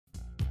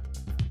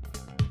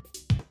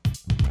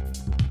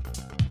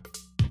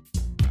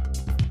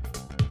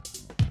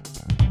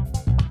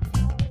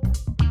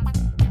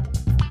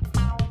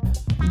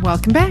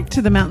Welcome back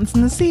to the Mountains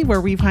and the Sea, where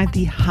we find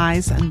the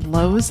highs and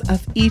lows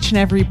of each and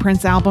every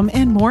Prince album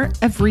and more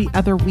every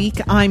other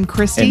week. I'm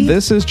Christy. And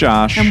this is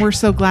Josh. And we're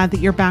so glad that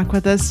you're back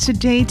with us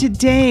today.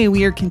 Today,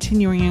 we are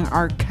continuing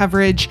our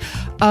coverage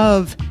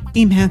of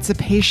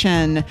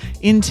Emancipation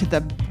into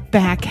the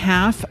back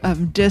half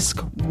of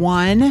Disc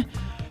 1.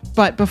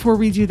 But before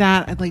we do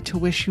that, I'd like to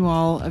wish you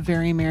all a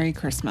very Merry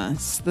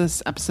Christmas.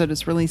 This episode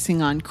is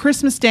releasing on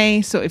Christmas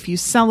Day, so if you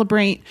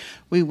celebrate,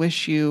 we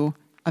wish you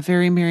a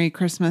very Merry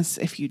Christmas.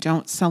 If you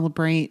don't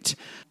celebrate,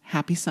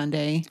 Happy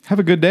Sunday. Have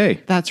a good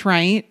day. That's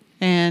right.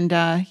 And,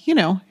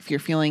 if you're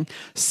feeling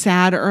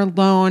sad or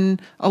alone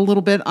a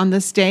little bit on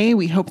this day,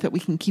 we hope that we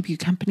can keep you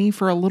company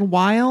for a little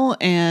while.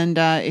 And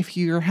if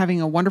you're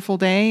having a wonderful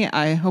day,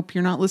 I hope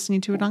you're not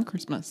listening to it on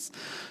Christmas.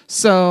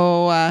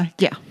 So,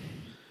 yeah.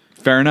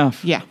 Fair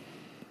enough. Yeah.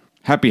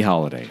 Happy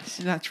holidays.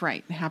 That's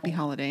right. Happy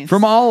holidays.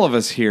 From all of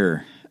us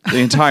here, the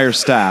entire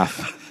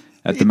staff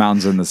at the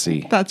Mountains and the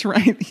Sea. That's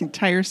right. The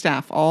entire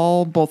staff,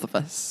 both of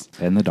us.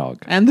 And the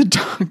dog. And the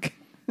dog.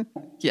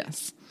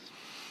 Yes.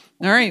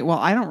 All right. Well,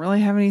 I don't really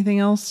have anything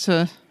else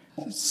to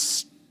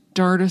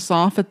start us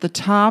off at the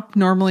top.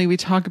 Normally we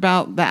talk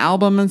about the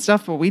album and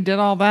stuff, but we did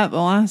all that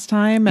the last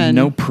time. And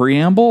no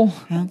preamble?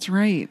 That's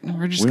right.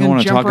 We're just we going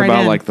to jump talk right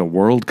about in. like the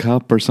World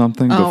Cup or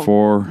something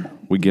before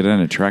we get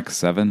into track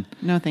 7?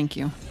 No, thank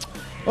you.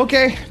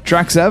 Okay.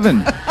 Track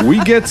 7.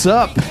 We Gets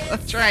Up.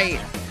 That's right.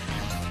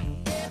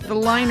 The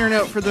liner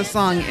note for the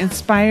song,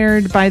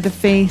 inspired by the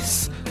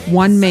face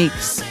one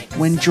makes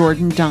when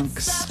Jordan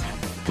dunks.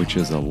 Which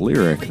is a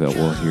lyric that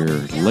we'll hear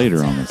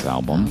later on this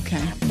album.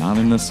 Okay. Not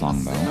in this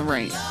song, though. All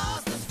right.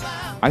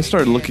 I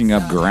started looking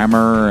up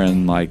grammar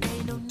and,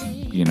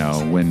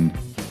 when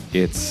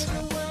it's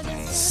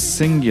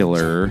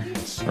singular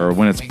or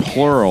when it's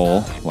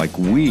plural, like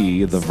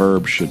we, the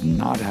verb should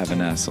not have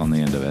an S on the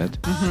end of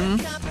it.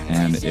 Mm-hmm.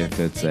 And if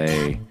it's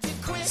a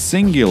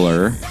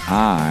singular,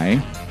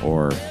 I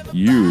or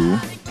you,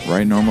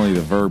 right, normally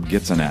the verb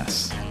gets an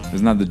S.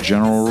 Isn't that the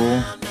general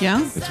rule?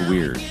 Yeah. It's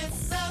weird.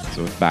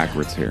 So it's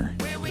backwards here.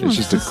 It's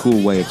just a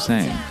cool way of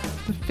saying.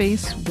 The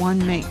face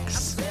one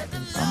makes.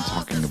 I'm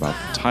talking about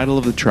the title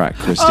of the track,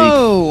 Christy.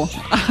 Oh,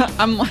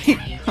 I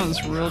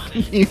was real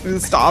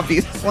confused,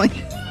 obviously.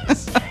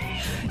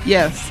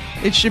 Yes,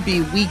 it should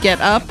be We Get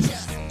Up,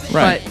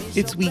 Right. but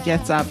it's We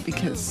Gets Up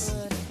because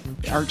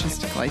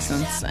artistic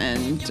license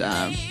and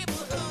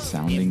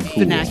Sounding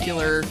cool.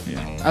 vernacular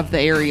of the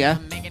area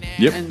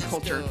and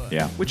culture.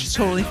 Yeah. Which is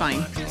totally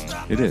fine.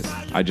 It is.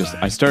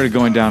 I started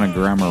going down a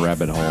grammar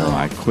rabbit hole, and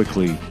I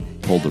quickly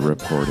pulled the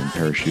ripcord and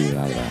parachuted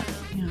out of that.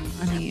 Yeah,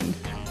 I mean,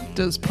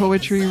 does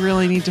poetry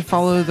really need to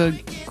follow the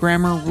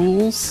grammar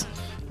rules?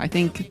 I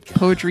think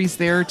poetry's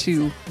there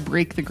to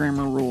break the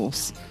grammar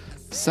rules.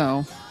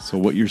 So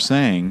what you're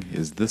saying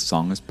is this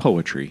song is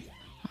poetry.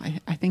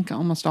 I think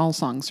almost all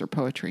songs are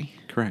poetry.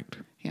 Correct.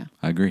 Yeah.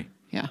 I agree.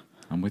 Yeah.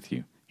 I'm with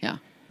you. Yeah.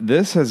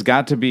 This has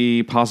got to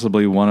be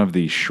possibly one of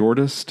the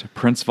shortest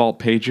Prince Vault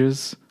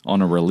pages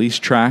on a release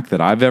track that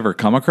I've ever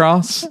come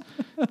across.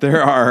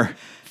 There are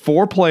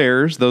 4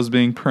 players, those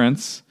being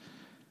Prince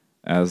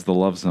as the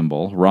love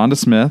symbol, Rhonda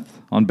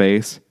Smith on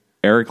bass,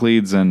 Eric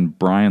Leeds, and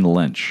Brian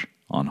Lynch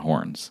on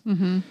horns.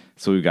 Mm-hmm.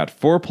 So we've got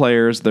 4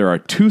 players. There are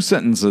 2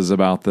 sentences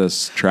about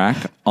this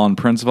track on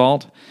Prince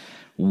Vault.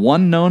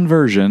 One known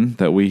version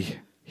that we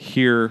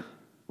hear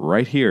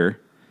right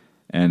here,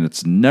 and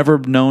it's never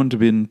known to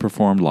be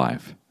performed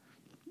live.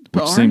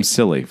 Which seems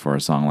silly for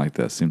a song like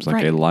this. Seems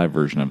like a live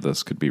version of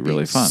this could be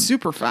really fun.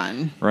 Super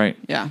fun. Right.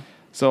 Yeah.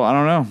 So, I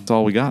don't know. That's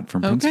all we got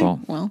from Prince Vault.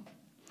 Well,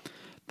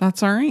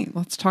 that's all right.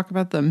 Let's talk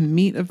about the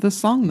meat of the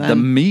song then. The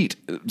meat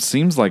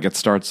seems like it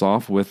starts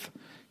off with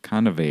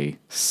kind of a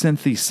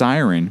synthy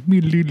siren.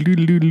 Mm-hmm.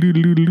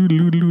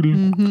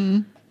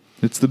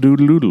 It's the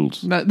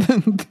doodle-doodles.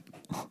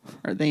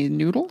 Are they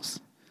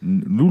noodles?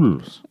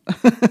 Noodles.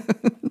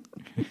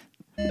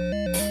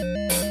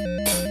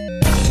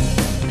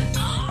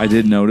 I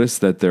did notice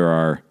that there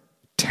are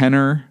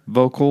tenor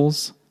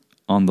vocals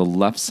on the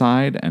left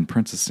side and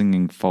Prince is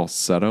singing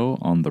falsetto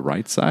on the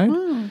right side.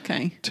 Oh,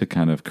 okay. To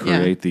kind of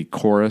create the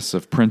chorus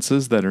of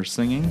princes that are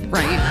singing.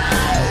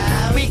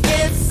 Right. We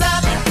get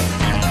up,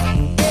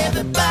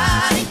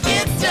 everybody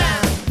get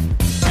down.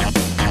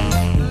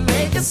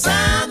 Make a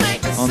sound,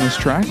 on this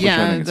track, which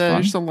I think is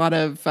there's fun. a lot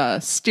of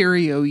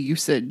stereo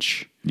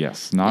usage.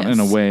 Yes, not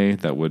in a way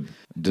that would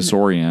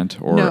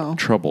disorient or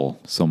trouble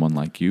someone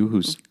like you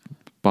who's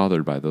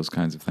bothered by those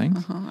kinds of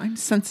things. I'm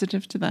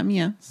sensitive to them,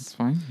 yes. That's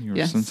fine. You're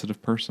a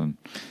sensitive person.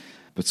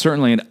 But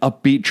certainly an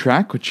upbeat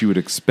track, which you would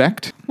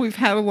expect. We've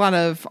had a lot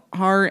of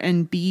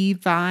R&B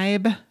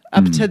vibe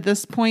up to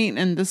this point,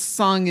 and this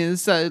song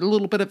is a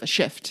little bit of a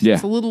shift. Yeah.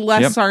 It's a little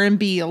less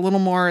R&B, a little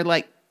more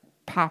like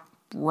pop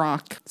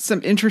rock.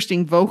 Some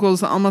interesting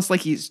vocals, almost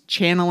like he's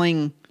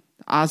channeling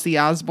Ozzy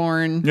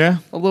Osbourne a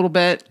little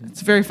bit.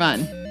 It's very fun.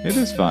 It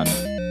is fun.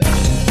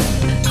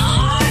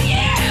 Oh,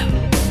 yeah!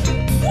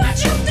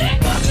 What you think?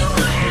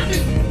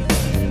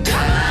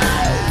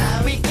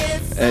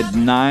 At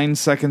 9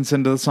 seconds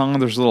into the song,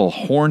 there's a little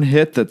horn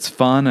hit that's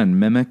fun and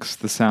mimics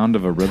the sound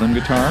of a rhythm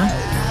guitar,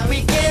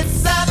 We get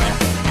up.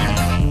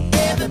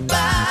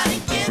 Everybody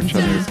get which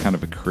I think is kind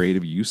of a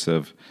creative use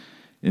of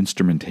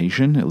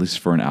instrumentation, at least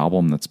for an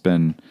album that's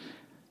been,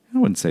 I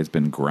wouldn't say it's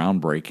been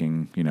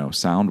groundbreaking,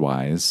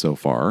 sound-wise so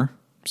far.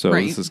 So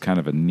Right. this is kind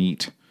of a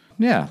neat,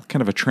 kind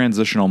of a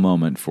transitional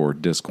moment for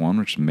Disc 1,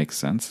 which makes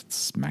sense. It's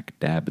smack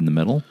dab in the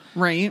middle.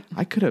 Right.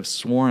 I could have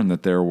sworn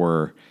that there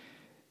were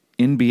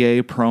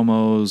NBA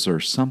promos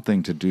or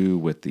something to do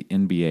with the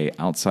NBA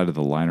outside of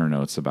the liner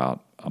notes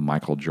about a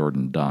Michael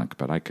Jordan dunk,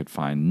 but I could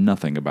find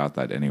nothing about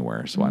that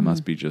anywhere. So I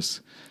must be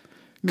just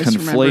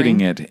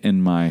conflating it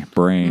in my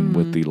brain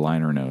with the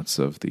liner notes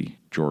of the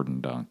Jordan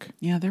dunk.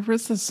 Yeah, there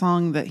was a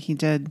song that he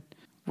did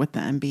with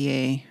the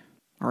NBA,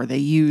 or they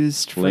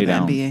used for Lay the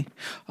Down. NBA.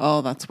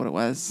 Oh, that's what it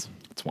was.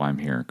 That's why I'm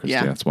here, because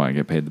Yeah. that's why I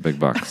get paid the big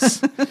bucks.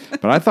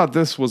 But I thought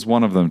this was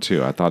one of them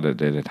too. I thought it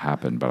had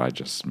happened, but I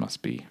just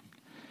must be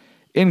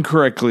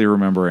incorrectly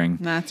remembering.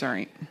 That's all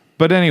right.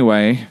 But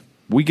anyway,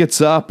 we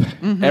gets up,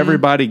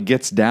 everybody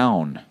gets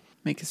down.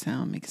 Make a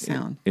sound. Make a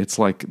sound. It's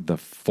like the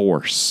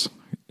force.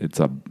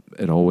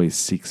 It always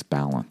seeks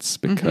balance,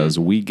 because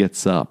we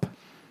gets up,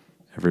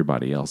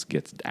 everybody else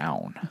gets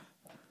down.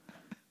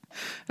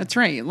 That's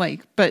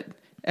right. But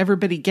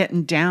everybody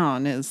getting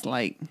down is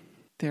like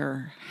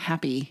they're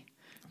happy,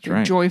 they're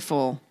right.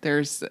 joyful.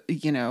 There's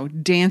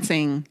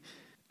dancing.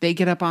 They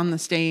get up on the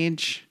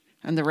stage,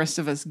 and the rest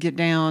of us get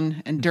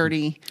down and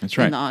dirty That's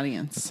right. in the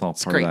audience. It's all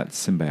It's part great. of that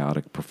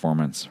symbiotic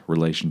performance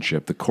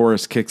relationship. The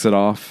chorus kicks it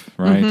off,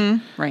 right?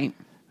 Right.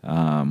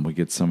 We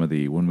get some of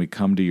the "When We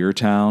Come to Your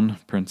Town."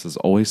 Prince is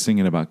always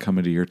singing about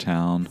coming to your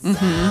town. make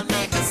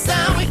a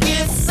sound. We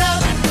get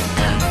up.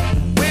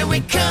 When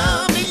we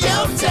come to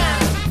your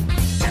town.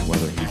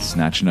 Whether he's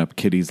snatching up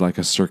kitties like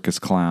a circus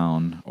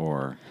clown,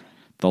 or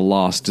the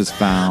lost is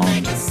found.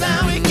 Make a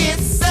sound. We get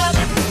up.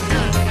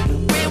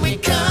 When we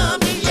come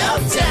to your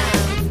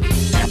town.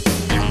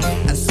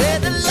 I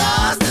said the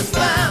lost is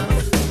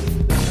found.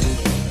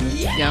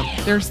 Yeah.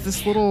 There's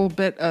this little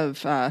bit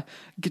of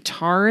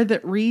guitar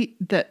that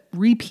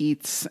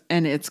repeats,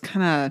 and it's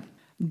kind of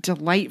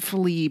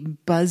delightfully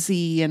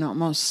buzzy and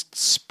almost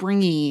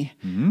springy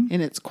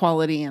in its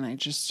quality. And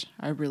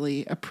I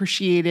really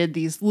appreciated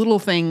these little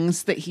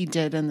things that he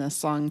did in this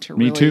song to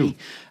Me really too.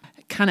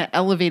 kind of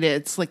elevate it.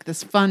 It's like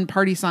this fun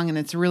party song, and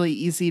it's really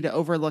easy to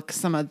overlook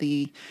some of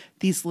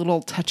these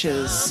little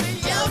touches.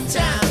 Your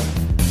town.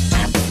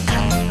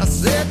 I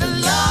said the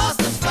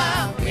lost is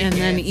found. And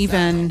then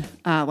even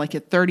like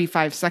at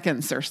 35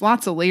 seconds, there's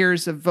lots of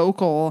layers of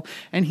vocal,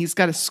 and he's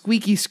got a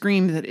squeaky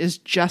scream that is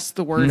just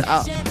the word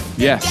up.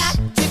 Yes. Got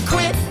to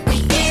quit.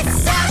 We get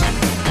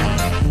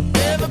up.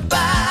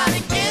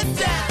 Everybody get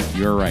down.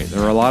 You're right.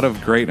 There are a lot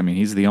of great.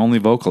 He's the only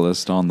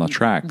vocalist on the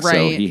track, so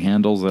Right. he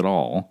handles it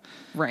all.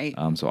 Right.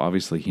 So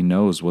obviously he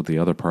knows what the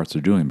other parts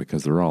are doing,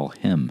 because they're all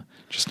him,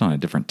 just on a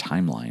different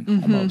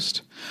timeline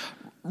almost.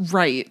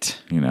 Right.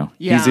 He's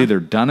Yeah. either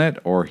done it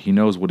or he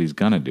knows what he's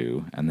gonna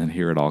do, and then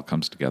here it all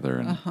comes together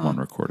in one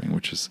recording,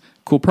 which is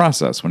a cool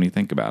process when you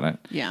think about it.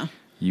 Yeah.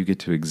 You get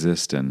to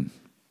exist in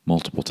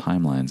multiple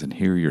timelines and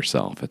hear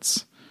yourself.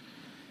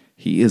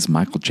 He is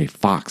Michael J.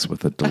 Fox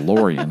with a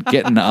DeLorean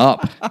getting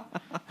up.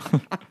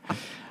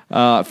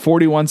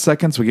 41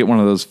 seconds, we get one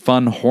of those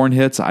fun horn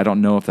hits. I don't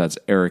know if that's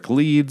Eric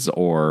Leeds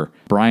or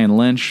Brian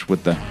Lynch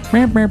with the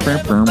Everybody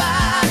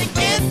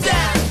get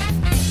down.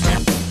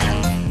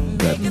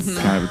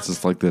 it's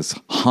just like this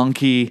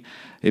honky.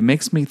 It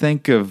makes me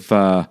think of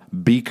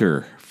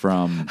Beaker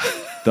from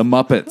the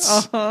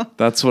Muppets.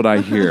 That's what I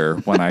hear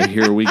when I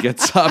hear "We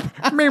Gets Up."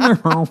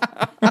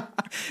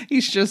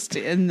 He's just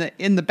in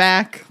the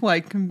back,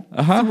 like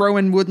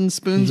throwing wooden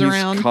spoons He's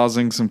around.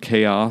 causing some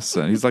chaos,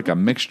 and he's like a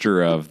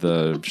mixture of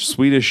the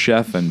Swedish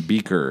Chef and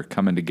Beaker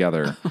coming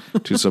together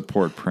to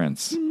support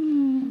Prince.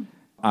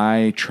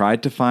 I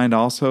tried to find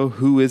also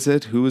who is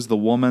the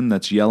woman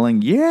that's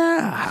yelling,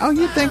 "Yeah, how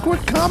you think we're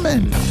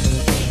coming?"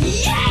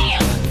 Yeah!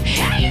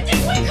 How you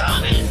think we're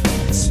coming?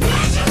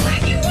 Smash 'em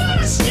like you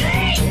wanna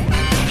stay.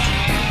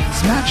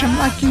 Smash him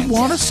like you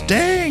want to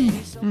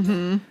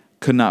sting.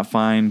 Could not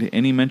find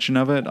any mention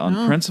of it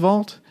on Prince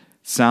Vault.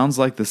 Sounds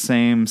like the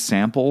same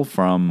sample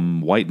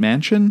from White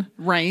Mansion.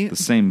 Right. The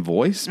same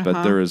voice,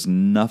 but there is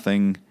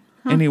nothing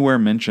anywhere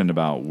mentioned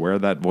about where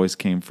that voice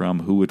came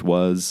from, who it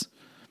was.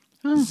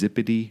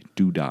 Zippity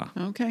doo-dah.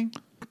 Okay.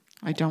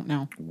 I don't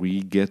know.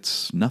 We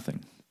get nothing.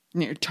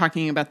 You're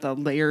talking about the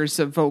layers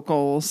of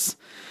vocals,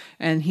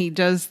 and he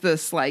does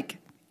this, like,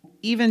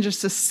 even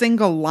just a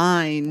single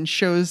line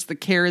shows the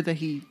care that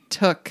he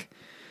took,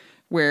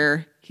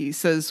 where he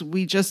says,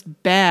 "We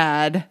just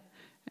bad,"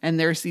 and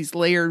there's these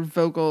layered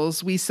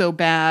vocals, "we so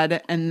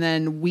bad," and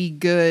then "we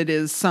good"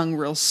 is sung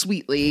real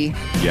sweetly.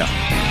 Yeah.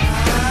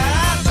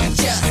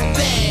 Just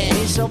bad.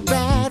 We so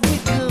bad we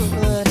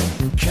good.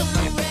 Come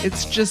on.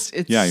 It's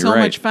Yeah, you're so right.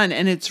 much fun,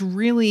 and it's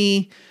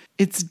really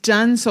It's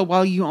done so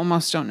well you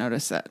almost don't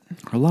notice it.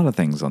 A lot of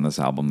things on this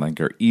album I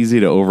think are easy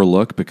to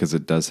overlook because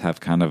it does have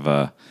kind of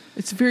a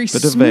It's very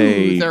bit of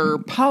smooth or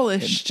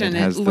polished, it and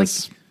has it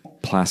this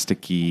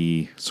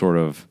plasticky sort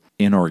of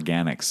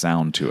inorganic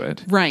sound to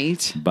it.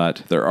 right.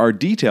 But there are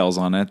details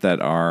on it that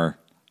are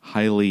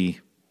highly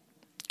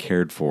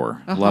cared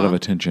for. A lot of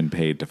attention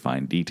paid to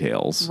fine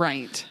details.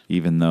 Right.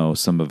 Even though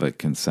some of it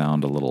can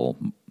sound a little,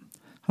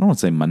 I don't want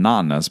to say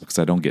monotonous because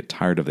I don't get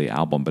tired of the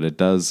album, but it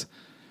does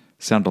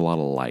sound a lot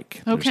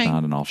alike. Okay, There's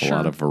not an awful sure.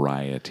 lot of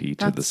variety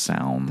to the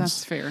sounds.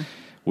 That's fair.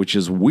 Which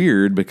is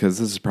weird because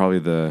this is probably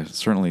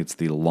certainly it's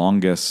the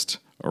longest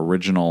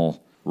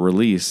original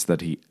release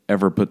that he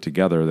ever put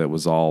together that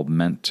was all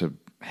meant to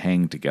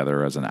hang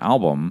together as an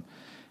album.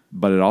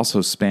 But it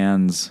also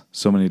spans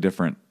so many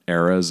different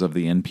eras of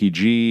the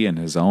NPG and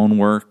his own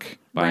work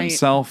by Right.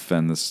 himself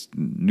and this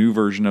new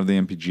version of the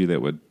NPG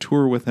that would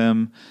tour with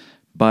him.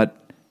 But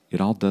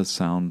it all does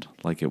sound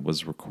like it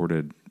was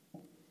recorded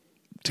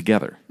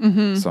together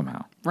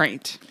somehow.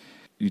 Right.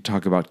 You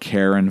talk about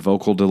care and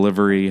vocal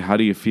delivery. How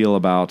do you feel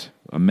about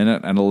a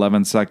minute and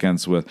 11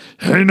 seconds with,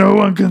 hey, no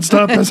one can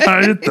stop us how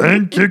you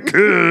think you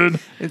could?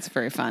 It's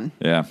very fun.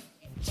 Yeah,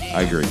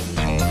 I agree.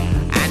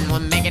 And we're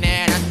making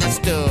it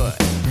understood.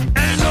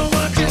 And no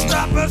one can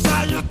stop us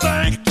how you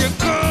think you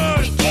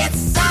could.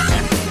 It's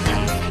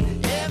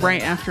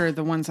Right after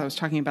the ones I was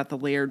talking about, the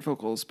layered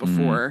vocals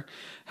before,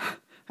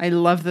 I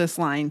love this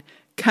line.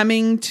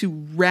 Coming to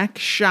wreck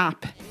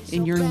shop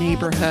in your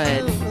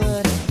neighborhood.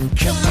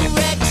 Come and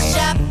wreck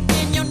shop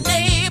in your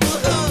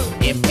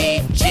neighborhood.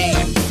 MPG.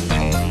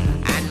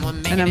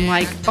 And I'm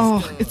like,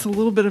 oh, it's a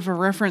little bit of a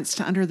reference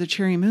to Under the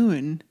Cherry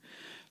Moon.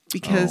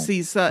 Because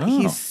he's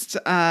with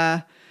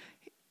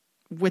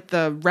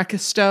the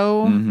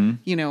Rekisto,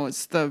 you know,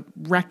 it's the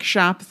rec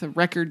shop, the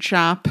record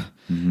shop.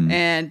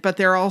 But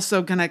they're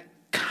also going to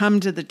come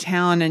to the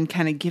town and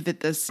kind of give it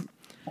this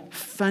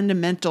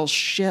fundamental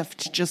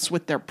shift just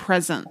with their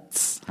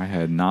presence. I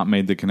had not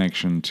made the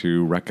connection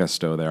to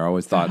Rekisto there. I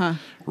always thought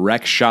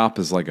rec shop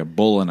is like a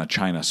bull in a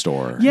china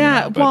store.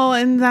 Yeah, but well,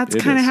 and that's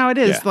it kind of is. how it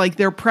is. Yeah. Like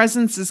their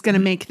presence is going to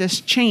make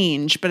this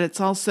change, but it's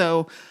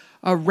also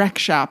a rec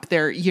shop.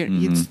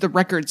 It's the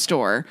record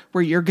store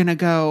where you're going to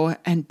go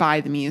and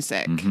buy the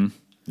music.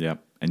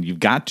 Yep. And you've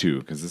got to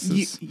because this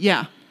is,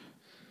 Yeah,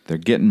 they're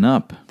getting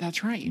up.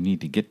 that's right. You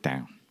need to get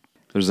down.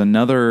 There's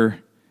another,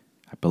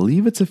 I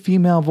believe it's a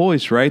female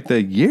voice, right?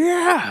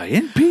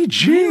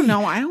 NPG.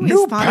 No, I always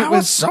New thought it Power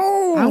was.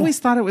 Soul. I always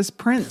thought it was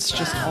Prince,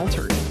 just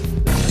altered.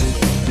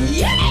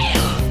 Yeah!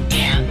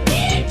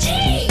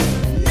 MPG!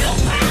 No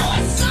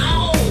power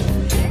soul!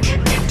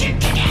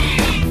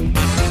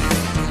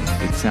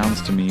 It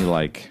sounds to me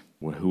like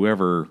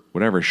whatever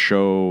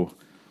show,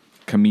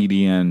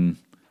 comedian.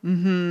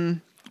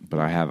 But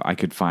I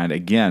could find,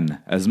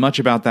 again, as much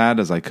about that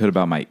as I could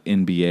about my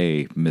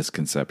NBA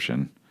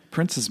misconception.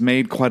 Prince has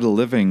made quite a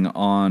living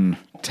on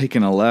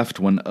taking a left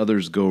when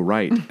others go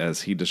right,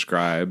 as he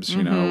describes.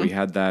 You know, we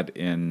had that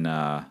in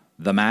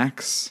The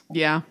Max.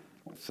 Yeah.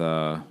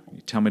 You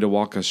tell me to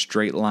walk a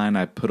straight line,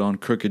 I put on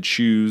crooked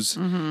shoes.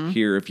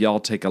 Here, if y'all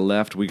take a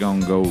left, we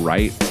gonna go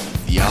right.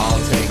 Y'all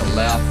take a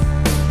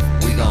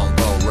left, we gon'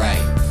 go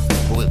right.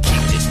 We'll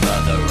keep this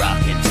mother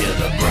rockin' till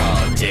the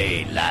broad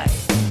daylight.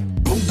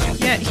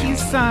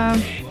 Yeah,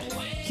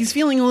 he's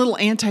feeling a little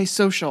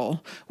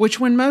antisocial, which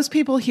when most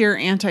people hear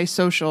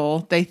antisocial,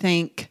 they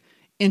think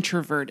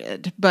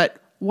introverted.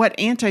 But what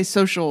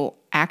antisocial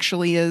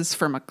actually is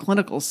from a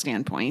clinical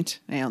standpoint,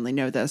 I only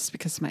know this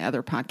because of my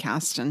other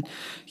podcast, and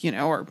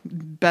our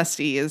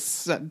bestie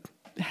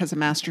has a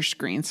master's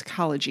degree in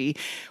psychology.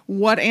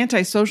 What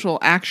antisocial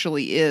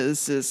actually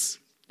is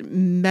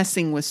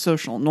messing with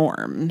social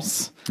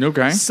norms.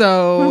 Okay.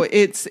 So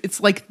it's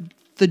like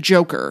the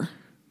Joker.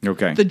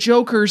 Okay. The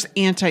Joker's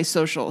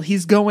antisocial.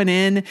 He's going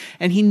in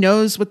and he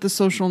knows what the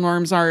social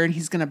norms are and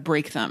he's going to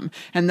break them.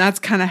 And that's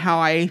kind of how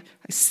I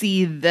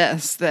see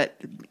this,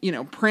 that,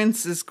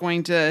 Prince is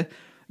going to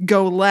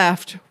go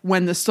left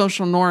when the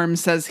social norm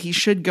says he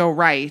should go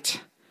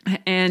right.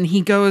 And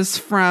he goes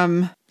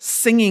from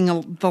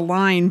singing the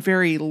line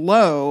very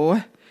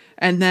low,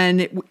 and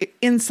then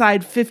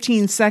inside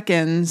 15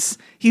 seconds,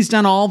 he's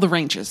done all the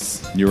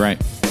ranges. You're right.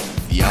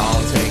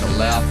 Y'all take a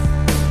left,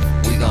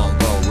 we gon'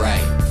 go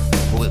right.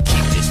 We'll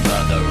keep this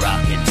mother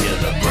rockin' till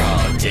the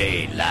broad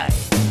daylight.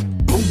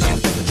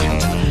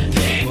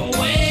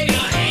 Wave your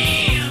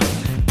hand.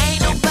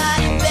 Ain't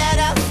nobody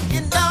better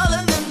in all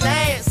of the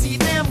land. See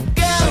them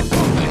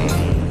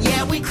go.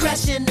 Yeah, we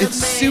crushing the It's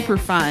super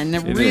fun,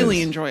 really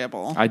is.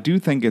 enjoyable. I do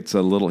think it's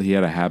a little. He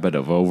had a habit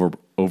of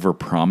over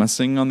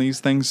promising on these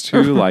things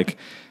too. Like,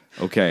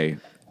 okay,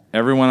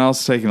 everyone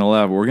else taking a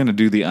left. We're going to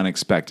do the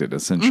unexpected.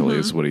 Essentially,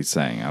 is what he's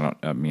saying.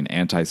 I mean,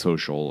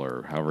 antisocial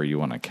or however you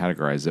want to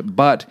categorize it.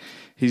 But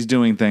he's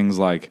doing things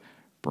like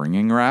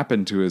bringing rap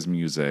into his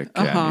music,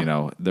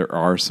 and there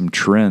are some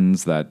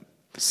trends that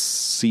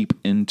seep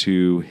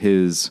into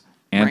his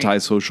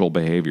antisocial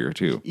behavior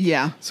too.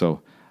 Yeah.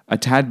 So a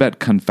tad bit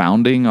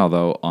confounding,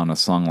 although on a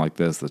song like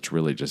this, that's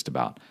really just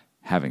about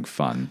having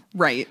fun.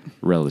 Right.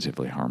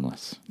 Relatively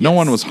harmless. No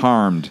one was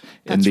harmed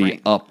in That's the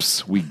right.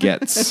 ups we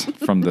gets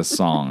from this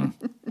song.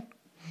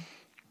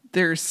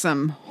 There's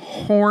some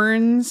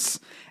horns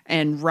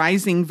and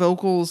rising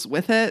vocals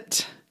with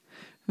it.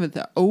 With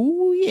the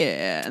oh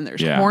yeah, and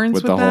there's horns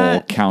with the that.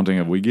 whole counting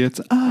of we gets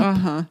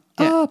up,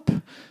 up.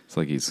 It's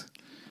like he's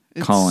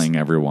calling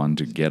everyone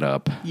to get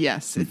up.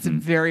 Yes, it's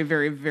very,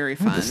 very, very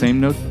fun. The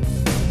same note.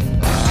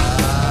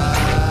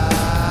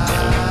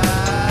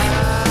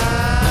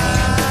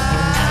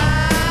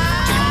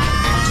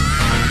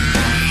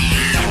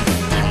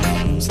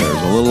 So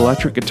there's a little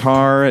electric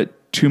guitar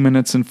at 2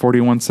 minutes and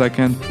 41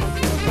 seconds.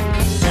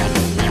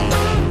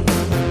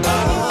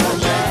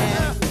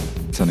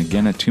 And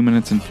again at 2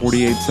 minutes and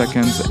 48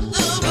 seconds.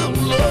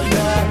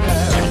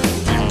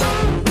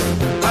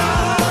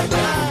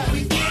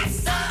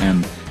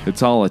 And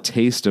it's all a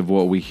taste of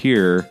what we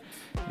hear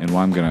and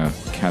what I'm going to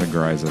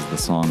categorize as the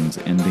song's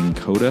ending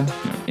coda.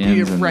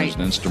 Ends and there's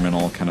an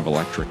instrumental kind of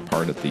electric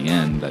part at the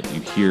end that you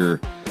hear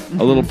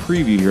a little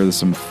preview here. There's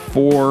some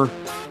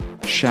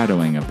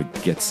foreshadowing of the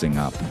Getsing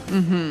Up.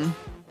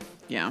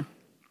 Yeah.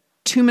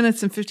 2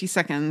 minutes and 50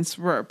 seconds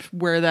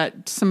where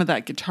that some of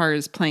that guitar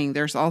is playing.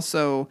 There's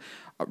also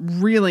a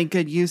really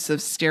good use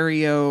of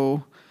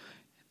stereo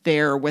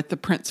there with the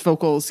Prince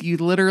vocals. You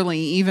literally,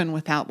 even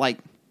without like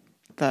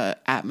the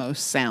Atmos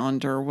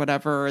sound or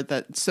whatever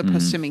that's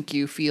supposed to make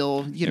you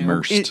feel,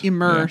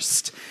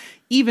 immersed.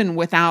 Even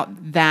without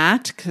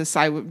that, because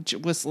I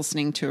was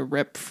listening to a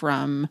rip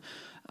from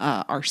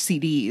our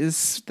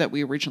CDs that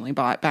we originally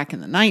bought back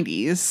in the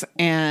 90s,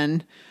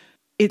 and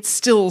it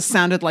still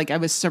sounded like I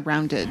was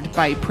surrounded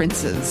by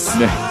princes.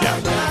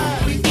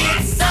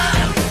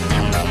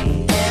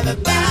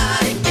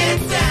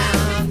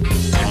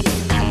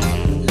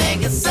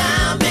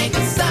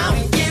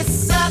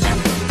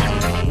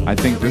 I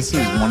think this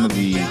is one of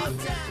the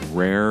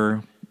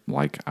rare,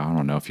 like, I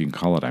don't know if you can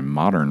call it a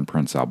modern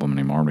Prince album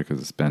anymore because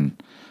it's been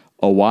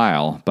a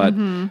while, but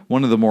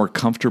one of the more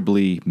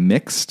comfortably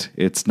mixed.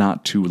 It's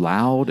not too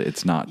loud.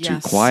 It's not too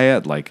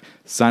quiet. Like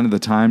Sign of the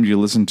Times you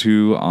listen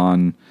to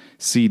on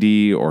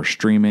CD or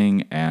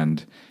streaming.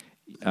 And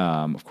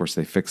of course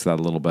they fixed that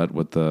a little bit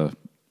with the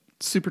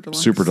Super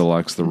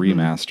Deluxe, the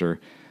remaster.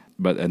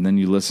 And then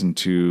you listen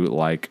to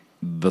like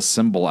the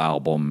Symbol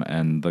album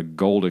and the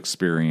Gold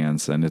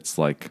Experience, and it's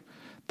like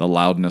the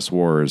loudness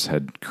wars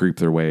had creeped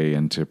their way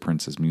into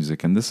Prince's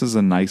music. And this is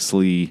a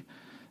nicely,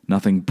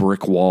 nothing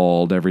brick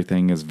walled.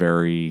 Everything is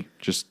very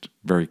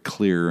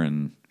clear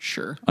and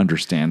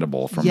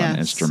understandable from an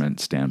instrument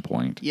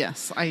standpoint.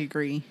 Yes, I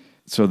agree.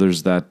 So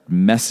there's that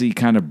messy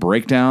kind of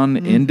breakdown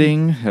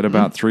ending at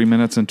about 3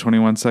 minutes and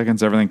 21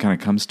 seconds. Everything kind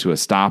of comes to a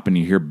stop and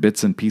you hear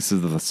bits and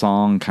pieces of the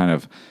song kind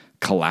of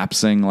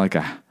collapsing like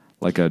a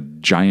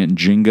giant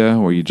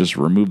Jenga where you just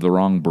remove the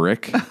wrong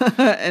brick.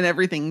 And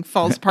everything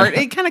falls apart.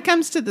 It kind of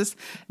comes to this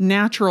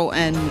natural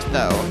end,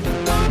 though.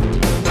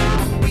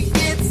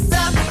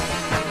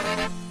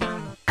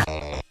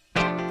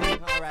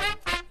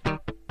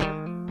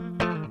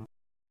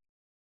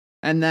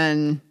 And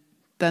then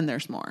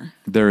there's more.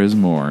 There is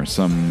more.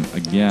 Some,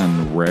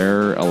 again,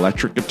 rare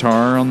electric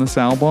guitar on this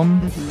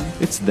album.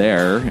 It's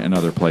there in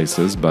other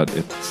places, but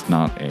it's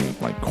not a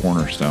like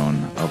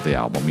cornerstone of the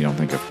album. You don't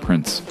think of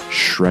Prince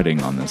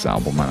shredding on this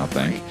album, I don't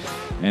think.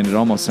 And it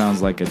almost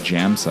sounds like a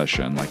jam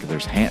session. Like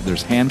there's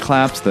hand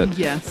claps that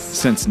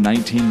since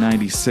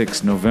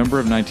 1996,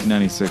 November of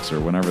 1996 or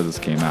whenever this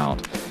came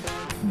out,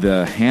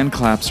 the hand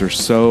claps are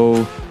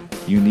so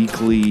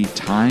uniquely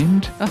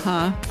timed.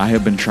 I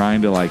have been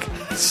trying to like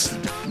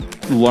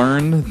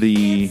learn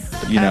the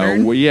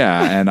pattern.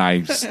 And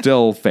I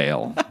still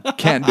fail.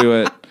 Can't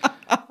do it.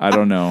 I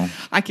don't know.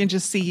 I can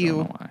just see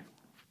you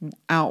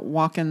out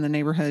walking the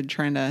neighborhood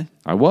trying to.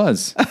 I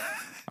was.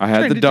 I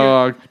had the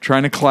dog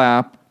trying to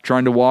clap,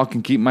 trying to walk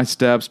and keep my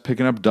steps,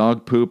 picking up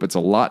dog poop. It's a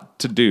lot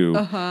to do,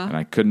 and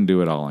I couldn't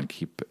do it all and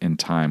keep in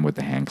time with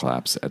the hand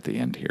claps at the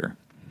end here.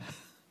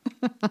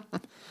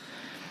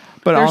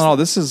 But all in all,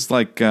 this is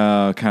like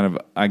kind of,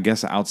 I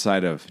guess,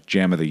 outside of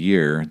Jam of the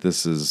Year,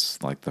 this is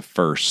like the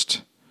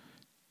first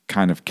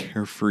kind of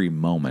carefree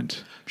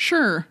moment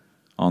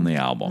on the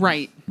album.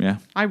 Right. Yeah.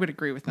 I would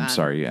agree with that. I'm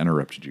sorry, I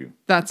interrupted you.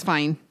 That's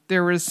fine.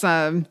 There were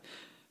some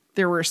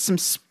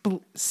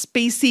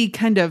spacey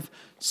kind of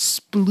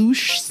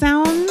sploosh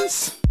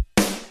sounds.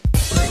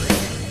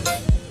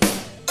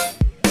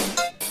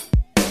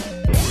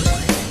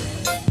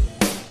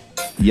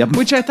 Yep.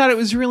 Which I thought it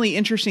was really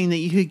interesting that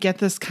you could get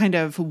this kind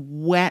of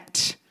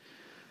wet.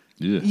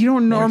 Ugh, you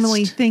don't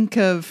normally moist. think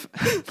of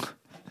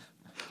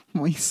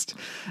moist.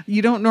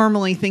 You don't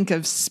normally think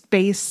of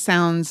space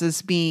sounds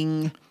as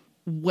being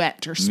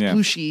wet or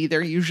splooshy.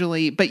 They're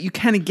usually, but you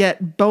kind of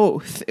get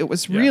both. It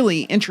was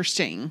really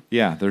interesting.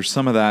 Yeah, there's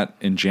some of that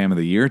in Jam of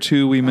the Year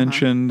too. We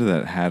mentioned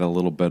that had a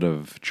little bit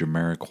of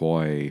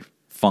Jamiroquai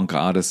Funk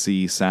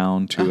Odyssey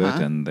sound to it,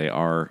 and they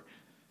are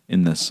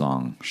in this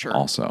song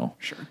also.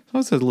 So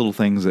it's the little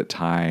things that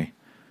tie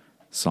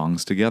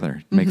songs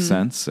together. Makes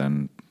sense,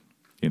 and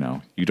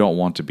you don't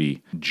want to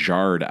be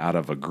jarred out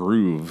of a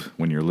groove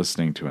when you're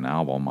listening to an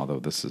album, although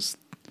this is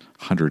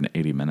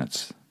 180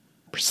 minutes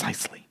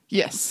precisely.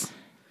 Yes.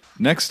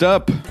 Next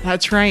up.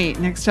 That's right.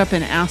 Next up,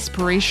 an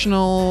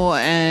aspirational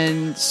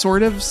and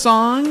sort of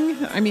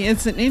song. I mean,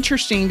 it's an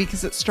interesting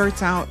because it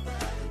starts out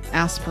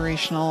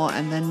aspirational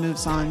and then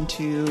moves on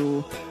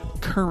to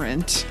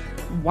current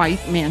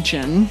white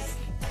mansion.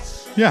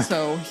 Yeah.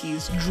 So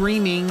he's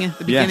dreaming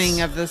the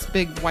beginning of this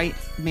big white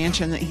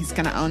mansion that he's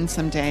going to own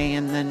someday.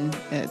 And then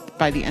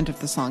by the end of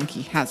the song,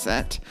 he has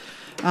it.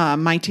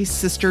 Maite's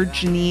sister,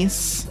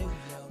 Janice,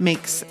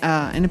 makes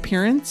an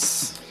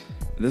appearance.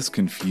 This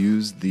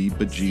confused the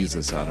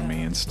bejesus out of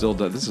me and still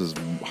does. This is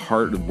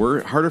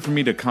harder for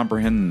me to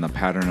comprehend than the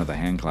pattern of the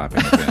hand clapping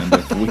at the end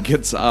of "We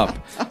Gets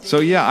Up." So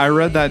yeah, I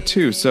read that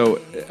too.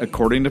 So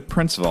according to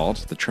Prince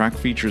Vault, the track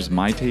features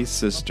Maite's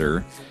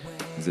sister,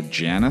 is it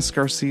Janice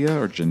Garcia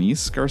or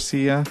Janice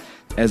Garcia,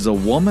 as a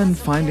woman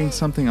finding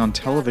something on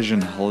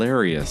television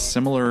hilarious,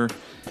 similar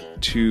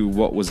to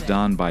what was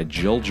done by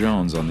Jill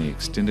Jones on the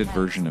extended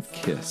version of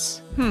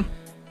Kiss.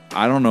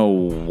 I don't know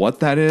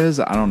what that is.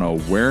 I don't know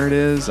where it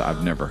is.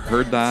 I've never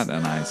heard that,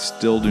 and I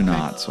still do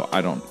not. So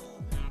I don't.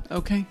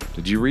 Okay.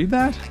 Did you read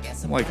that?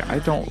 Like I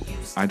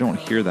don't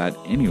hear that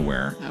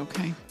anywhere.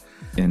 Okay.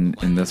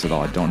 In this at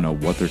all. I don't know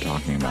what they're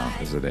talking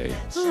about. Is it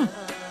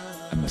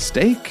a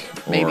mistake?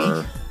 Or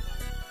Maybe.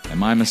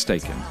 Am I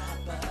mistaken?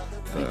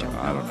 I don't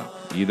know.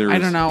 Either. I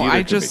don't know. I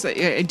I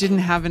didn't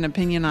have an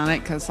opinion on it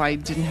because I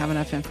didn't have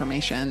enough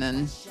information.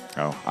 And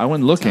I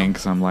went looking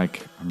because I'm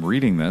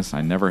reading this.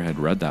 I never had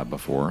read that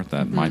before,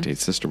 that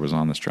Maite's sister was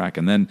on this track.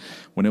 And then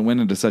when it went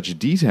into such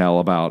detail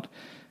about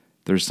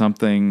there's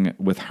something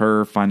with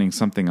her finding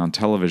something on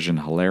television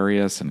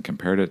hilarious and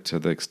compared it to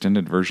the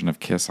extended version of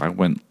Kiss, I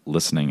went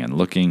listening and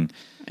looking.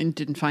 And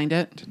didn't find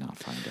it? Did not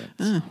find it.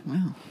 Oh,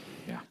 well.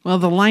 Yeah. Well,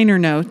 the liner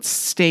notes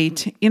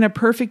state, in a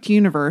perfect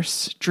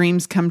universe,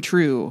 dreams come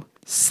true.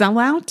 Sell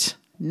out,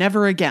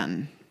 never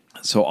again.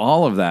 So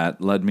all of that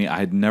led me,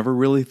 I'd never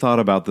really thought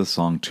about this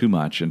song too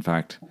much. In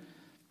fact,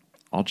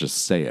 I'll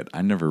just say it.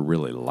 I never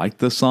really liked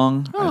this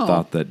song. I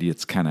thought that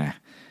it's kind of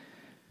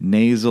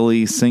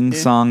nasally,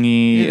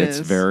 sing-songy. It's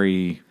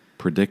very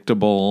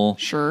predictable.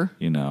 Sure.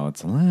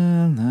 It's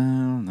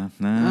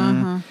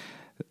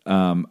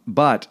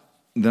but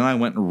then I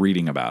went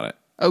reading about it.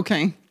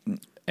 Okay.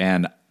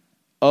 And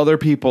other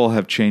people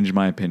have changed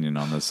my opinion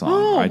on this song.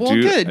 Oh,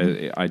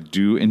 good. I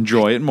do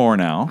enjoy it more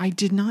now. I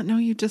did not know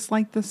you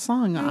disliked this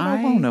song.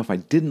 I don't know if I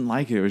didn't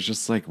like it. It was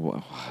just like,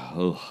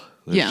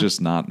 there's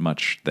just not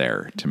much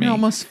there to me. I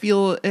almost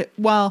feel it.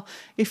 Well,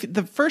 if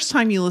the first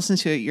time you listen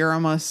to it,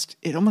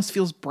 it almost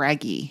feels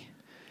braggy.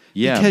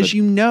 Yeah, because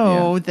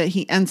that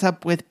he ends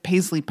up with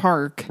Paisley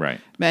Park, right?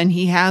 And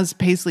he has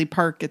Paisley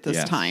Park at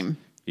this time.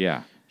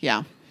 Yeah,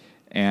 yeah.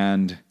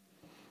 And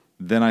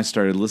then I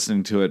started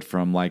listening to it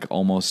from like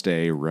almost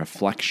a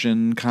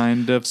reflection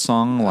kind of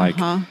song. Like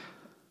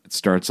it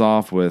starts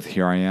off with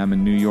 "Here I Am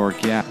in New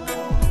York," yeah.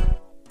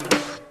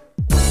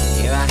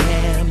 Here I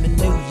am in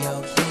New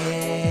York,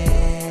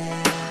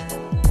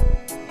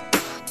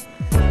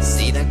 yeah.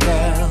 See the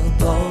girl,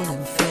 bold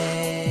and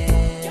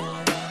fair.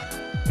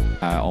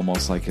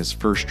 Almost like his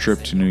first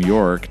trip to New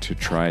York to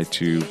try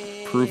to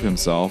prove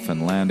himself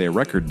and land a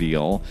record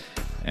deal.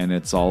 And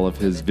it's all of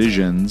his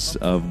visions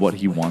of what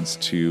he wants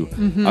to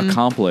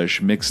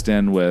accomplish mixed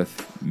in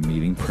with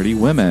meeting pretty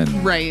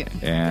women. Right.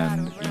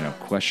 And,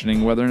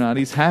 questioning whether or not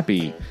he's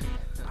happy.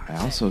 I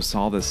also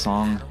saw this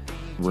song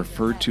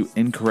referred to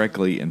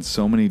incorrectly in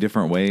so many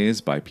different ways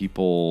by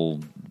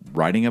people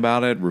writing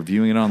about it,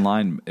 reviewing it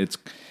online.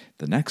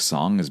 The next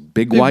song is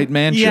Big White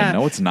Mansion. Yeah.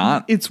 No, it's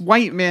not. It's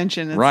White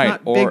Mansion. It's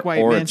right. not Big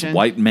White Mansion. It's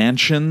White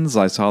Mansions.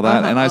 I saw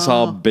that. And I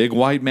saw Big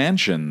White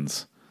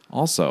Mansions.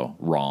 Also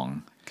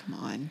wrong. Come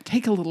on.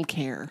 Take a little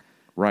care.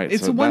 Right.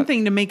 It's one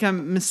thing to make a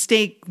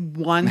mistake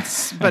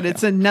once, but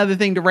it's another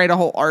thing to write a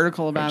whole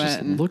article about just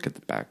it. Look at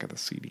the back of the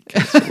CD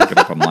case. Look it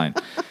up online.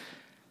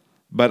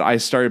 But I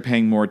started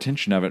paying more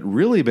attention of it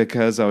really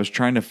because I was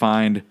trying to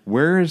find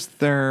where is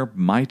there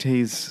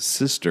Maite's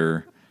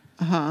sister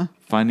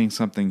finding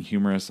something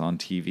humorous on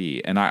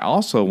TV. And I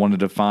also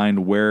wanted to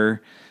find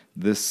where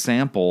this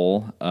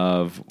sample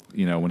of,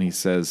 when he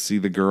says, see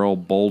the girl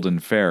bold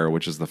and fair,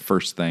 which is the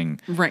first thing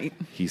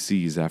he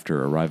sees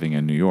after arriving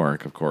in New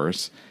York, of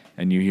course.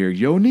 And you hear,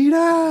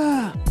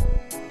 Yonita!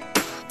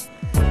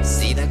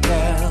 See the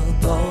girl,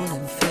 bold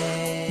and fair.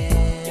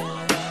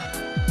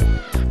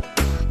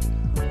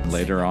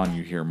 Later on,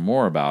 you hear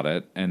more about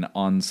it. And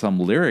on some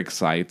lyric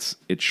sites,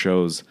 it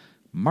shows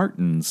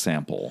Martin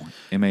sample,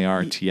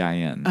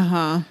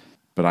 Martin.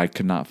 But I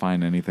could not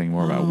find anything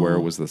more about where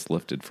was this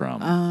lifted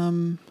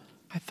from.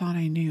 I thought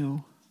I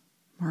knew.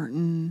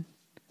 Martin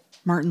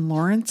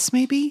Lawrence,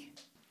 maybe?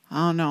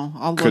 I don't know.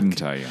 I'll look. Couldn't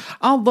tell you.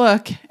 I'll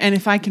look, and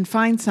if I can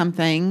find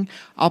something,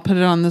 I'll put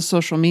it on the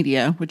social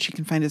media, which you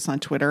can find us on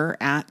Twitter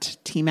at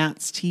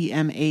TMATS,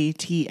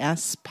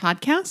 TMATS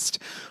podcast.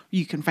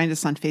 You can find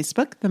us on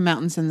Facebook, The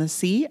Mountains and the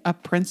Sea, a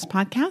Prince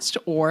podcast,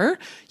 or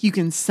you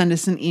can send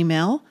us an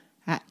email,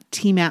 at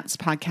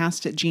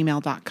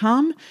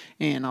tmatspodcast@gmail.com,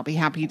 and I'll be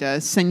happy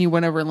to send you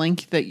whatever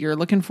link that you're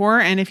looking for.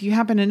 And if you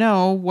happen to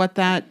know what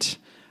that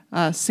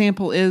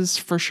sample is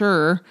for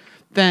sure,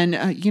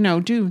 then,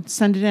 do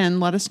send it in.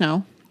 Let us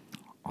know.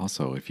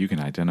 Also, if you can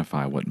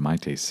identify what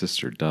Maite's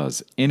sister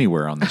does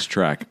anywhere on this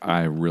track,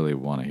 I really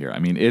want to hear. I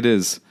mean,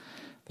 there's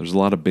a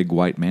lot of big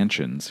white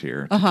mansions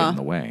here to get in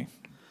the way.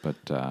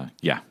 But,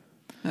 yeah.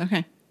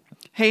 Okay.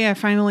 Hey, I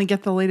finally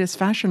get the latest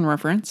fashion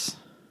reference.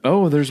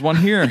 Oh, there's one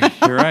here.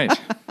 You're right.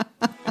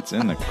 It's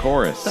in the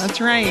chorus.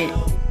 That's right.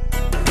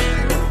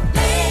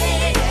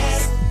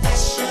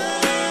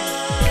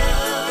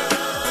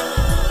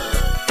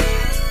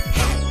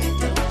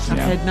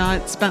 I had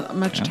not spent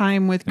much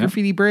time with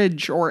Graffiti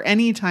Bridge or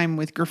any time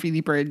with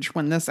Graffiti Bridge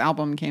when this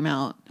album came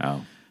out.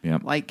 Oh, yeah.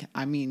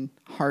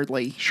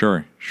 Hardly.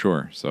 Sure.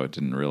 So it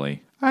didn't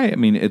really... I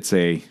mean, it's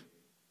a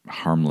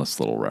harmless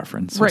little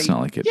reference. So right. It's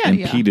not like it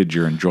impeded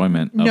your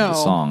enjoyment of the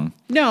song.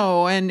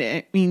 No, and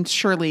I mean,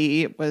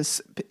 surely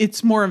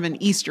it's more of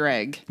an Easter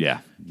egg. Yeah.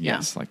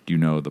 Yes. Like,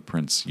 the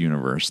Prince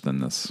universe, then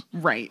this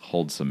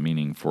holds some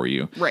meaning for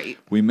you. Right.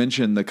 We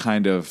mentioned the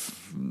kind of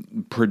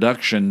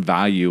production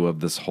value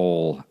of this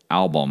whole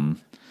album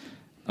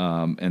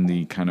and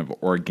the kind of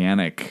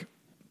organic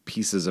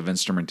pieces of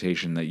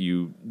instrumentation that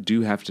you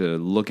do have to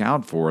look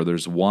out for.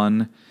 There's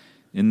one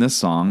in this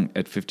song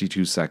at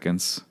 52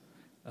 seconds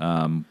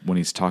when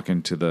he's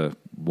talking to the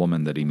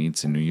woman that he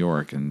meets in New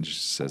York and she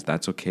says,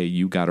 "That's okay,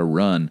 you gotta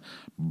run."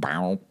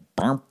 Bow,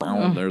 bow,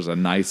 bow. Oh. There's a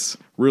nice,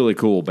 really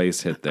cool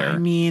bass hit there. I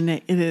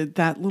mean,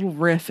 that little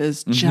riff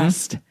is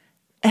just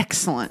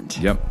excellent.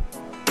 Yep.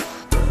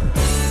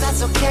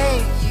 That's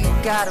okay, you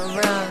gotta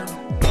run.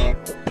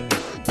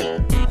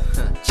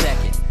 Check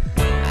it.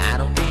 I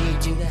don't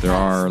need you to There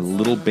are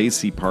little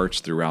bassy parts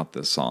throughout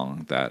this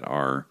song that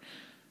are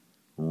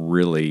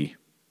really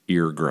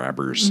ear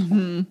grabbers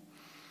in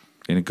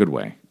a good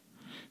way.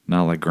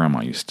 Not like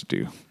Grandma used to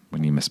do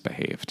when you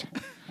misbehaved.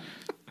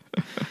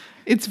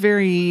 It's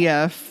very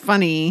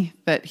funny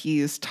that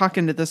he's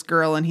talking to this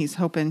girl and he's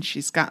hoping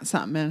she's got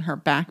something in her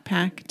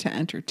backpack to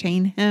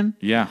entertain him.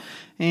 Yeah.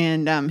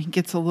 And he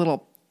gets a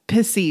little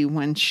pissy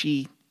when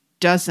she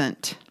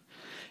doesn't.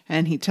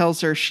 And he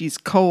tells her she's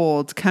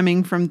cold.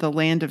 Coming from the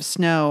land of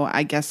snow,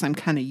 I guess I'm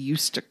kind of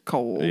used to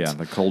cold. Yeah,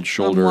 the cold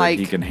shoulder,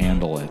 he can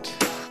handle it.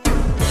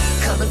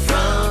 Coming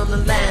from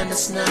the land of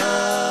snow,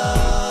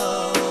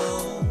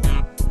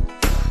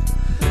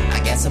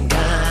 I guess I'm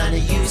kind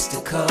of used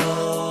to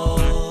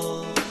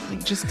cold.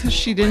 Just because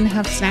she didn't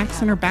have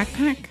snacks in her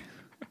backpack?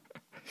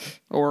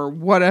 Or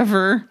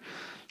whatever.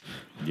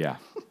 Yeah.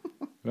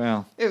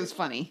 Well. It was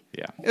funny.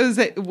 Yeah.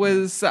 It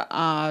was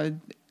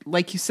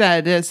like you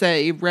said, as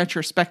a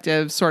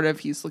retrospective sort of,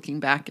 he's looking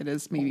back at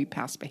his maybe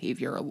past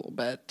behavior a little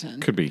bit.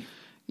 And, could be.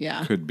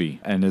 Yeah. Could be.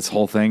 And this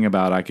whole thing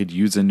about I could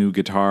use a new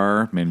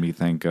guitar made me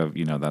think of,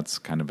 that's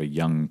kind of a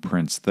young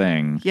Prince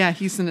thing. Yeah,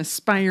 he's an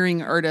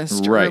aspiring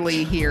artist right.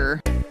 early here.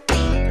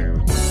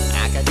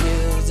 I could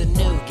use a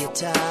new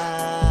guitar.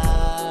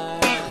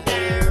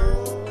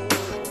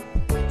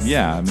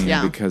 Yeah, I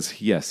mean,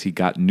 because, yes, he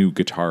got new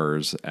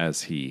guitars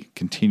as he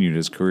continued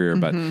his career,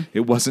 but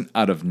it wasn't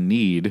out of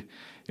need.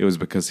 It was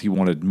because he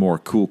wanted more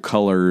cool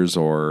colors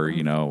or,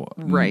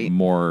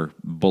 more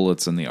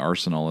bullets in the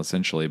arsenal,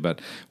 essentially.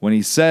 But when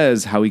he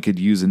says how he could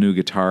use a new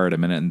guitar at 1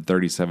 minute and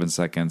 37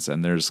 seconds,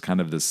 and there's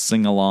kind of this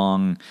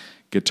sing-along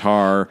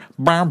guitar,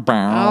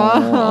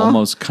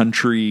 almost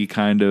country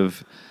kind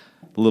of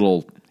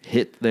little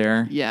hit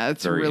there. Yeah,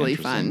 it's very really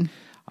interesting. fun.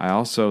 I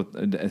also,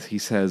 as he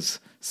says,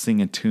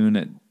 sing a tune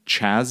at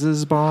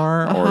Chaz's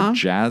Bar or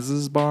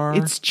Jazz's Bar.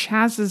 It's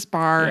Chaz's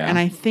Bar, and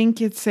I think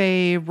it's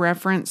a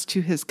reference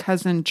to his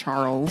cousin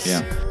Charles.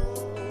 Yeah.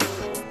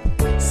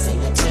 Sing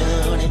a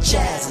tune at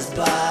Chaz's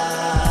Bar.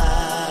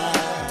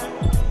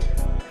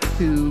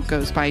 Who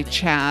goes by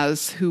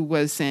Chaz, who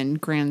was in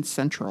Grand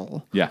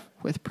Central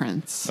with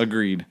Prince.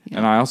 Agreed. Yeah.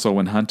 And I also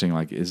went hunting,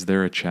 is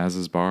there a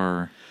Chaz's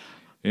Bar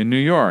in New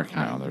York?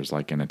 No, there's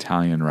an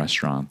Italian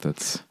restaurant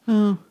that's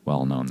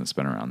well known that's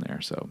been around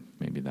there. So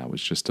maybe that was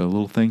just a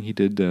little thing he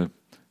did to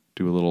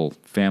do a little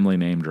family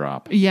name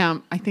drop. Yeah,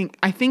 I think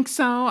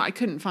so. I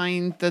couldn't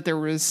find that there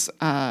was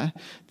that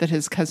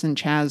his cousin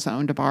Chaz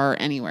owned a bar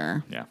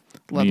anywhere. Yeah,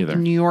 me either.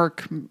 New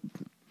York,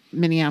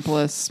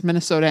 Minneapolis,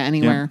 Minnesota,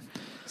 anywhere. Yeah.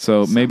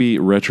 So maybe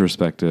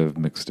retrospective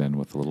mixed in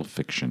with a little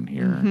fiction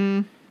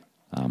here.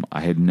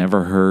 I had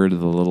never heard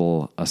the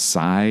little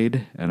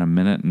aside at 1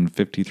 minute and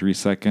 53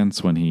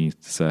 seconds when he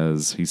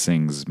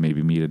sings,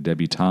 maybe meet a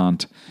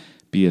debutante,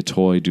 be a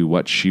toy, do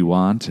what she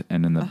want.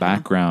 And in the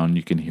background,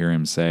 you can hear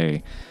him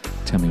say,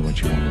 tell me what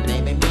you want to do.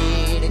 Maybe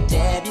meet a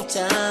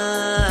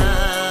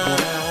debutante,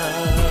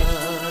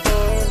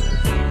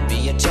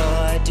 be a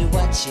toy, do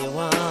what you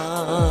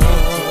want.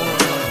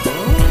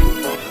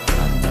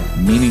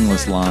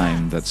 Meaningless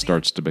line that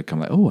starts to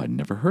become I'd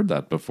never heard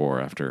that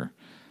before after...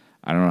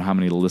 I don't know how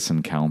many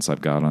listen counts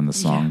I've got on the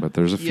song, but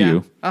there's a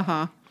few.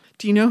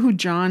 Do you know who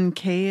John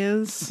Kay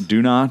is?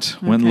 Do not.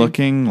 When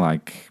looking,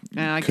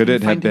 could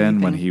it have been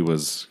anything. when he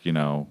was,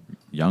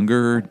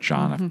 younger?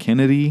 John F.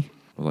 Kennedy?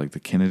 like the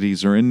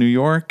Kennedys are in New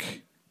York,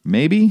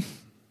 maybe.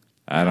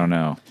 I don't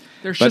know.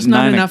 There's But just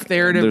not enough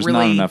there to there's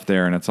really... not enough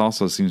there, and it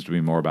also seems to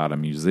be more about a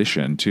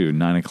musician too.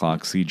 9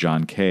 o'clock, see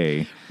John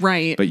Kay.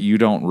 Right. But you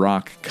don't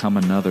rock, come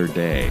another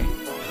day. 9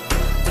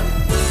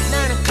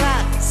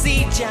 o'clock,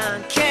 see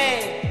John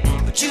Kay.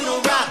 But you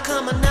don't rock,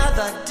 come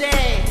another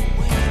day.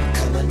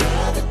 Come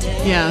another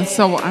day. Yeah,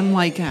 so I'm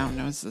like, I don't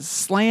know, is this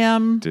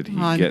slam? Did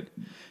he get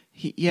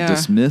yeah.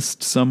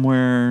 dismissed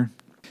somewhere?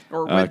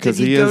 Or what, did 'cause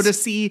he he go is- to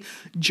see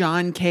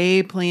John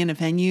Kay play in a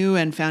venue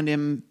and found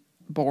him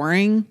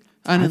boring,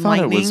 I thought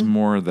unenlightening? it was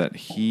more that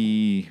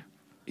he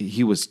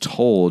was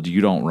told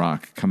you don't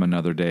rock, come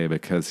another day,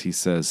 because he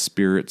says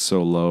spirit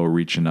so low,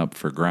 reaching up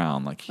for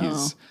ground, like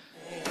he's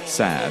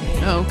sad.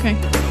 Oh, okay.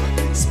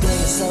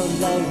 Spirit so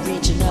low,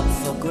 reaching up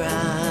for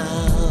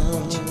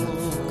ground.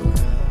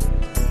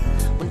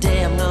 One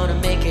day I'm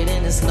gonna make it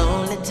in this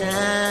lonely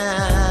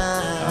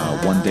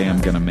town. One day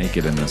I'm gonna make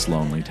it in this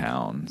lonely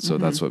town. So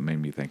that's what made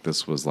me think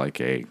this was like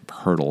a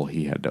hurdle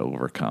he had to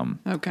overcome.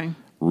 Okay.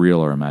 Real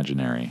or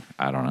imaginary?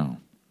 I don't know.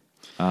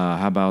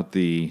 How about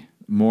the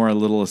more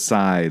little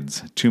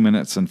asides? 2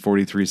 minutes and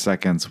 43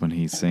 seconds when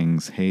he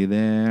sings, "Hey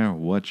there,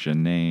 what's your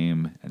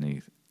name?" And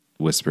he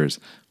whispers,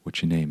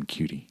 "What's your name,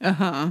 cutie?"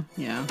 Yeah.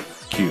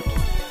 Cute.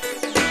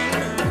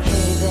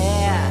 Hey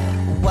there,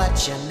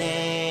 what's your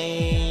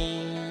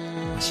name?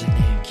 What's your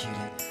name,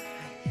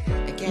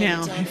 cutie? Again,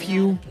 Now, tell if me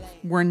you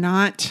were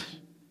not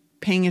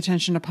paying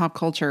attention to pop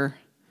culture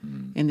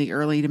in the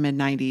early to mid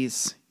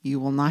 90s, you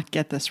will not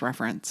get this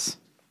reference.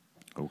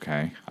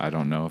 Okay. I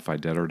don't know if I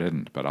did or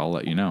didn't, but I'll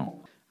let you know.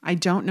 I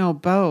don't know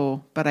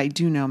Bo, but I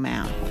do know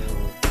math.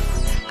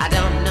 I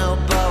don't know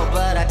Bo,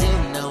 but I do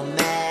know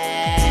math.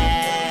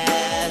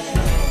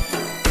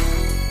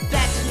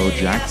 Bo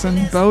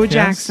Jackson? Bo Yes?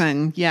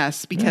 Jackson,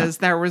 yes, because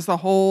there was the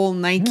whole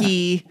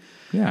Nike.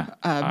 Yeah.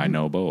 I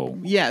know Bo.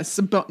 Yes,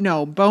 Bo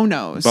knows. Bo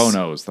knows.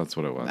 That's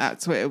what it was.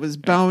 That's what it was.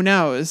 Bo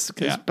knows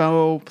because Yeah.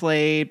 Bo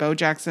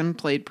Jackson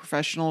played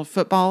professional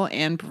football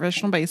and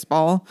professional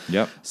baseball.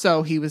 Yep.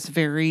 So he was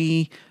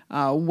very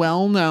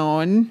well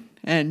known,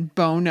 and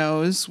Bo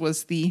knows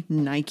was the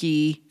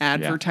Nike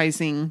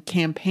advertising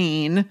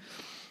campaign.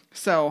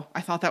 So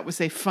I thought that was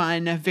a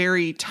fun,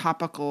 very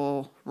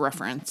topical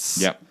reference.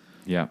 Yep.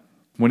 Yep.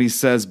 When he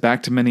says,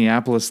 "Back to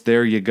Minneapolis,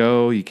 there you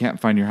go. You can't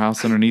find your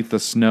house underneath the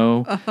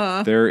snow."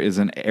 There is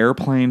an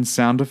airplane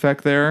sound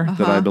effect there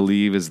that I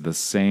believe is the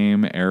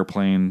same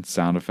airplane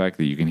sound effect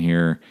that you can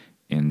hear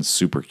in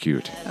Super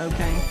Cute.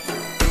 Okay.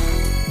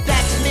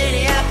 Back to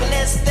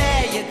Minneapolis,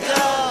 there you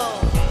go.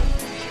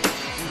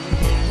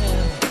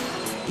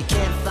 You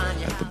can't find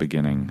your At the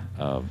beginning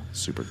of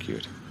Super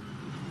Cute.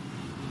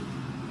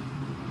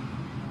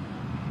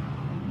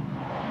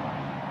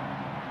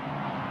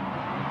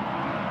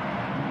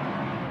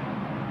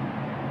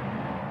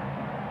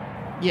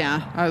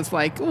 Yeah, I was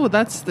like, oh,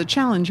 that's the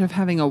challenge of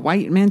having a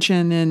white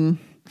mansion in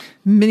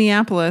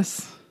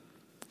Minneapolis.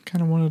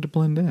 Kind of wanted to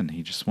blend in.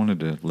 He just wanted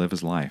to live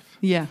his life.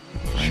 Yeah,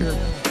 sure.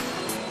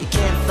 You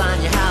can't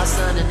find your house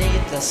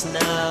underneath the snow.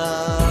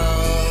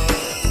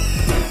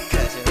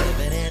 'Cause you're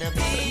living in a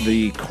big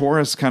The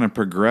chorus kind of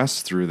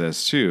progressed through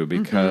this too,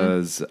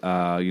 because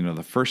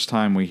the first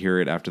time we hear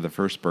it after the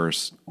first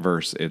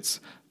verse, it's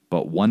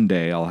 "But one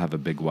day I'll have a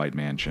big white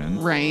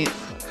mansion." Right.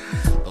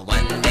 But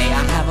one day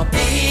I'll have a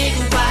big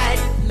white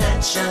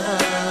mansion.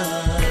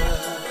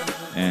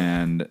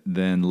 And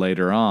then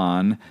later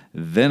on,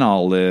 "Then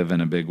I'll live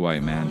in a big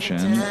white mansion."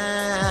 Then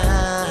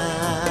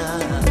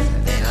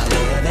I'll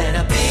live in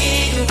a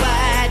big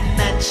white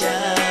mansion.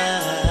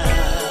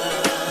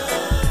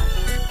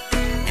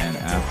 And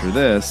after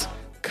this,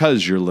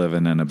 "'Cause you're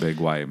living in a big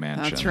white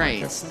mansion." That's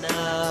right. Snow.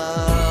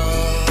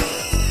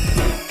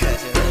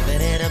 'Cause you're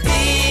living in a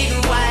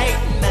big white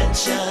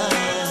mansion.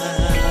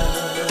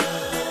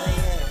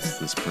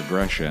 This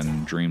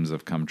progression, dreams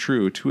have come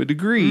true to a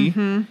degree,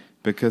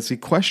 because he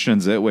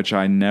questions it, which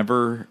I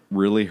never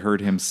really heard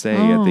him say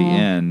at the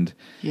end.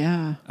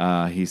 Yeah.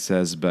 He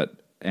says, "But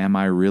am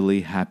I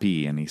really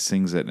happy?" And he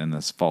sings it in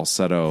this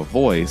falsetto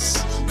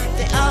voice.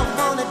 They all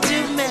wanna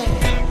do me,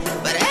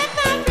 but am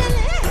I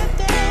really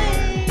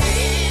happy?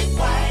 Big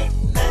white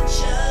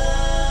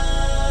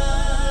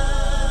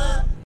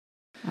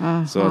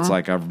mansion. So it's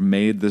like I've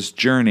made this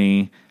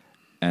journey,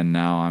 and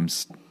now I'm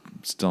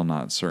still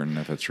not certain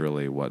if it's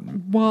really what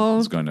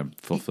is going to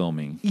fulfill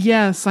me.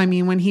 Yes, I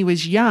mean, when he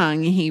was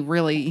young,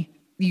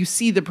 you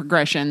see the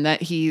progression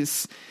that he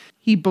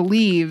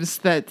believes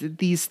that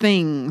these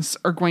things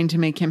are going to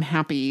make him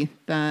happy,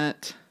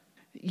 that,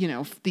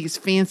 these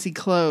fancy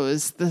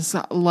clothes, this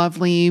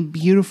lovely,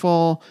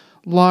 beautiful,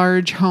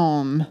 large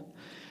home,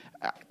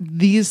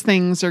 these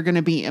things are going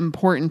to be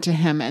important to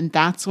him, and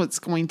that's what's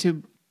going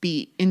to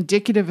be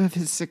indicative of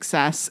his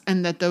success,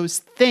 and that those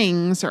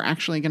things are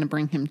actually going to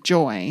bring him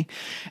joy.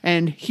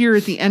 And here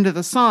at the end of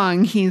the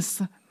song,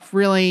 he's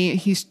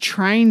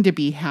trying to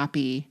be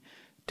happy,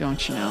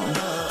 don't you know?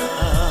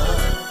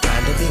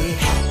 Trying to be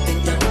happy,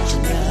 don't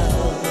you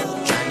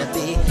know? Trying to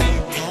be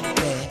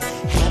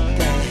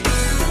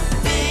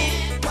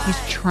happy.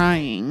 He's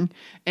trying,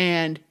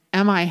 and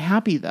am I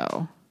happy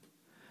though?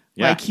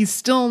 Yeah. Like he's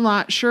still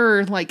not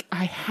sure. Like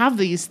I have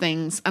these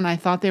things and I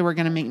thought they were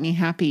going to make me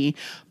happy,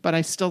 but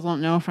I still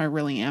don't know if I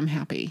really am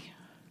happy.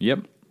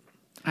 Yep.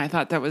 I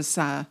thought that was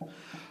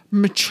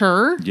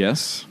mature.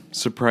 Yes.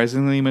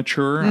 Surprisingly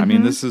mature. I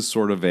mean, this is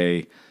sort of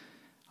a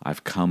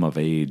I've come of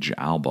age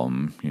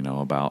album,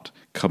 about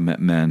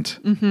commitment,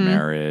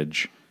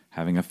 marriage,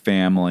 having a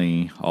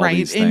family, all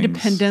these things.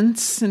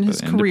 Independence in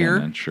his career.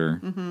 Independent, sure.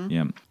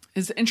 Yeah.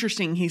 It's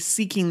interesting. He's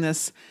seeking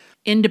this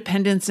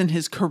independence in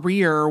his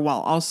career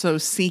while also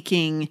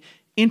seeking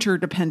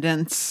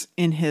interdependence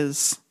in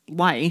his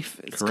life.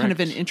 It's kind of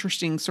an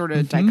interesting sort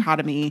of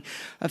dichotomy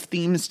of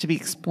themes to be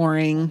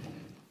exploring.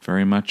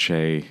 Very much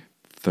a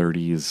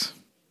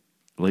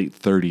late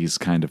 30s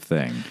kind of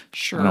thing.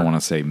 Sure. I don't want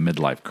to say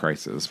midlife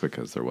crisis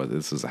because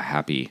this is a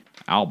happy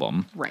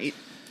album. Right.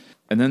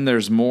 And then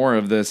there's more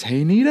of this,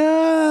 hey,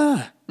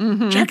 Nita,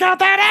 check out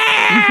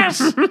that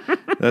ass.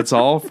 That's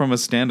all from a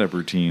stand-up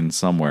routine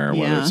somewhere,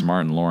 whether it's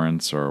Martin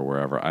Lawrence or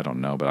wherever. I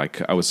don't know,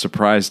 but I was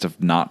surprised to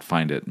not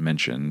find it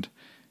mentioned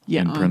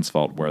in Prince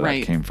Vault where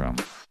that came from.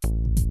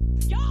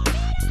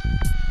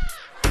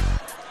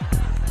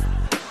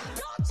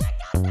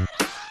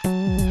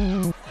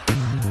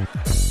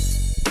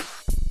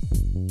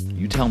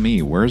 You tell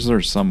me, where's there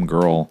some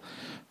girl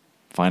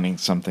finding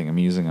something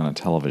amusing on a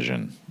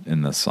television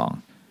in this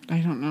song? I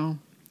don't know.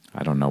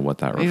 I don't know what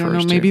that refers to. I don't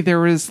know. Maybe there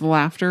was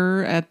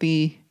laughter at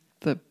the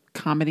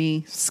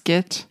comedy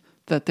skit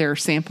that they're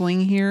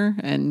sampling here,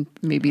 and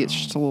maybe it's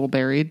just a little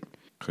buried.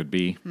 Could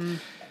be.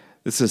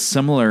 This is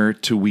similar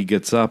to We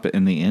Gets Up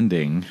in the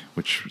ending,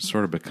 which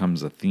sort of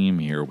becomes a theme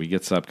here. We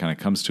Gets Up kind of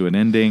comes to an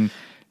ending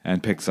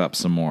and picks up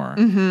some more. A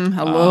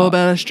little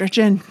bit of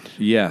stretching.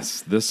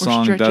 Yes, this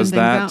song does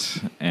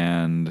that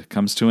and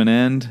comes to an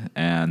end,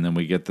 and then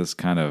we get this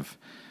kind of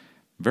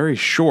very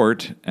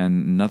short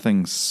and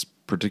nothing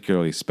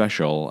particularly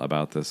special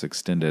about this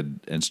extended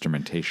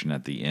instrumentation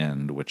at the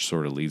end, which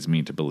sort of leads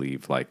me to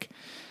believe like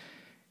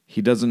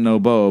he doesn't know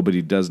Bo, but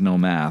he does know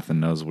math and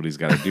knows what he's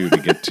got to do to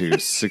get to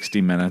 60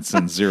 minutes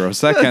and 0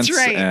 seconds. That's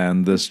right.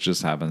 And this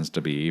just happens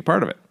to be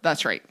part of it.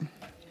 That's right.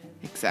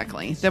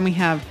 Exactly. Then we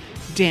have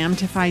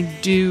Damned If I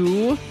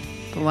Do.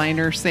 The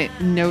liner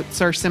notes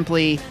are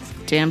simply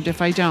damned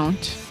if I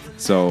don't.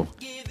 So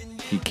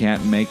he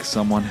can't make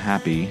someone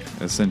happy,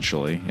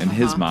 essentially, in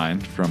his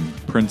mind, from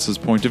Prince's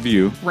point of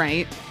view.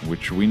 Right.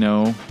 Which we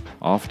know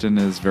often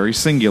is very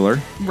singular.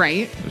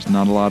 Right. There's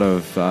not a lot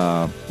of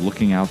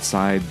looking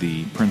outside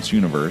the Prince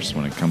universe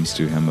when it comes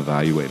to him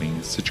evaluating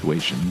his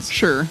situations.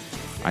 Sure.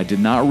 I did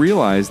not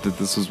realize that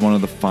this was one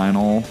of the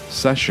final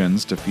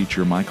sessions to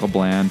feature Michael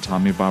Bland,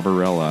 Tommy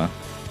Barbarella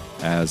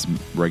as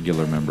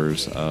regular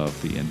members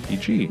of the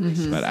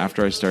NPG. But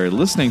after I started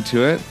listening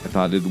to it, I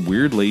thought it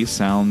weirdly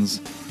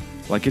sounds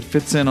like it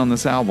fits in on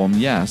this album,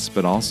 yes,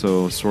 but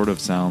also sort of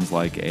sounds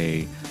like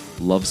a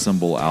love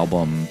symbol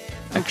album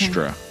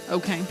extra.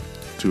 Okay.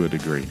 To a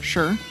degree.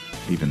 Sure.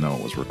 Even though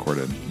it was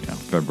recorded,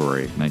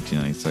 February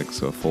 1996,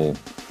 so a full,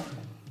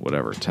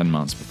 10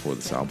 months before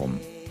this album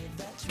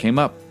came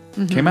out.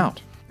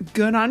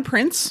 Good on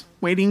Prince,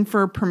 waiting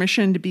for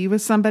permission to be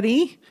with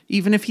somebody,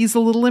 even if he's a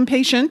little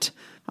impatient.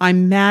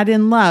 I'm mad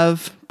in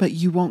love, but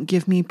you won't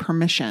give me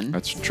permission.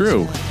 That's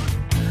true.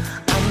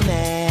 I'm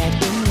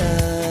mad in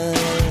love,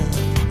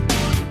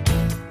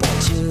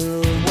 but you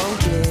won't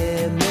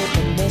give me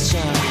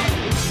permission.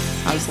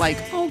 I was like,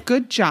 oh,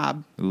 good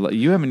job.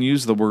 You haven't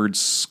used the word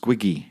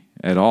squiggy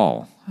at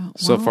all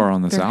so far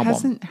on this there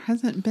album.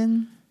 Hasn't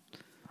been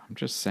I'm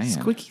just saying.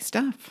 squeaky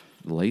stuff.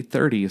 Late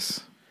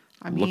 30s.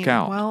 I mean, look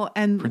out. Well,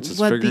 and Prince is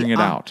figuring it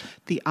out.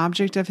 The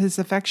object of his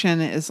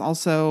affection is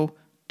also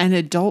an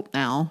adult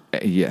now.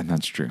 Yeah,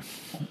 that's true.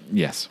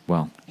 Yes.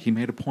 Well, he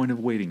made a point of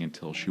waiting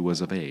until she was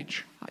of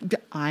age.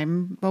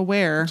 I'm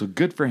aware. So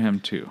good for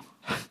him, too.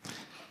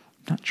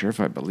 Not sure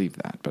if I believe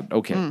that, but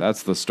okay,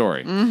 that's the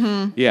story.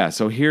 Yeah,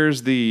 so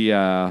here's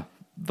the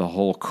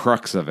whole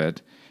crux of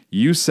it.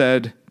 You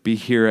said, be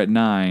here at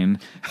 9,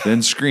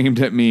 then screamed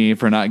at me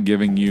for not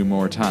giving you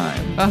more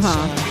time. You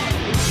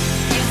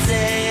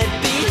said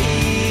be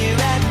here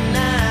at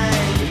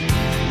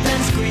 9,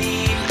 then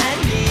scream at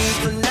me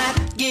for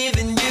not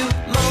giving you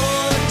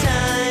more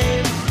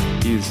time.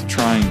 He's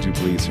trying to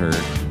please her.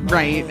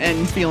 Right,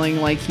 and feeling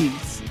like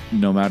he's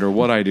No matter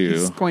what I do.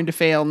 He's going to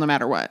fail no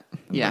matter what.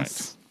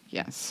 Yes. Right.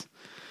 Yes.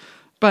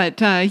 But,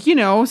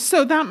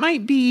 so that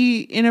might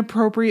be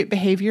inappropriate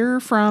behavior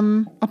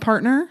from a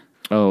partner.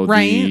 Oh,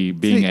 right?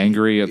 Being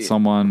angry at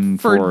someone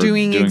for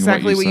doing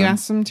exactly what you said?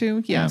 asked them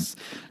to. Yes.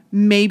 Yeah.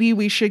 Maybe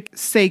we should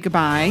say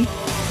goodbye.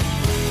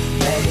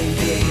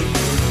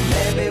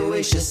 Maybe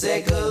we should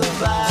say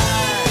goodbye.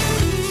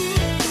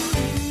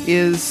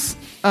 Is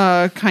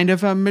kind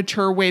of a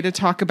mature way to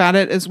talk about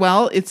it as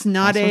well. It's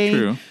not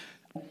true.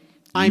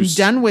 I'm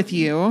done with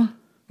you.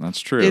 That's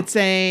true. It's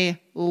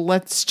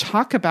let's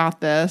talk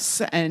about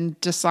this and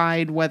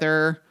decide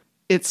whether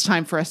it's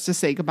time for us to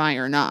say goodbye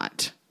or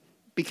not.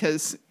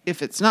 Because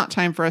if it's not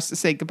time for us to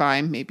say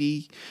goodbye,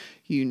 maybe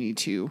you need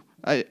to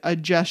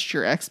adjust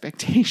your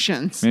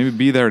expectations. Maybe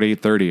be there at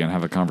 8:30 and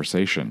have a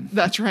conversation.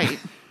 That's right.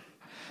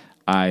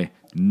 I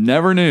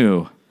never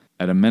knew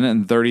at 1 minute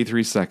and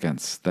 33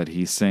 seconds that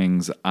he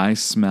sings "I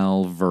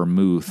smell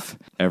vermouth"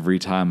 every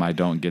time I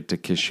don't get to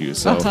kiss you.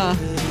 So I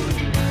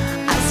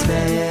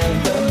smell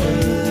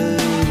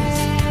vermouth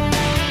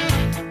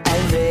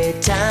every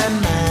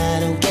time I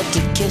don't get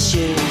to kiss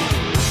you.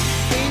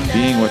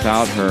 being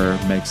without her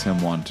makes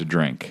him want to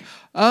drink.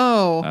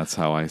 Oh. That's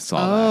how I saw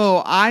that.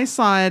 Oh, I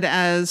saw it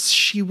as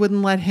she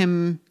wouldn't let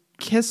him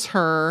kiss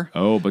her.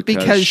 Oh,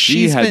 because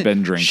she had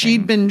been drinking.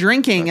 She'd been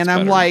drinking, That's and I'm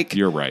better. like,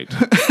 You're right.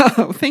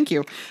 oh, thank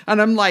you.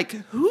 And I'm like,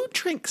 who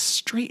drinks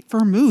straight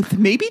vermouth?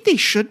 Maybe they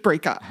should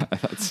break up.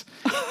 That's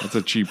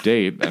a cheap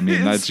date. I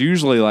mean, that's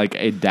usually like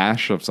a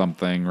dash of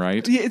something,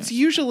 right? It's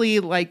usually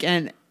like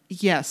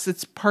yes,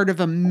 it's part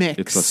of a mix.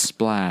 It's a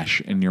splash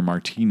in your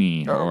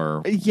martini or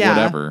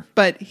whatever.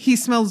 But he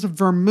smells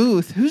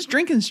vermouth. Who's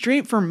drinking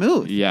straight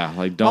vermouth? Yeah,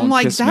 like don't I'm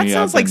like, kiss that me.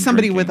 sounds I've like been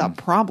somebody drinking. with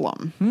a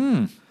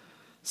problem.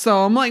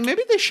 So I'm like,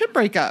 maybe they should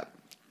break up.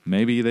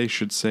 Maybe they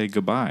should say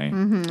goodbye.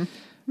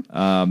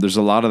 There's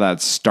a lot of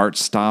that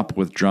start-stop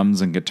with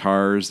drums and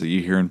guitars that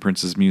you hear in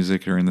Prince's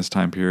music during this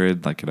time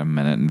period, like at 1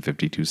 minute and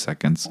 52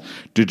 seconds.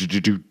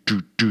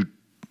 Do-do-do-do-do-do,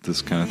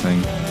 this kind of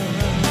thing.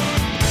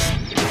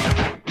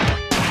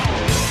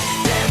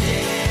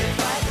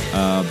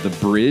 The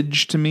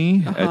bridge to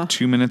me at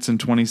 2 minutes and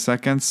 20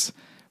 seconds,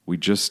 we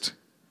just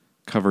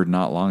covered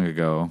not long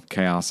ago,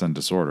 Chaos and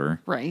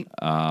Disorder. Right.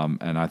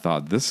 And I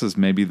thought this is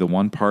maybe the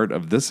one part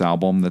of this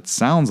album that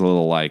sounds a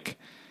little like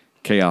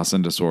Chaos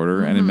and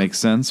Disorder, and it makes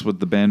sense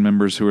with the band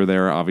members who are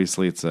there.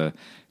 Obviously, it's a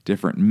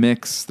different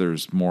mix.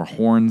 There's more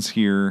horns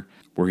here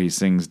where he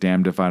sings,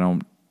 "Damned if I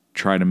don't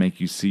try to make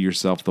you see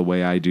yourself the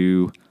way I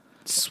do."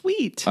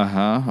 Sweet.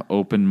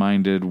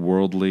 Open-minded,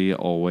 worldly,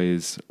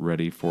 always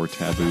ready for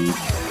taboo.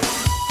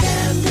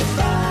 And if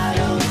I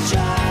don't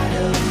try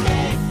to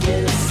make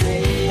you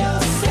see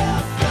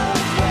yourself the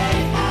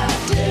way I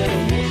do,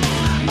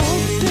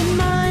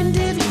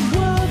 open-minded,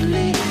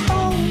 worldly,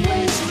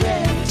 always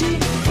ready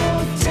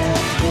for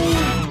taboo.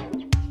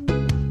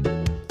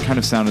 Kind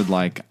of sounded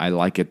like "I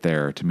like it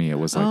there" to me. It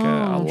was like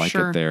a Oh, like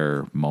sure. it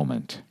there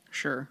moment.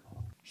 Sure.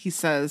 He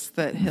says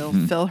that he'll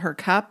fill her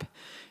cup,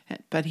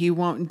 but he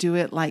won't do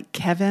it like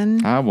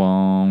Kevin. I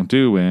won't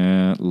do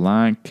it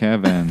like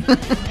Kevin.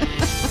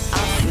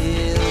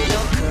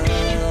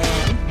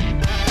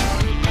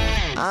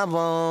 I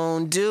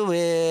won't do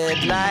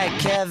it like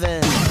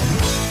Kevin.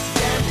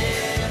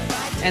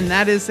 And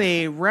that is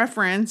a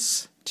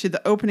reference to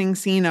the opening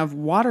scene of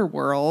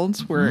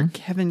Waterworld, where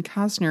Kevin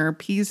Costner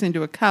pees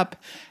into a cup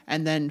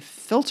and then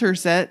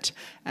filters it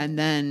and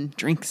then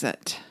drinks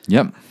it.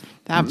 Yep.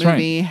 That That's right.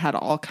 movie had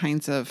all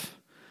kinds of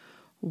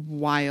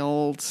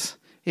wild.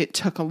 It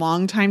took a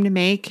long time to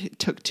make. It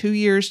took 2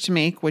 years to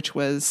make, which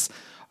was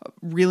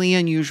really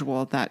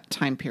unusual at that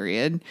time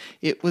period.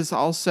 It was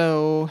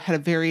also had a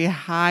very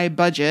high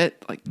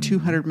budget, like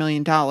 $200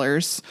 million,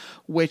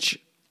 which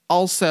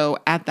also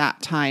at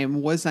that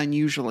time was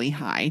unusually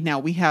high. Now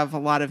we have a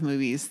lot of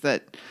movies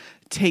that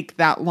take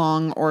that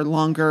long or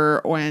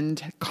longer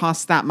and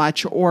cost that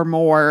much or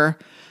more.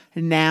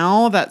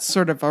 Now that's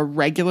sort of a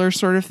regular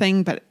sort of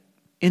thing, but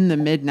in the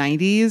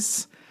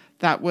mid-90s,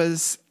 that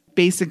was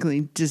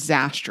basically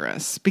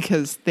disastrous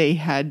because they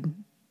had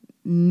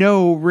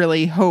no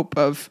really hope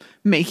of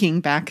making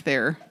back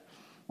there.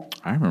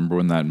 I remember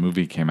when that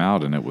movie came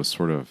out and it was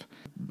sort of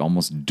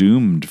almost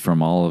doomed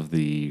from all of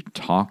the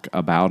talk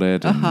about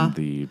it and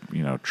the,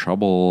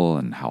 trouble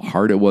and how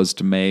hard it was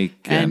to make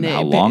and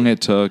how long it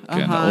took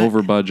and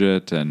over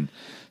budget and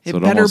It so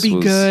better almost be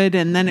was- good.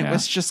 And then it yeah.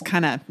 was just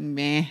kind of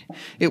meh.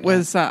 It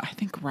was, I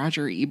think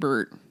Roger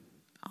Ebert,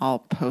 I'll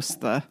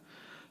post the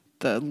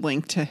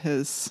link to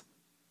his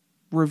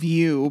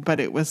review, but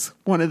it was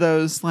one of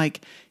those,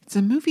 like, it's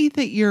a movie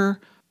that you're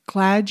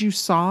glad you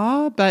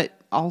saw, but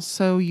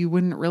also you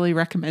wouldn't really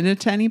recommend it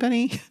to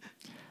anybody.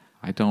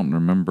 I don't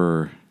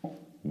remember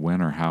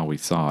when or how we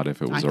saw it,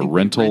 if it was I a think we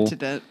rental.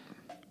 rented it.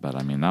 But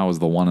I mean, that was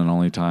the one and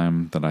only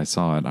time that I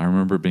saw it. I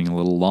remember it being a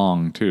little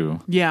long too.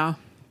 Yeah.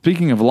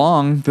 Speaking of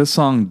long, this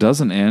song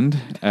doesn't end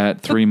at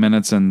 3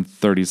 minutes and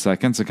 30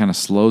 seconds. It kind of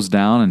slows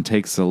down and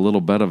takes a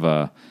little bit of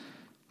a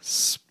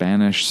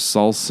Spanish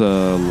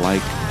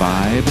salsa-like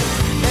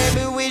vibe.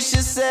 Maybe we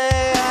should say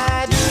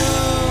I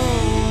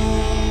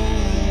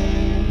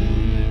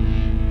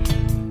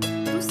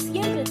Tú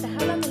siempre estás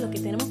hablando de lo que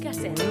tenemos que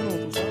hacer.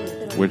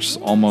 which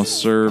almost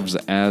serves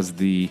as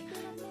the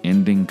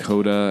ending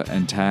coda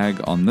and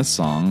tag on this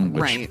song,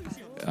 which Right.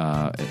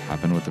 It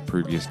happened with the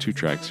previous two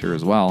tracks here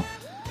as well.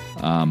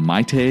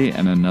 Maite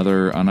and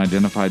another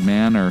unidentified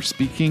man are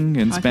speaking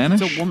in I Spanish.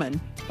 think it's a woman.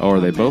 Oh,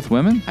 are they both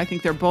women? I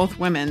think they're both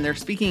women. They're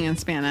speaking in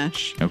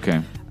Spanish.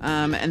 Okay.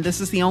 And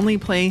this is the only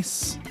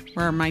place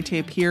where Maite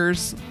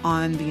appears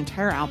on the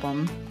entire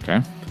album.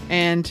 Okay.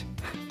 And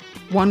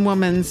one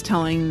woman's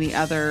telling the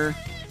other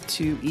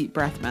to eat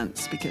breath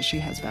mints because she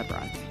has bad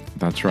breath.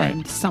 That's right.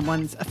 And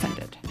someone's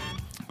offended.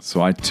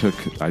 So I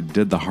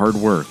did the hard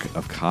work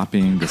of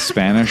copying the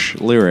Spanish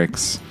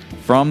lyrics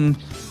from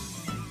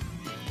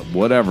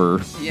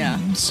whatever Yeah.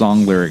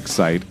 song lyric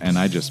site, and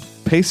I just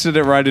pasted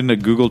it right into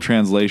Google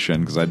Translation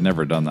because I'd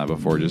never done that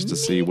before, just to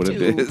see what it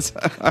too. is.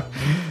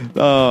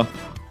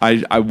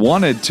 I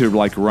wanted to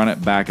like run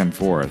it back and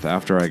forth.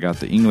 After I got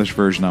the English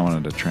version, I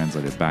wanted to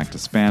translate it back to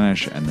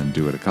Spanish and then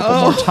do it a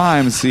couple more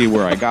times, see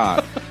where I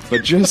got.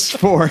 But just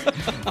for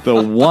the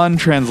one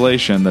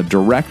translation, the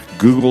direct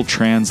Google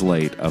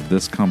Translate of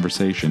this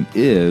conversation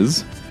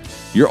is,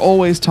 you're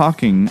always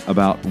talking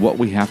about what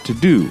we have to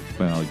do.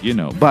 Well, you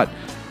know, but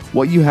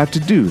what you have to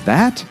do,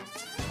 that?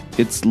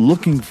 It's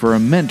looking for a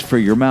mint for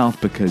your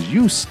mouth because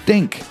you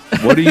stink.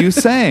 What are you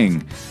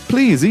saying?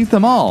 Please eat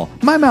them all.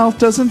 My mouth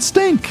doesn't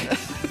stink.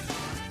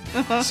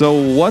 So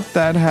what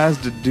that has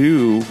to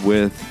do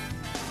with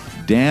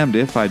damned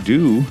if I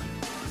do,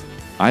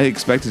 I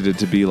expected it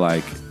to be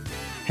like,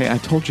 hey, I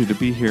told you to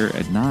be here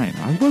at 9.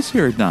 I was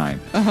here at 9.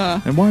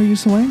 And why are you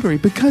so angry?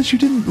 Because you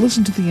didn't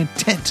listen to the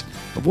intent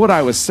of what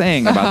I was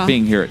saying about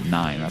being here at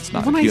 9. That's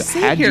not. When if I you, say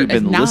had here you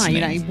been at 9,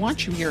 listening, I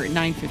want you here at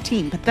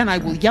 9:15, but then I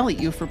will yell at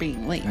you for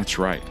being late. that's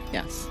right.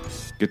 Yes.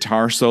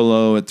 Guitar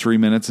solo at 3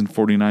 minutes and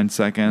 49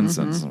 seconds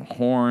and some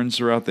horns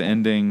throughout the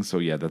ending. So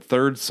yeah, the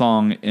third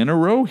song in a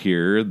row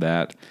here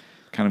that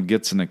kind of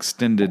gets an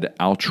extended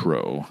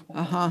outro.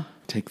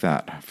 Take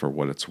that for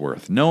what it's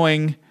worth,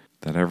 knowing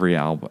that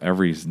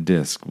every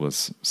disc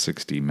was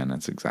 60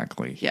 minutes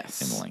exactly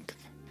Yes. in length.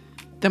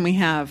 Then we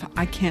have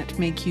I Can't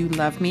Make You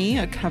Love Me,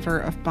 a cover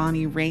of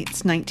Bonnie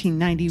Raitt's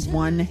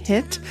 1991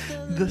 hit.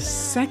 The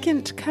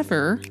second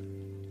cover.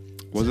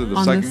 Was it the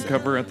On second this-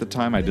 cover at the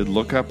time? I did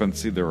look up and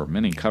see there were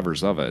many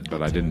covers of it,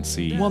 but I didn't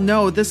see. Well,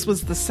 no, this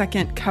was the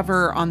second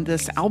cover on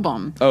this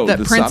album Oh, that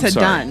this- Prince I'm had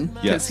sorry. done.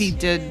 Because Yes. he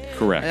did,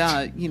 Correct.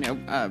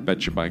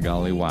 Betcha by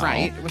golly, wow.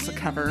 right, it was a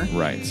cover.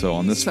 Right. So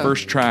on this So-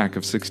 first track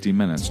of 60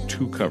 minutes,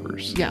 2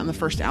 covers. Yeah, on the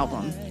first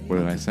album, What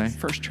did I say?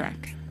 first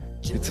track.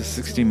 It's a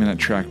 60-minute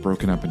track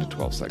broken up into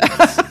 12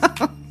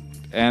 seconds.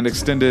 And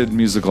extended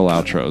musical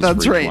outros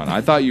That's for each right. one.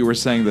 I thought you were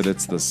saying that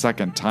it's the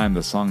second time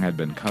the song had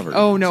been covered.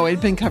 Oh, no, it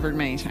had been covered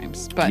many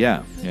times. But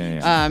Yeah.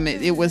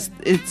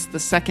 it's the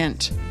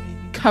second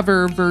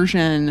cover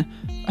version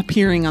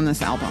appearing on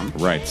this album.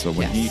 Right. So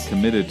when Yes. he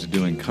committed to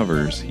doing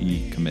covers,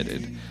 he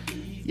committed.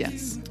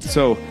 Yes.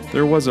 So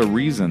there was a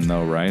reason,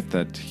 though, right,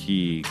 that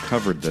he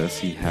covered this.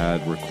 He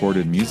had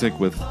recorded music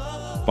with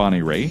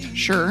Bonnie Raitt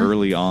Sure.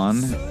 early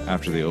on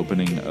after the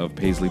opening of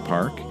Paisley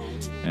Park,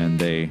 and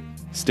they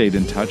stayed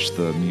in touch.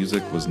 The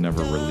music was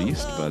never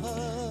released, but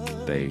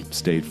they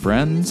stayed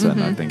friends,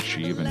 and I think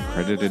she even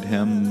credited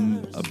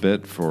him a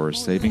bit for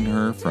saving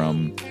her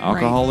from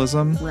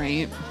alcoholism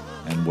Right.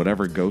 and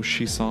whatever ghost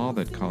she saw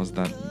that caused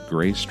that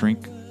gray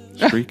streak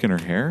in her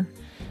hair.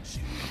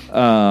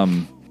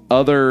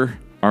 Other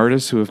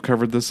artists who have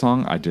covered this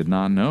song, I did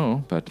not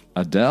know, but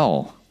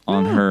Adele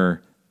on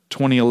her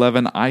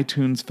 2011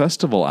 iTunes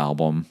Festival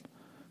album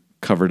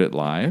covered it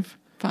live.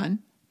 Fun.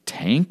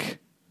 Tank,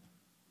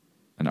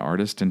 an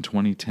artist in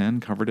 2010,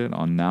 covered it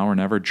on Now or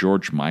Never.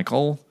 George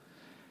Michael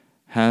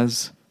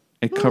has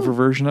a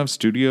cover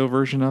studio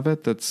version of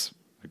it that's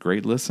a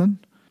great listen.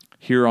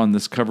 Here on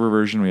this cover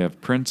version, we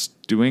have Prince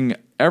doing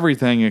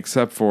everything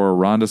except for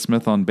Rhonda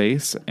Smith on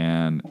bass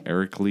and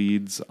Eric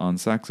Leeds on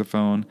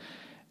saxophone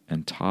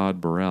and Todd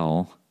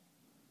Burrell,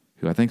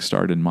 who I think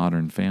starred in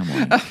Modern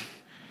Family,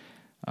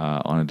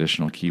 on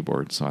additional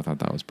keyboards. So I thought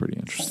that was pretty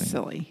interesting.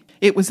 Silly.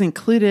 It was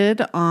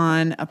included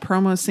on a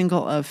promo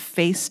single of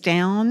Face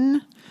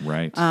Down,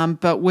 Right.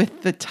 but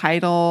with the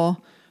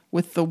title,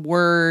 with the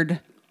word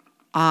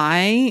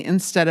I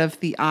instead of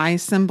the I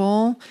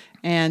symbol,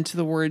 and to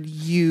the word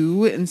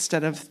you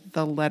instead of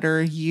the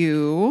letter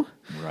U.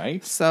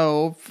 Right.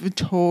 So it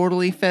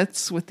totally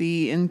fits with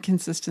the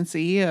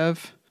inconsistency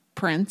of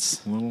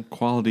Prince. A little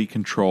quality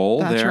control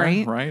That's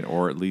there, right.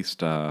 Or at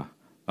least a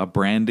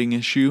branding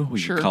issue. We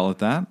Sure. could call it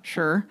that.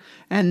 Sure.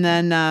 And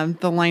then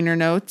the liner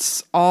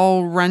notes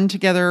all run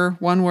together,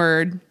 one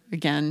word.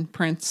 Again,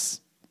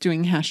 Prince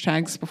doing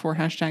hashtags before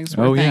hashtags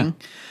were Oh, a yeah. thing.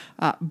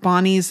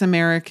 Bonnie's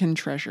American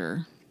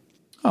Treasure.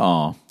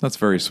 Oh, that's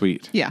very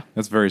sweet. Yeah.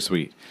 That's very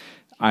sweet.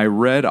 I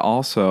read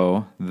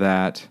also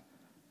that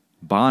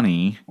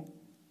Bonnie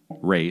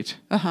Raitt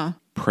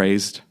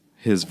praised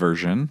his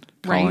version,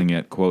 calling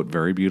it, quote,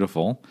 very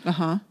beautiful.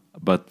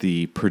 But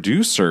the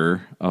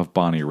producer of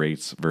Bonnie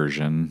Raitt's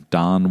version,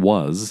 Don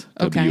Was,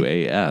 Okay.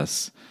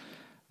 W-A-S,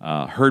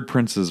 heard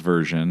Prince's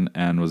version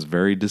and was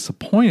very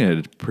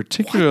disappointed,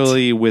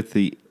 particularly with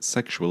the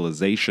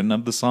sexualization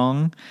of the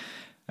song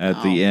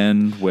at the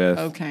end with,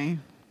 Okay.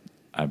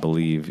 I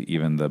believe,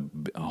 even the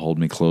hold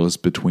me close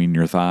between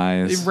your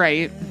thighs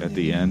Right. at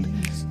the end.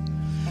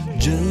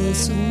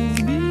 Just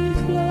hold me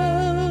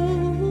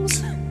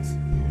close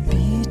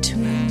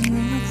between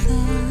your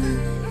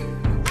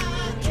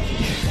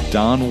thighs.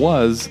 Don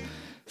Was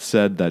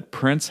said that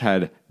Prince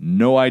had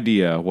no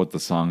idea what the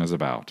song is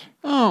about.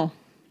 Oh,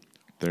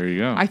 There you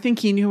go. I think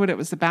he knew what it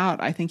was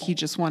about. I think he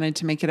just wanted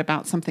to make it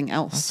about something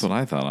else. That's what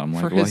I thought. I'm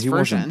like, For well, his he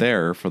version. wasn't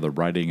there for the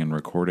writing and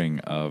recording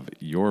of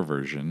your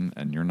version,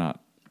 and you're not.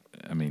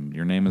 I mean,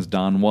 your name is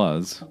Don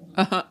Was.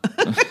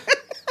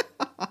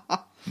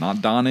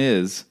 not Don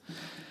is.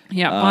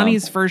 Yeah,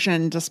 Bonnie's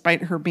version,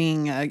 despite her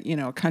being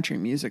a country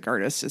music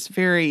artist, is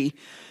very,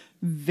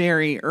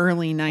 very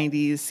early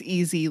 90s,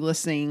 easy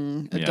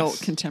listening adult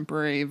Yes.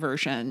 contemporary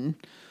version.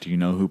 Do you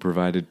know who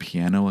provided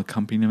piano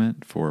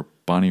accompaniment for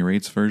Bonnie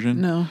Raitt's version?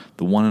 No.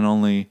 The one and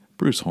only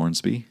Bruce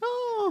Hornsby.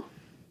 Oh,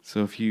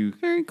 So if you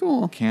very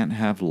cool. can't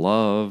have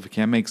love,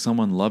 can't make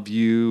someone love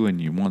you,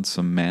 and you want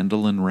some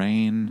mandolin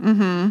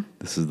rain,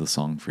 this is the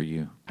song for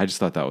you. I just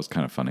thought that was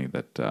kind of funny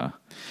that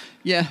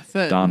Yeah,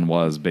 Don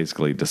was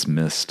basically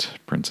dismissed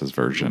Prince's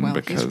version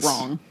because he's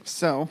wrong.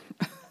 So,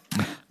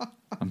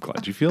 I'm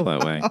glad you feel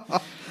that way.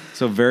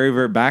 So very,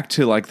 very back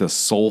to like the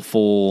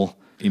soulful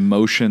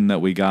emotion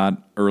that we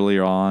got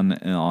earlier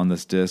on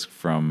this disc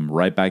from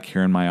Right Back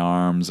Here in My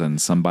Arms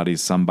and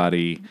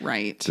Somebody.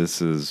 right.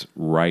 This is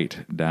right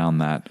down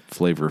that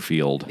flavor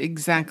field.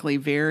 Exactly.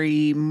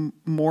 Very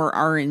more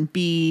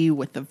R&B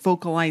with the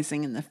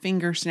vocalizing and the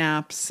finger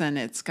snaps, and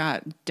it's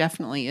got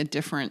definitely a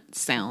different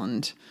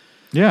sound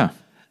Yeah.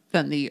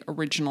 than the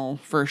original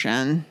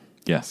version.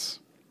 Yes,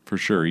 for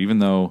sure. Even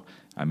though,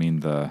 I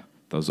mean,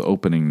 those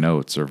opening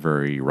notes are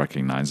very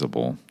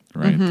recognizable,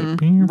 right? The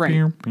pew, Right.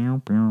 pew,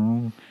 pew,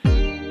 pew.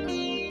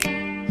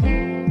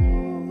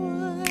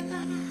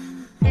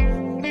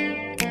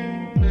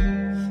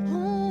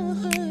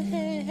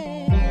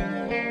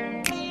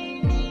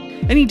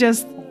 And he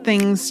does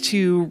things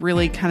to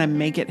really kind of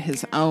make it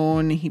his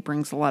own. He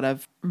brings a lot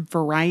of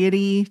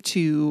variety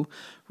to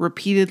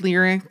repeated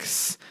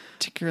lyrics.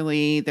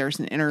 Particularly, there's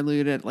an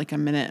interlude at like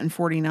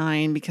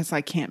 1:49, because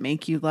I can't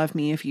make you love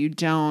me if you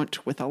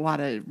don't, with a lot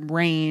of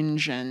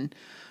range. And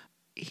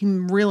he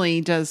really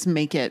does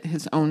make it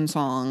his own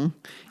song,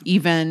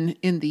 even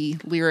in the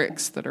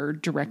lyrics that are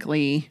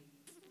directly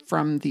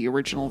from the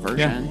original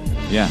version.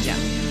 Yeah. Yeah.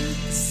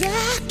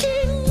 I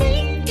can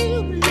make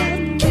you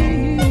love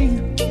me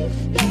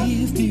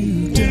if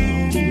you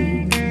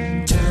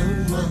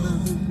don't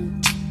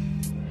want.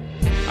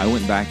 I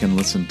went back and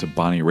listened to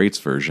Bonnie Raitt's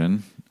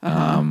version,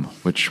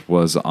 which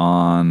was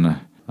on,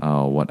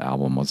 what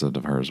album was it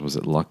of hers? Was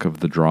it Luck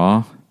of the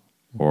Draw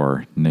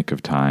or Nick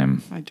of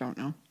Time? I don't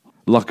know.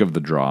 Luck of the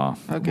Draw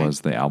Okay.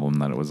 was the album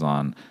that it was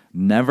on.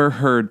 Never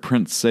heard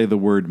Prince say the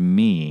word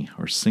me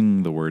or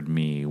sing the word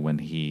me when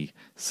he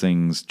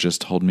sings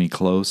Just Hold Me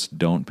Close,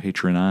 Don't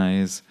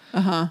Patronize.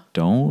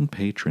 Don't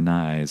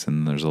patronize.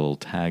 And there's a little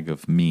tag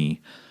of me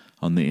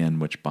on the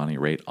end, which Bonnie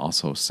Raitt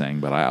also sang.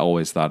 But I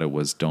always thought it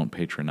was don't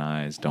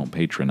patronize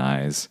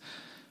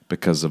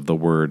because of the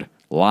word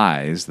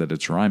lies that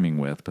it's rhyming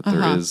with. But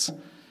there is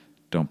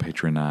don't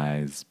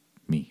patronize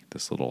me,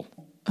 this little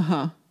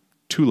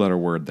two-letter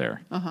word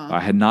there.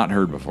 I had not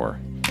heard before.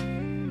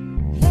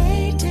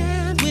 Lay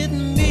down with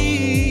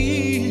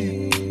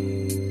me.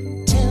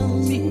 Tell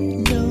me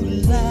no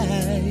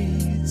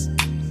lies.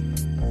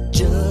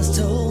 Just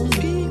hold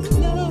me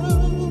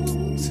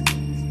close.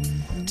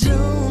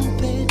 Don't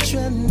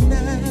patronize.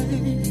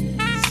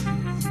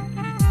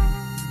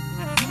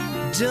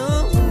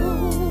 Don't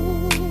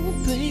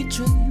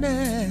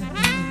patronize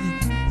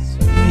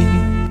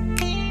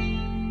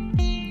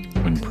me.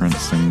 When Prince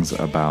sings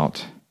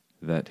about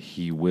that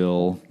he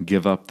will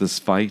give up this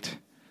fight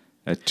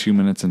at 2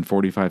 minutes and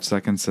 45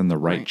 seconds in the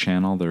right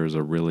channel, there's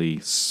a really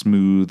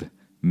smooth,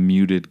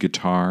 muted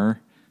guitar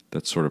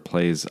that sort of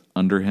plays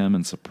under him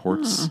and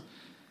supports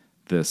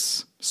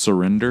this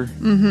surrender.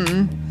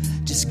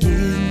 Just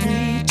give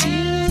me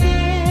till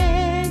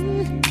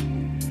then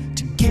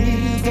to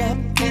give up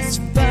this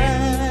fight.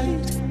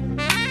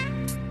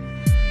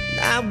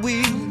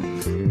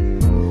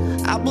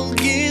 I will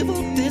give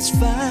up this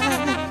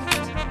fight.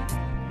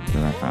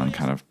 That I found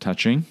kind of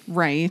touching.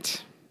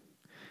 Right.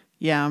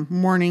 Yeah.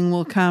 Morning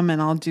will come and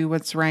I'll do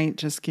what's right.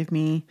 Just give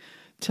me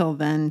till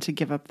then to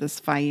give up this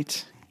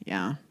fight.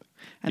 Yeah.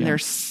 And Yeah.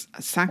 there's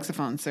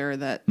saxophones there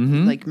that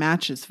like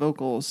match his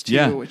vocals too,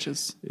 Yeah. which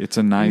is It's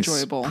a nice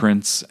enjoyable.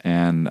 Prince,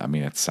 and I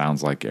mean, it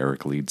sounds like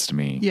Eric Leeds to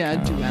me. Yeah,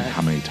 Kind of, duet.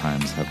 how many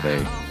times have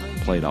they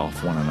played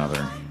off one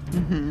another?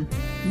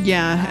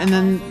 yeah.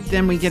 And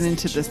then we get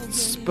into the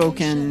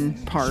spoken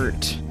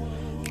part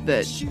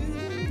that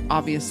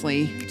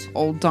obviously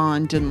old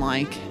Don didn't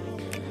like.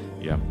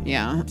 Yep.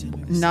 Yeah.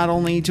 Not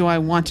only do I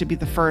want to be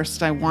the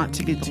first, I want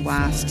to be the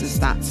last. Is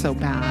that so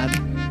bad?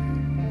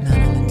 Not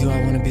only do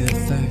I want to be the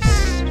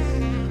first,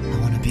 I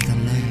want to be the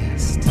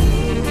last.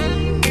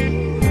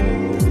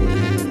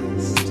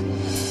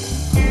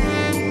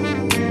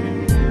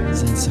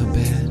 Isn't so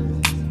bad?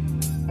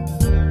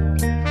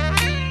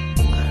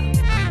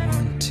 I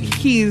want to.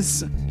 You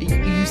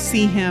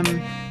see him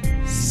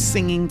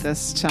singing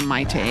this to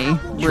Maite,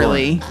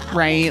 really,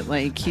 right?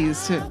 Like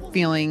he's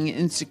feeling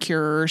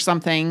insecure or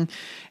something.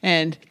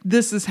 And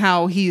this is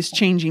how he's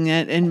changing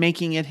it and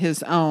making it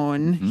his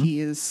own. He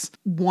is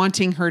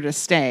wanting her to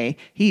stay.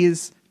 He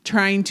is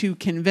trying to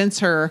convince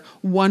her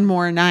one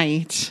more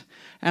night.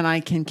 And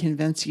I can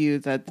convince you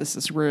that this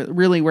is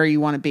really where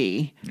you want to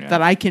be,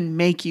 that I can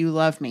make you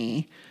love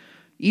me.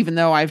 Even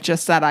though I've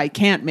just said I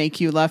can't make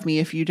you love me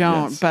if you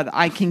don't, Yes. but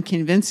I can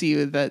convince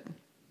you that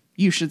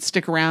you should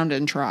stick around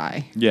and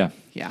try. Yeah.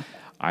 Yeah.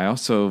 I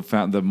also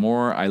found the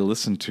more I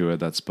listened to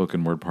it, that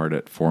spoken word part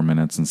at 4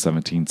 minutes and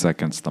 17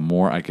 seconds, the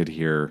more I could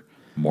hear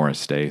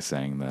Morris Day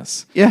saying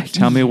this. Yeah.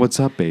 Tell me what's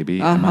up, baby.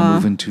 Am I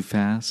moving too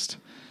fast?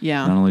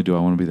 Yeah. Not only do I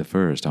want to be the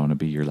first, I want to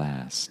be your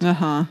last.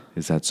 Uh-huh.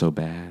 Is that so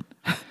bad?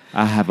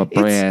 I have a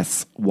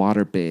brass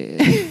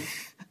waterbed.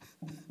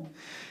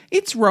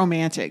 It's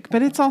romantic,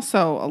 but it's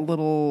also a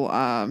little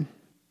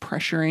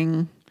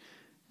pressuring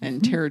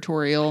and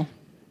territorial.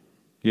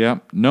 Yeah.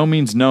 No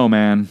means no,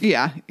 man.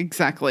 Yeah,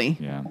 exactly.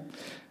 Yeah.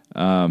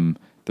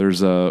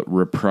 There's a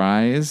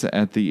reprise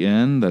at the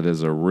end that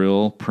is a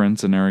real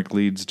Prince and Eric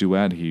Leeds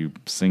duet. He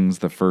sings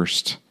the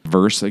first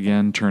verse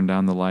again, turn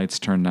down the lights,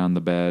 turn down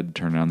the bed,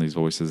 turn down these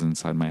voices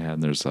inside my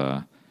head. There's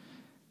a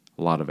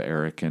lot of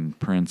Eric and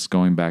Prince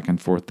going back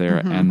and forth there.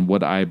 And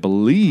what I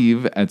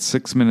believe at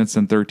 6 minutes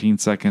and 13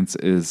 seconds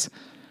is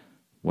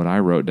what I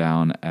wrote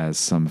down as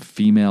some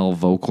female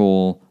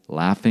vocal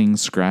laughing,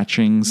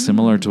 scratching,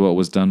 similar to what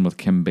was done with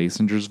Kim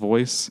Basinger's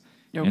voice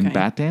in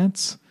Bat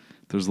Dance.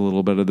 There's a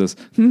little bit of this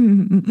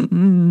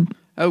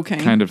Okay.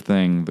 kind of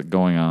thing that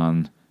going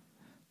on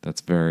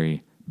that's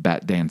very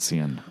Bat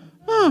Dancian.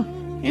 Oh,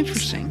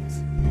 interesting.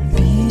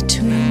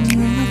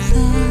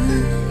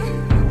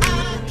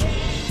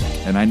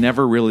 And I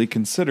never really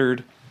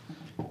considered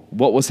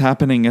what was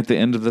happening at the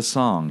end of the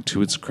song.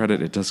 To its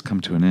credit, it does come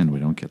to an end. We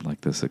don't get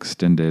like this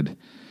extended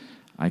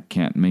I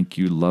Can't Make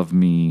You Love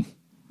Me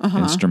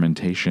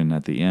instrumentation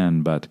at the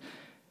end, but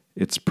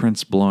it's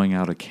Prince blowing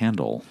out a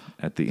candle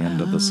at the end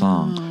of the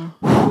song.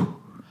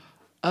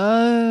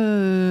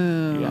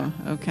 Oh. Yeah.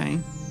 Okay.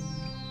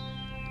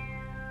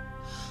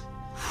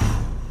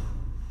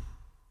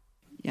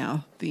 Yeah,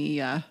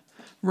 the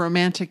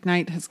romantic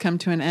night has come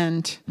to an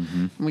end.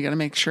 And we got to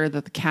make sure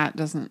that the cat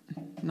doesn't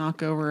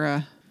knock over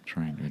a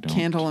Trying to don't.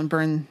 candle and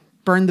burn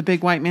the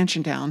big white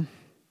mansion down.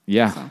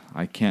 Yeah,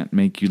 I can't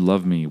make you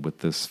love me with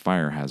this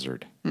fire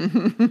hazard.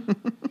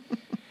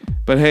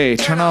 But hey,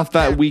 turn off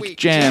that weak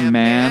jam,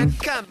 man.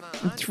 Come on.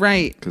 That's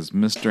right. Because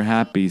Mr.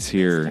 Happy's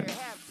here.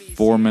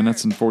 4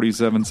 minutes and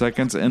 47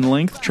 seconds in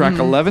length. Track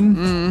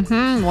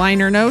 11.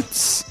 Liner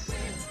notes.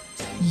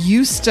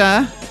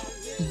 Usta,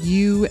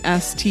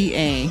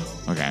 U-S-T-A.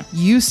 Okay.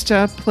 Used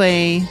to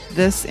play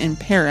this in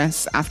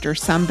Paris after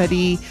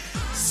somebody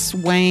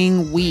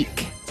swang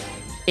weak.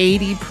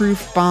 80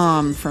 proof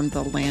bomb from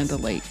the Land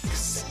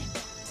O'Lakes.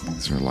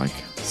 These are like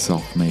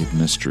self-made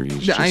mysteries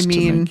just I to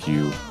mean- make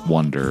you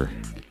wonder.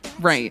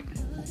 Right.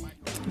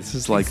 This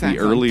is like Exactly.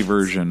 the early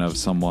version of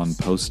someone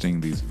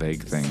posting these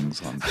vague things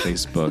on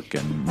Facebook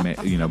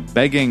and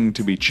begging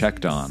to be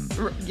checked on.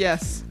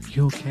 Yes.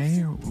 You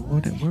okay? Or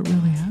what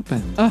really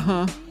happened?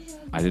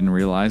 I didn't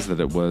realize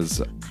that it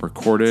was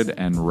recorded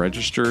and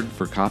registered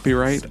for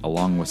copyright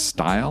along with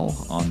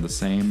Style on the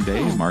same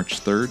day,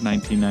 March 3rd,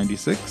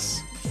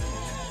 1996.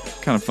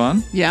 Kind of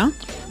fun. Yeah.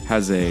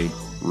 Has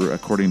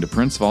according to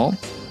Prince Vault,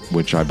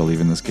 which I believe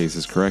in this case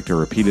is correct, a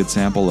repeated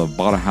sample of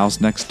Bought a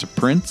House Next to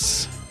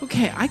Prince.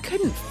 Okay, I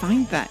couldn't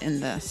find that in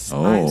this.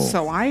 Oh.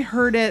 So I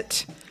heard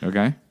it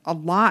Okay. a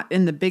lot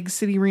in the Big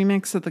City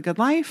remix of The Good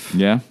Life.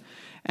 Yeah.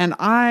 And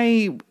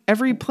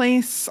every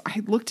place,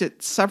 I looked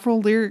at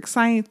several lyric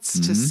sites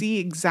to see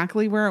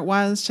exactly where it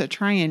was to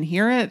try and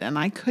hear it, and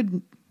I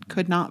could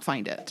not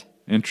find it.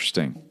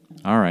 Interesting.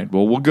 All right.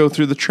 Well, we'll go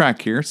through the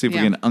track here, see if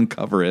Yeah. we can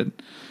uncover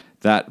it.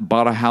 That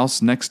Bought a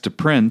House Next to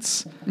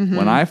Prince,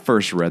 when I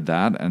first read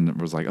that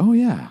and was like, oh,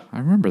 yeah, I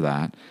remember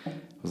that. I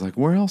was like,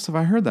 where else have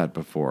I heard that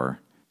before?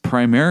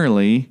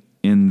 Primarily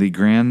in the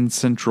Grand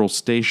Central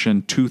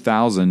Station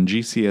 2000,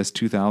 GCS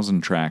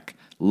 2000 track,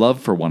 Love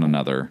for One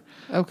Another.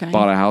 Okay.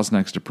 Bought a House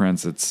Next to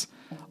Prince. It's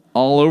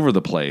all over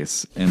the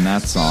place in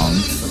that song.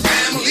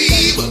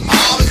 Family, but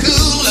all the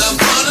cool of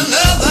one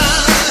another.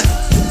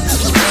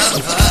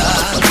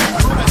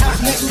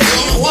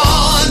 You're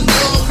one,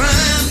 no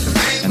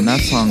crime. And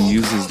that song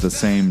uses the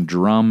same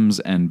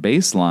drums and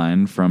bass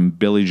line from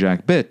Billy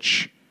Jack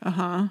Bitch.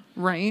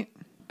 Right.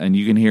 And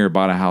you can hear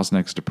Bought a House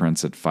Next to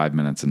Prince at 5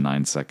 minutes and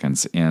 9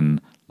 seconds in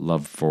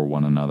Love for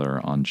One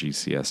Another on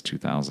GCS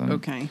 2000.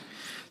 Okay.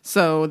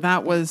 So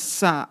that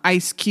was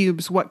Ice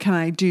Cube's What Can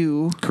I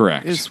Do?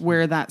 Correct. Is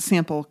where that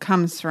sample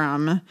comes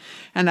from.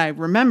 And I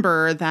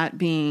remember that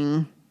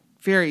being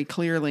very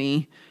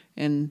clearly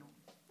in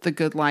The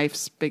Good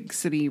Life's Big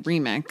City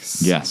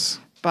remix. Yes.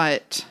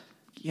 But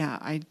yeah,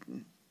 I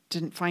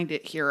didn't find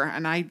it here.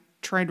 And I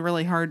tried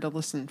really hard to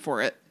listen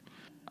for it.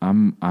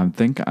 I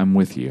think I'm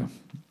with you.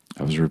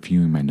 I was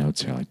reviewing my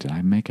notes here. Like, did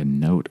I make a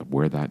note of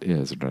where that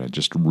is, or did I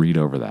just read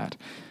over that?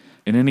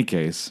 In any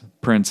case,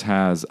 Prince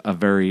has a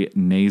very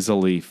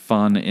nasally,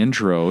 fun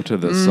intro to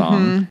this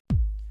song.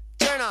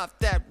 Turn off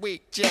that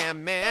weak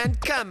jam, man.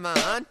 Come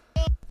on.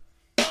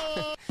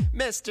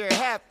 Mr.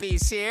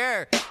 Happy's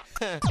here.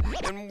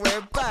 And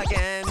we're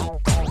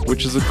bugging.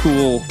 Which is a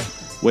cool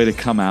way to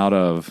come out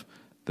of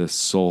this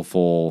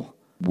soulful,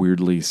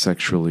 weirdly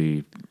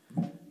sexually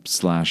 /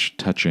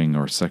 touching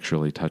or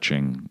sexually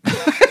touching.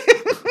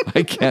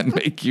 I can't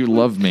make you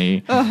love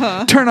me.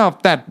 Turn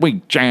off that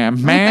weak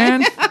jam,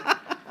 man.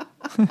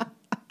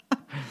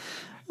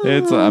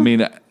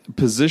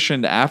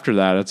 positioned after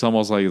that, it's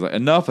almost like he's like,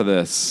 enough of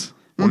this.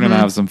 We're going to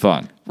have some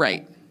fun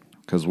Right.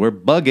 because we're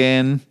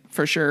bugging.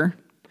 For sure.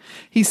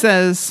 He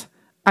says,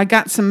 I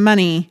got some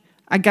money.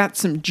 I got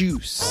some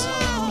juice.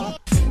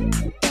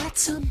 Got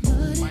some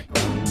money.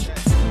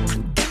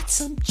 Got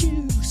some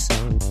juice.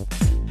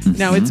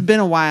 Now, it's been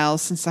a while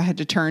since I had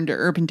to turn to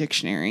Urban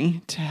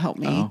Dictionary to help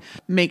me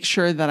make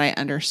sure that I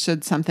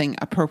understood something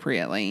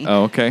appropriately.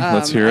 Oh, okay.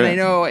 Let's hear and it. I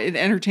know it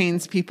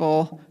entertains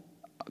people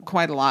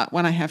quite a lot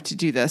when I have to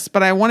do this,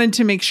 but I wanted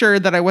to make sure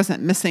that I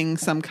wasn't missing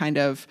some kind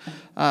of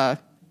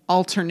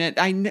alternate.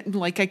 I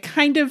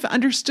kind of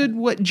understood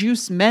what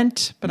juice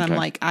meant, but I'm Okay.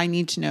 like, I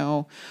need to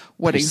know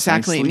what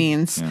exactly it Precisely?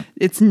 means. Yeah.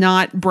 It's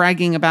not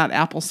bragging about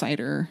apple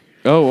cider.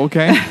 Oh,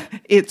 okay.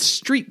 It's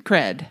street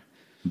cred.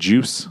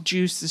 Juice.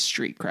 Juice is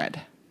street cred.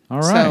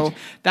 All right. So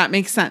that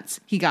makes sense.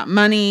 He got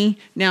money.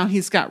 Now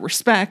he's got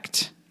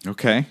respect.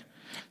 Okay.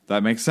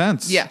 That makes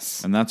sense.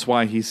 Yes. And that's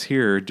why he's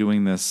here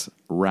doing this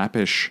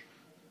rapish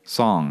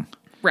song.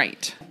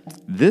 Right.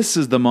 This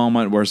is the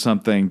moment where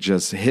something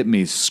just hit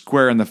me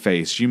square in the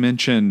face. You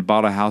mentioned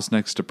Bought a House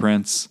Next to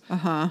Prince.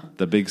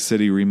 The Big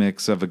City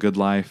remix of The Good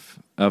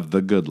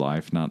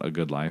Life, not A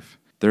Good Life.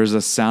 There's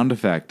a sound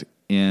effect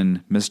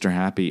in Mr.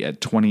 Happy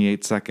at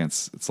 28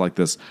 seconds. It's like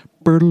this.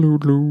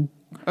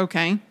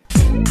 Okay.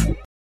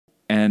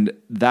 And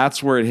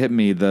that's where it hit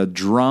me. The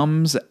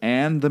drums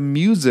and the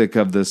music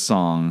of this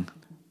song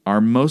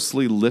are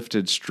mostly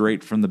lifted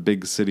straight from the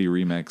Big City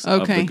remix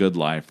of Okay. The Good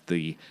Life.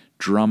 The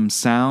drum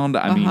sound,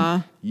 I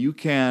mean, you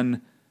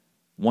can,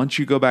 once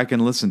you go back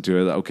and listen to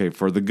it, okay,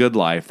 for The Good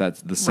Life,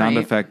 that's the sound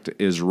Right. effect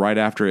is right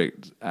after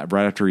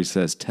he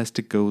says,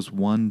 testicles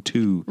 1,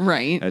 2.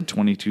 Right. At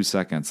 22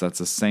 seconds. That's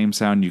the same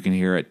sound you can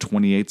hear at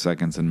 28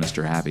 seconds in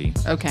Mr. Happy.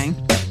 Okay.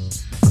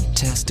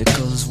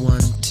 Testicles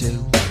 1,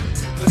 2.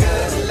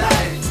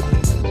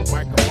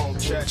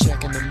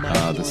 Checking the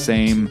mic. The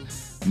same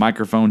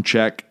microphone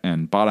check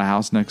and Bought a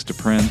House Next to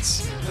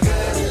Prince.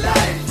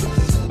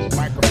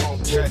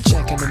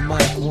 Checking the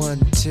mic 1,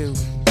 2.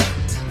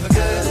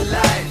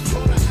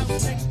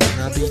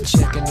 I'll be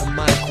checking the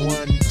mic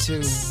 1,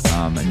 2.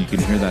 And you can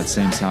hear that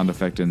same sound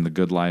effect in the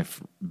Good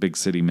Life Big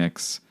City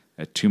mix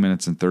at 2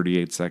 minutes and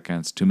 38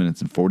 seconds, 2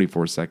 minutes and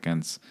 44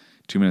 seconds,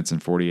 2 minutes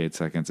and 48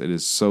 seconds. It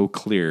is so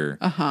clear.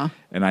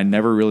 And I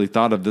never really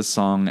thought of this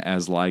song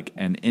as like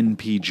an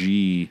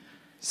NPG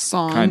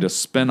Song. kind of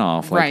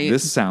spinoff. Like Right.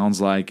 this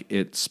sounds like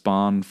it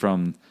spawned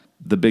from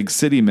the Big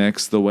City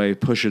mix the way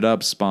Push It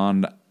Up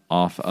spawned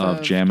off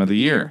of Jam of the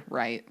Year.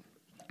 Right.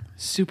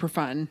 Super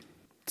fun.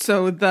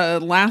 So the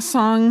last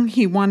song,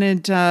 he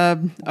wanted a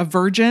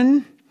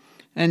virgin,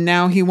 and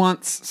now he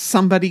wants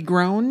somebody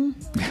grown.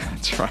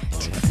 That's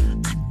right.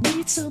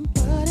 Need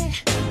somebody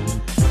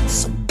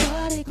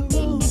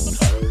grown.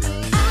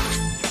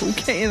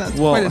 Okay, that's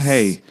Well, quite a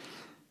hey,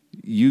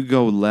 you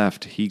go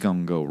left, he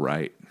gonna go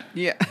right.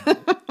 yeah.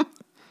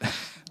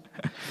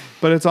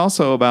 But it's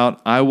also about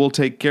I will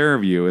take care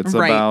of you. It's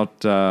Right.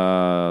 about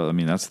I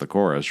mean that's the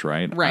chorus,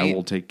 right? Right. I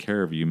will take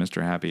care of you,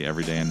 Mr. Happy,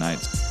 every day and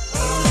night.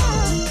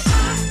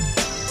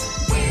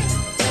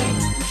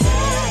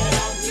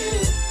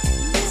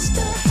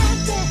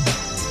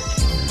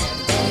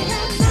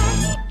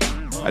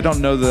 I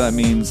don't know that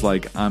means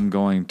like I'm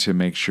going to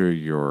make sure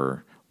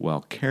you're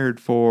well cared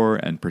for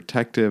and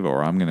protective,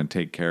 or I'm going to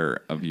take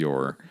care of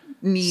your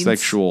Needs.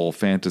 sexual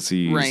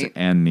fantasies Right.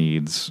 and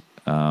needs,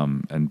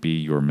 and be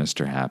your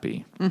Mr.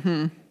 Happy.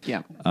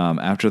 Yeah.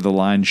 After the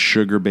line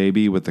 "Sugar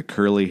Baby" with the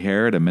curly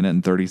hair at a minute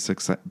and 13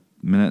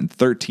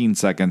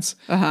 seconds,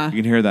 you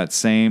can hear that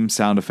same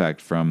sound effect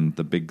from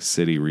the Big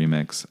City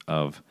remix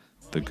of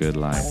 "The Good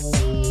Life."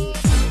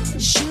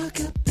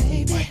 Sugar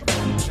baby,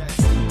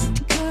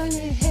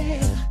 curly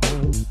hair,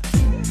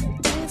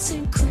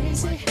 dancing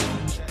crazy.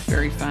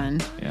 Very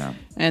fun. Yeah.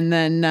 And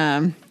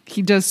then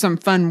he does some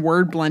fun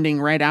word blending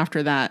right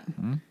after that.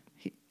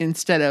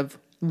 Instead of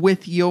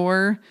with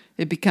your,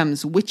 it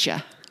becomes with ya.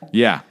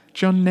 Yeah.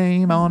 Put your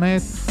name on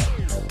it.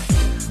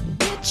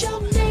 Get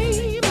your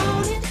name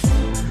on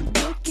it.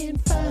 Looking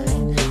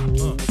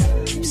fine.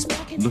 Keep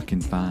smacking.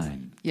 Looking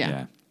fine.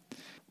 Yeah.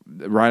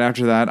 Right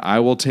after that, I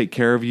will take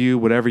care of you,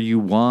 whatever you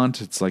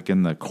want. It's like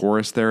in the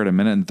chorus there at a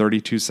minute and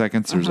 32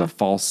 seconds. There's a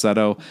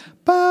falsetto.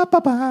 Ba,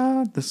 ba,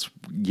 ba. This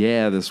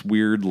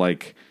weird,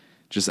 like,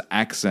 just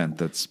accent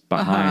that's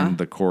behind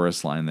the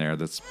chorus line there.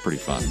 That's pretty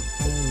fun.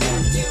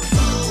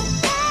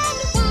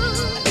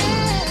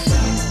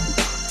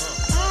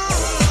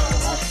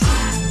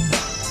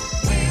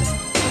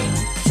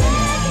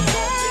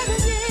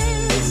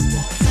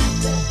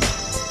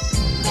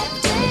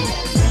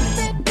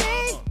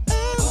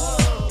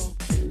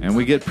 And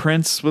we get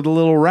Prince with a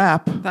little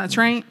rap, That's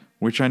right.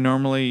 which I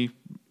normally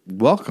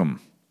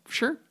welcome.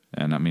 Sure.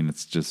 And I mean,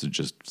 it's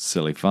just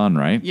silly fun,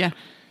 right? Yeah.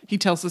 He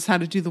tells us how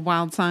to do the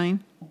wild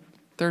sign.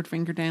 Third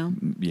finger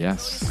down.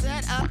 Yes.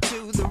 Set up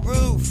to the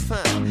roof.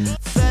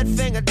 Third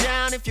finger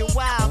down if you're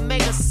wild,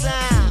 make a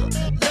sound.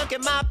 Look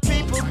at my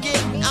people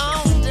getting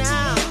on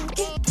down.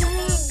 Get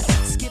down.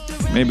 Skip the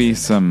rhythm. Maybe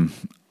some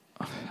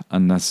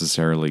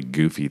unnecessarily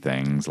goofy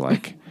things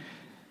like,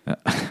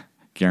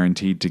 can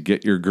guaranteed to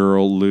get your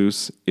girl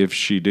loose if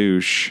she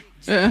douche.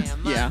 Yeah.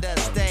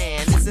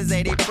 Understand, this is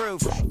 80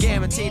 proof.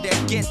 Guaranteed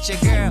to get your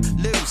girl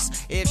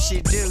loose if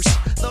she douche.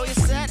 Though you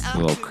said A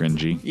little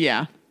cringy.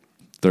 Yeah.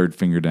 Third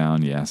finger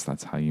down. Yes,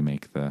 that's how you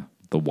make the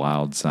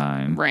wild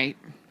sign. Right.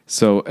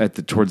 So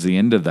towards the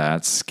end of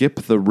that, skip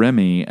the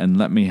Remy and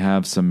let me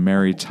have some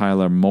Mary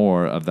Tyler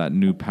Moore of that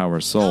new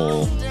power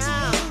soul.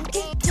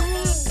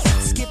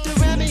 skip the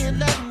Remy and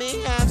let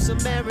me have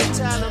some Mary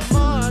Tyler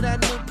Moore,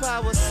 that new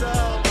power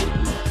soul.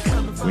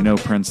 We know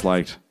Prince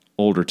liked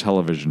older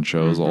television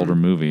shows, older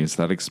movies.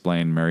 That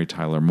explained Mary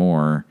Tyler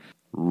Moore.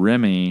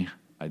 Remy,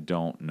 I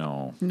don't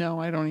know. No,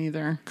 I don't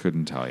either.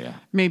 Couldn't tell you.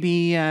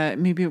 Maybe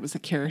it was a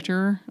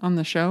character on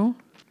the show.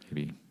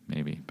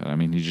 Maybe. But I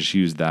mean, he just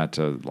used that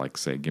to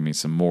say, give me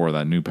some more of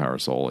that new power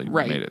soul. He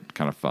Right. made it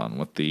kind of fun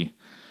with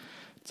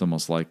it's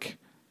almost like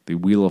the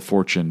Wheel of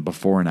Fortune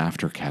before and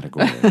after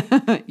category.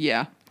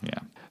 Yeah. Yeah.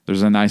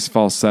 There's a nice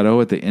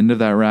falsetto at the end of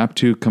that rap,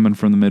 too, coming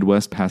from the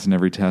Midwest, passing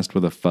every test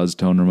with a fuzz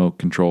tone remote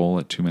control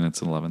at 2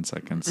 minutes and 11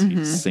 seconds.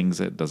 He sings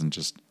it, doesn't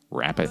just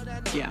rap it.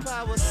 Yeah.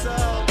 Power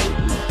soul.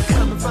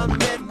 Coming from the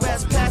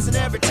Midwest, passing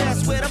every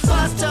test with a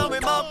fuzz tone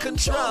remote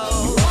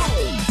control.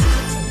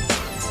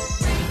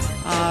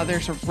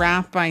 There's a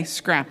rap by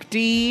Scrap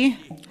D.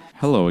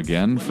 Hello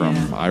again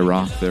from I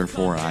Rock,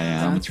 Therefore I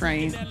Am. That's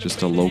right.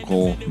 Just a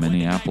local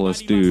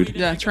Minneapolis dude.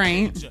 That's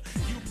right.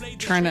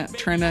 Trying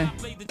to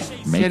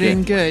Make get it.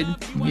 in good.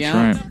 That's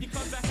Yeah. right.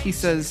 He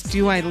says,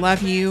 "Do I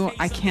love you?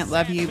 I can't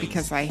love you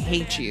because I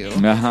hate you."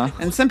 Uh-huh.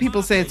 And some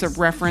people say it's a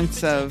reference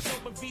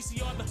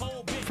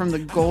from the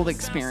Gold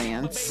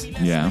Experience.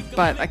 Yeah.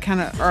 But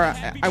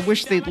I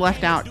wish they'd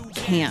left out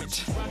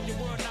 "can't"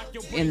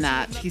 in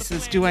that. He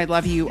says, "Do I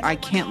love you? I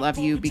can't love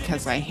you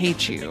because I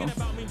hate you."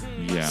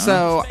 Yeah.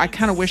 So I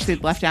kind of wish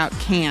they'd left out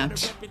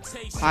 "can't."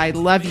 I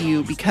love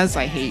you because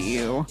I hate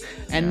you.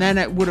 And then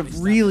it would have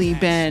really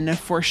been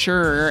for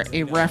sure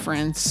a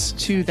reference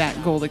to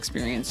that Gold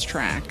Experience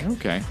track.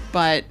 Okay.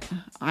 But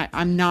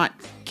I'm not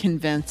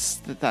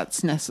convinced that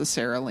that's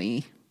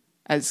necessarily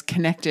as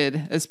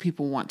connected as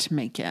people want to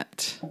make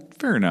it.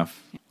 Fair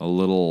enough. A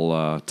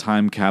little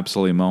time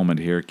capsule moment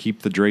here.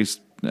 Keep the drapes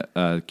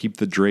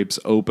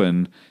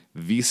open.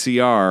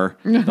 VCR,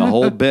 the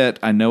whole bit.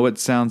 I know it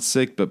sounds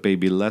sick, but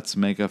baby, let's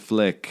make a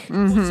flick.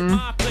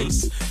 My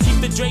place. Keep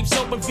the drapes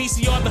open,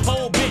 VCR the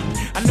whole bit.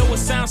 I know it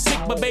sounds sick,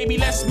 but baby,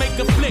 let's make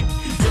a flick.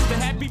 Just a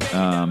happy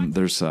baby.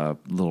 There's a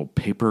little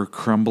paper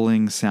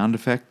crumbling sound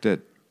effect at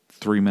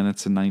 3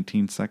 minutes and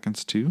 19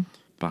 seconds too,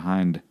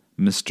 behind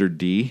Mr.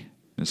 D,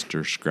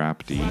 Mr.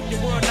 Scrap D.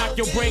 Your world, knock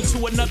your brain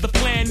to another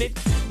planet.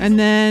 And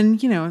then,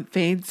 it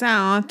fades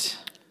out.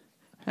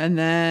 And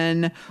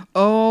then,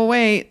 oh,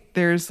 wait,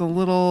 there's a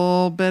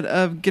little bit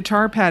of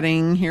guitar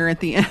padding here at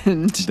the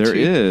end. There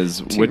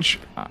is, which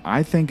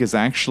I think is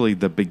actually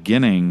the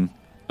beginning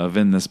of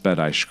In This Bed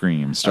I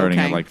Scream, starting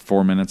Okay. at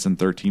 4 minutes and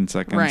 13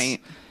 seconds. Right.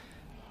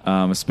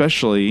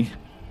 Especially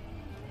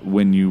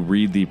when you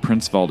read the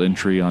Prince Vault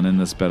entry on In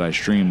This Bed I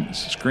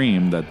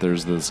Scream, that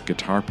there's this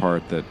guitar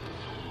part that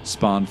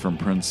spawned from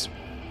Prince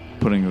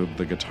putting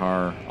the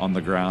guitar on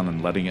the ground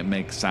and letting it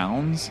make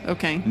sounds.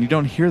 Okay. And you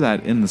don't hear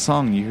that in the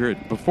song. You hear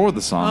it before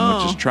the song,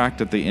 which is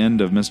tracked at the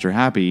end of Mr.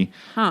 Happy.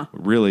 Huh.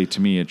 Really,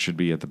 to me, it should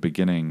be at the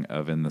beginning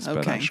of In This Bed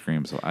I Okay.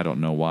 Scream, so I don't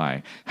know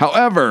why.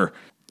 However,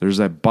 there's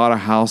a Bought a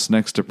House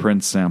Next to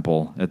Prince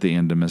sample at the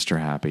end of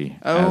Mr. Happy.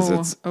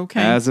 Oh, okay.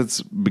 As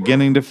it's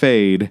beginning to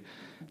fade,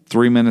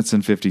 3 minutes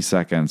and 50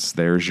 seconds,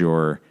 there's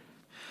your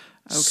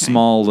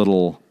small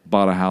little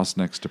Bought a House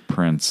Next to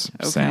Prince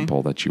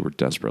sample that you were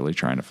desperately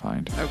trying to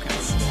find. Okay.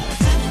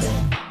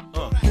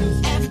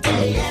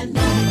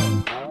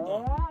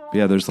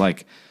 Yeah, there's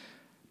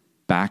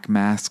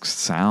backmasked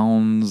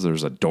sounds.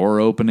 There's a door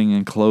opening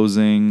and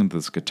closing.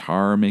 This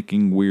guitar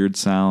making weird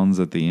sounds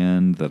at the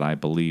end that I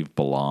believe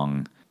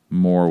belong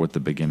more with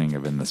the beginning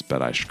of In This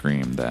Bed I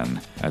Scream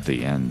than at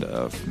the end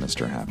of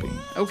Mr. Happy.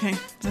 Okay,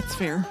 that's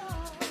fair.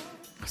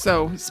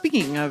 So,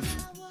 speaking of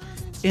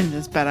In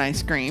This Bed I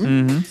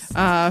Scream,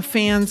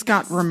 fans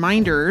got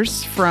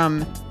reminders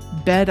from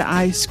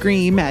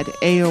bediscream at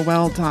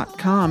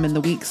AOL.com in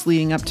the weeks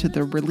leading up to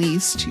the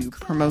release to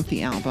promote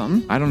the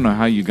album. I don't know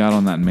how you got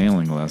on that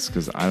mailing list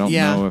because I don't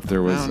Yeah, know if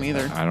there was. I don't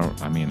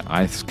either.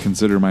 I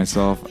consider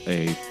myself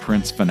a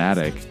Prince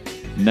fanatic.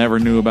 Never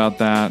knew about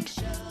that.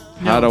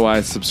 How No. do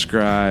I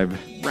subscribe?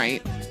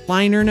 Right.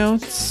 Liner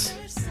notes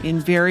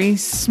in very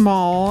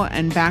small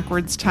and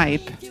backwards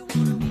type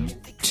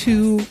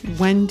to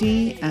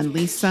Wendy and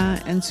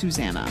Lisa and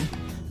Susanna.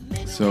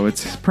 So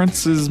it's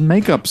Prince's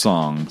makeup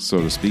song, so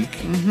to speak.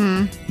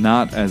 Mm-hmm.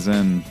 Not as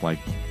in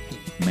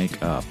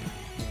makeup,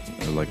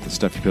 or the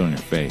stuff you put on your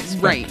face.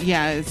 but Right,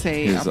 yeah, it's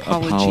a his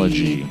apology,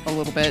 apology a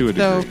little bit. to a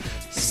Though degree.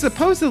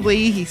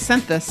 supposedly he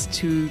sent this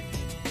to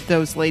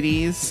those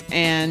ladies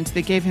and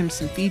they gave him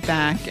some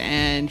feedback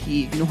and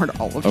he ignored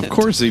all of it. Of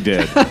course he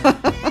did.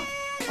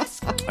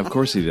 Of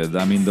course he did.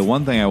 I mean, the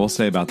one thing I will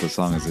say about this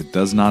song is it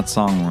does not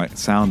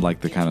sound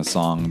like the kind of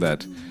song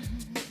that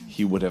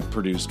he would have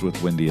produced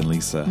with Wendy and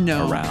Lisa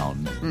No.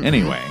 around.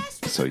 Anyway,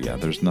 So yeah,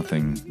 there's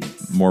nothing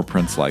more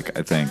Prince-like,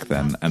 I think,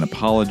 than an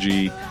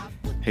apology.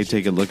 Hey,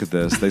 take a look at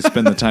this. They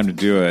spend the time to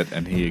do it,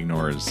 and he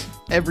ignores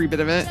Every bit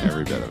of it.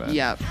 every bit of it.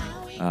 Yep.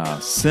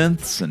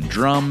 Synths and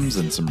drums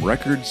and some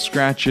record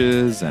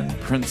scratches and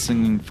Prince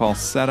singing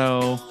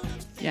falsetto.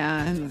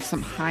 Yeah, and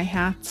some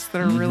hi-hats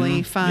that are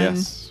really fun.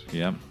 Yes.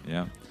 Yep.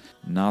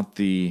 Not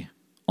the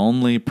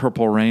only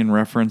Purple Rain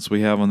reference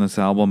we have on this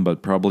album,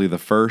 but probably the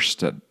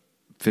first at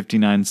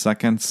 59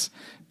 seconds.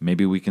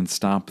 Maybe we can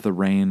stop the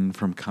rain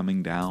from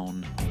coming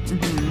down.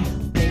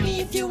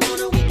 Baby, if you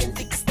wanna, we can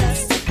fix the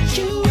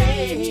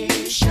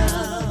situation.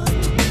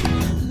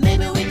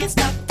 Maybe we can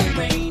stop the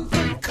rain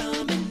from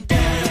coming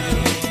down.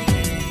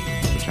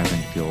 Which I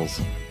think feels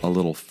a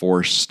little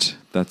forced.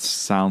 That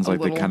sounds like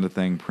the little. kind of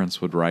thing Prince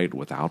would write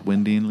without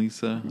Wendy and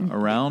Lisa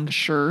around.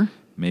 Sure.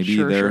 Maybe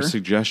Sure, their sure.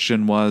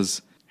 suggestion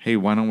was, hey,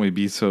 why don't we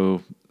be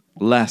so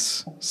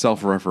less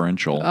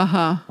self-referential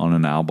on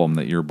an album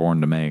that you're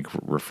born to make,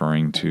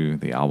 referring to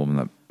the album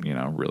that,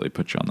 really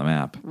put you on the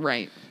map.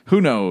 Right. Who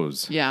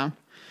knows? Yeah.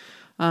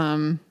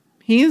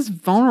 He is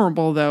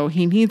vulnerable, though.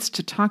 He needs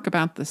to talk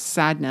about the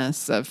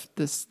sadness of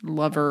this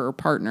lover or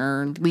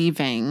partner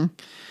leaving.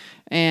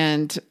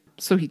 And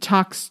so he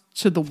talks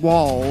to the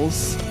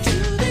walls. To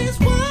these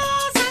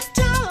walls I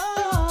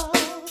talk,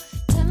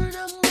 telling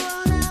them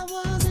what I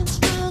wasn't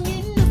strong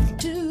enough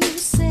to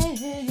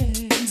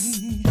say.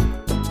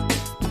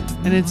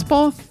 And it's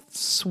both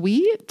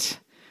sweet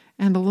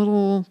and a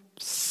little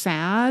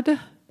sad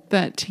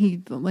that he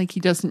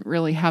doesn't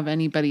really have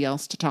anybody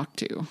else to talk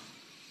to.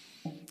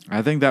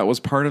 I think that was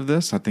part of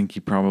this. I think he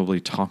probably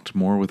talked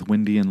more with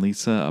Wendy and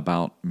Lisa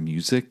about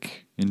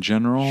music in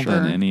general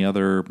than Sure. any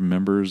other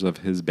members of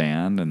his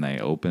band, and they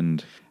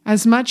opened.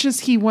 As much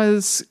as he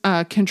was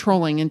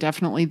controlling and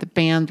definitely the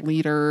band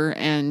leader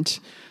and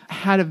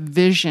had a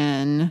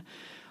vision,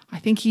 I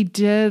think he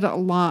did a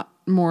lot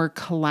more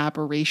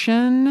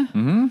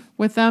collaboration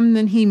with them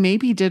than he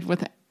maybe did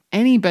with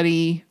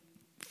anybody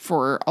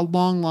for a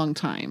long, long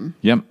time.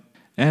 Yep.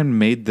 And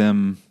made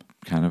them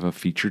kind of a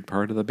featured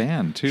part of the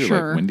band, too.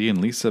 Sure. Like Wendy and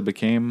Lisa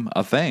became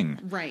a thing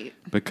Right.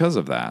 because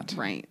of that.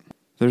 Right.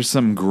 There's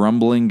some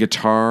grumbling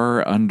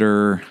guitar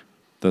under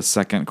the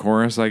second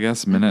chorus, I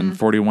guess, minute and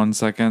 41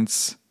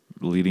 seconds,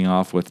 leading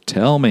off with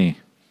Tell Me.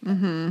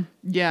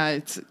 Yeah,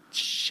 it's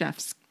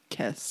chef's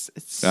kiss.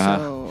 It's Uh-huh.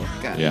 so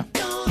good. Yeah.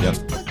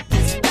 Yep. Put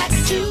this back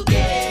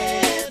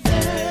together.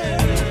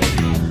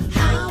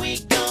 How we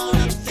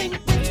gonna think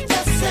with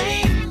the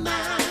same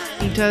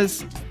mind? He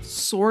does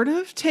sort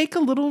of take a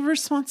little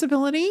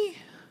responsibility.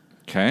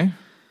 Okay.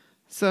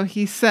 So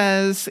he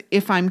says,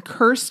 if I'm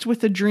cursed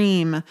with a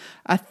dream,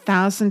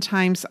 1,000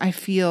 times I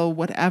feel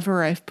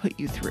whatever I've put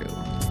you through.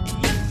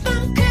 If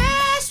I'm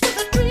cursed with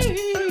a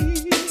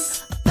dream,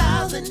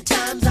 1,000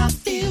 times I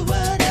feel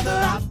whatever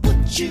I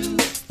put you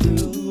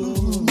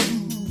through.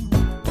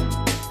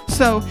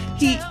 So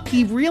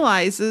he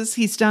realizes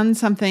he's done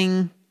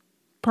something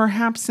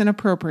perhaps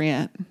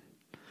inappropriate,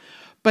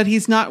 but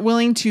he's not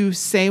willing to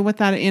say what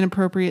that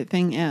inappropriate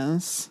thing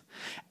is.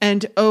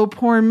 And oh,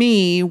 poor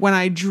me, when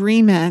I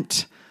dream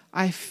it,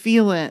 I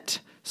feel it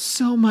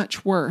so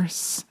much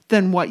worse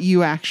than what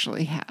you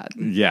actually had.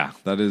 Yeah,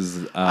 that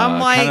is I'm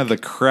like- kind of the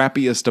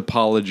crappiest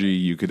apology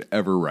you could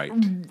ever write.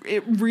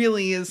 It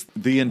really is.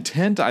 The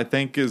intent, I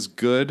think, is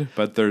good,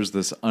 but there's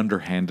this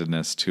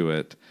underhandedness to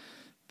it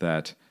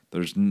that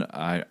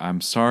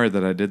I'm sorry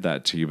that I did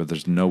that to you, but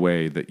there's no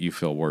way that you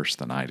feel worse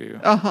than I do.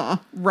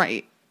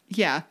 Right.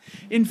 Yeah.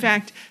 In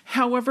fact,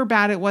 however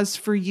bad it was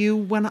for you,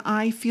 when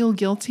I feel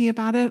guilty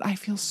about it, I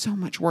feel so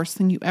much worse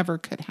than you ever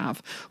could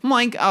have. I'm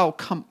like, oh,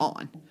 come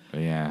on.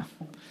 Yeah.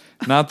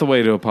 Not the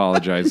way to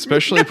apologize,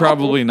 especially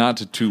probably not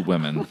to two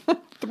women.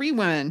 3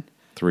 women.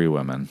 3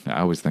 women. I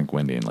always think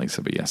Wendy and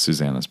Lisa, but yes,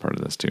 Susanna's part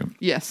of this too.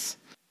 Yes.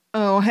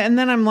 Oh, and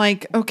then I'm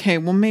like, okay,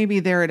 well,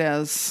 maybe there it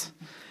is.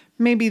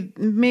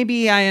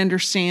 Maybe I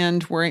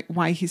understand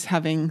why he's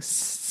having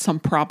some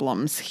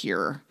problems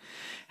here.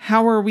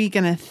 How are we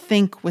going to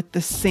think with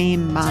the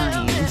same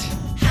mind?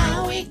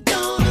 How we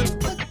gonna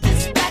put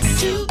this back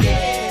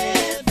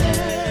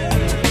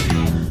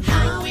together?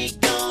 How we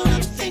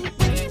gonna think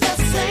with the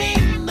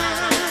same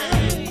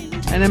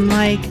mind? And I'm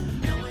like,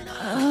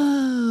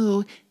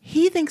 oh,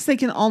 he thinks they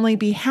can only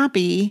be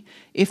happy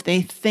if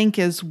they think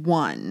as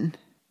one.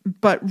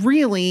 But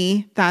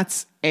really,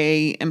 that's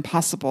A,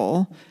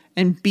 impossible.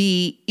 And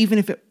B, even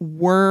if it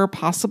were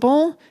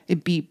possible,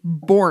 it'd be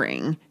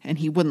boring and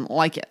he wouldn't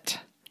like it.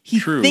 He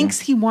True.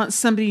 thinks he wants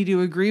somebody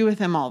to agree with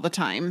him all the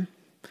time.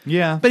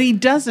 Yeah. But he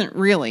doesn't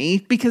really,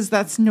 because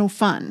that's no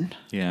fun.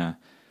 Yeah.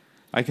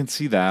 I can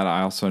see that.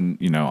 I also,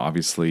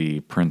 obviously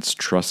Prince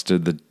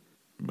trusted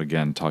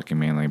again, talking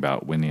mainly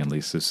about Wendy and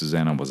Lisa,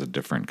 Susanna was a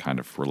different kind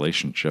of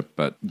relationship,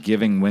 but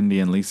giving Wendy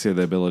and Lisa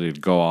the ability to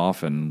go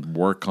off and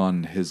work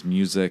on his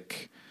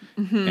music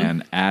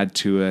and add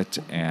to it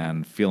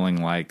and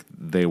feeling like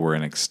they were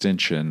an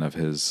extension of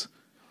his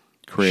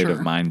creative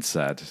Sure.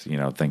 mindset,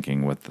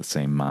 thinking with the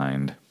same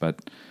mind.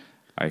 But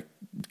I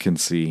can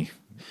see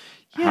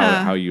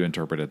how you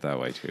interpret it that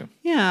way too.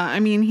 Yeah, Yeah, I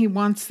mean, he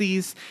wants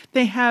these,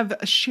 they have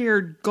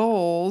shared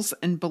goals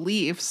and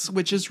beliefs,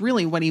 which is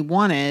really what he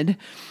wanted,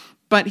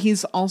 but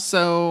he's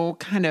also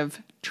kind of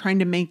trying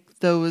to make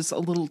those a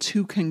little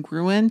too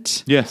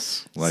congruent.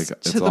 Yes, like To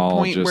it's the all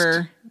point just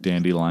where-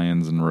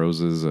 dandelions and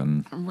roses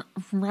and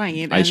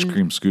Right. ice and-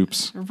 cream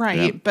scoops.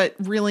 Right, Yeah. but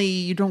really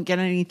you don't get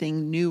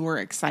anything new or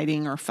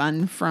exciting or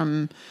fun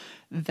from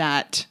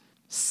that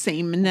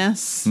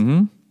sameness.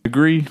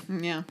 Agree.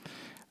 Yeah.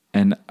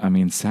 And I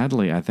mean,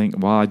 sadly, I think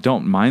while I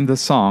don't mind the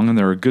song and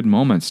there are good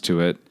moments to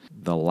it,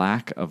 the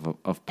lack of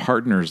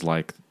partners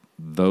like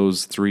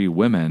those three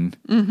women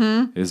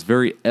is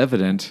very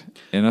evident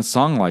in a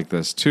song like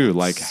this too.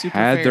 Like, super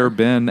had fair. there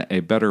been a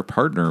better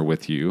partner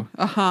with you,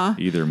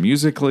 either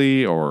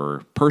musically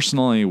or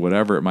personally,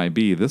 whatever it might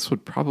be, this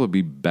would probably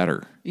be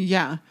better.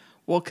 Yeah.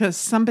 Well, because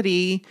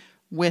somebody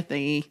with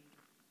a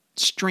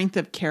strength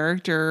of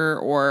character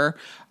or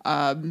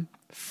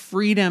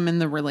freedom in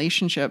the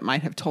relationship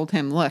might have told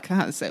him, look,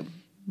 that's a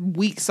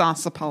weak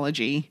sauce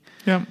apology.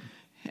 Yeah.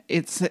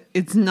 It's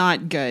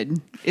not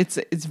good. It's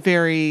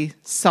very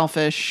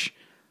selfish.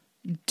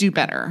 Do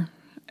better.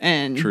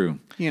 And True.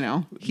 You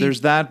know,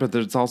 There's that, but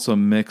there's also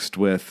mixed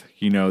with,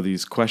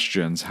 these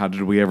questions. How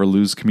did we ever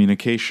lose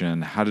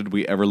communication? How did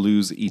we ever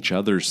lose each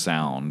other's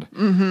sound?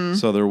 Mm-hmm.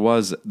 So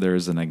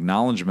there's an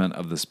acknowledgement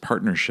of this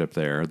partnership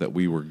there that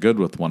we were good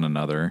with one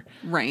another.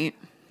 right.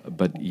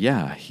 But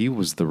yeah, he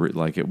was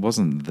it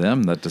wasn't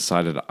them that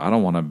decided, I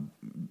don't want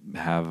to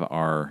have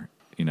our,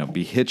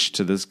 be hitched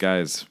to this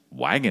guy's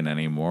wagon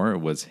anymore. It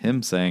was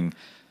him saying,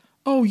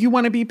 Oh, you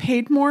want to be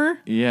paid more?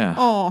 yeah.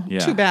 Oh, yeah.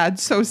 too bad.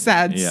 So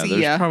sad. Yeah, See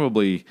there's ya.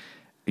 probably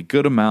a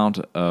good amount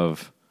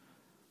of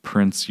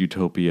Prince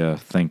Utopia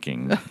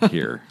thinking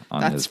here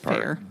on That's his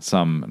part.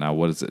 fair. Now,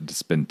 what is it?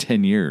 It's been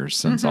 10 years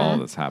since all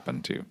this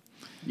happened too.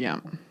 Yeah.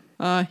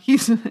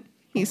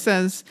 He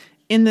says,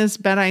 in this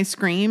bed I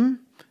scream,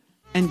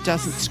 and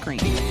doesn't scream.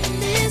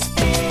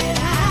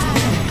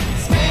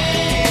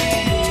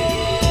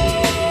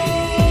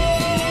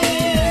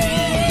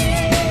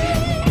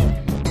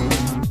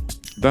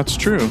 That's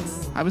true.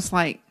 I was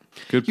like,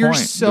 Good you're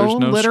point. so There's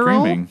no literal.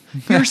 screaming.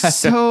 You're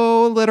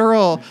so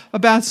literal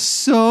about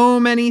so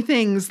many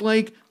things,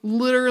 like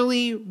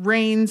literally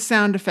rain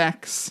sound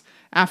effects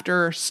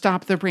after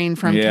Stop the Rain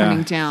from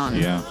Coming Down.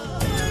 Yeah.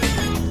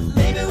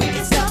 Maybe we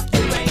can stop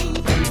the rain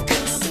from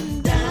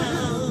coming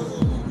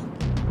down.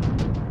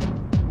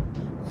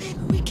 Maybe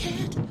we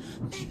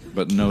can't.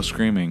 But no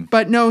screaming.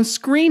 But no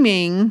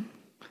screaming.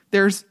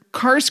 There's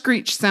car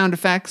screech sound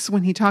effects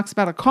when he talks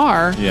about a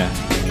car. Yeah.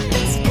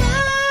 This car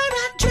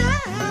I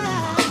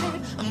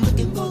drive, I'm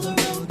looking for the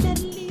road that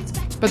leads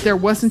back. But there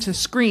wasn't a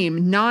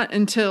scream, not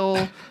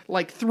until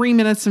like 3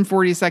 minutes and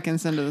 40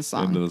 seconds into the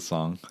song. Into the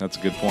song. That's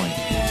a good point.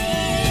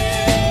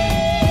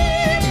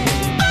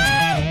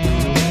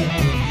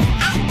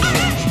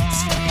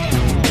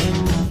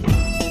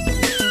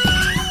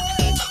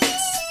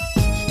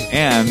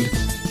 And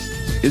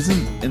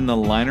isn't in the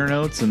liner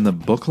notes in the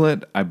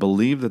booklet, I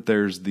believe that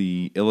there's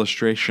the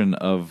illustration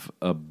of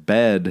a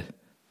bed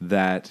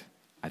that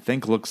I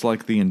think looks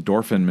like the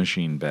endorphin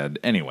machine bed.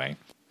 Anyway,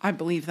 I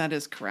believe that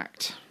is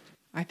correct.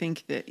 I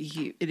think that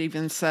it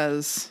even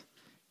says,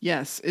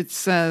 yes, it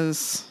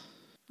says,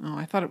 oh,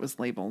 I thought it was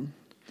labeled.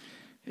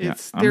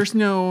 It's I'm- you're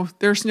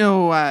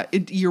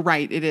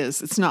right, it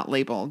is. It's not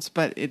labeled,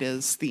 but it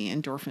is the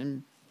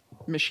endorphin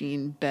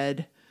machine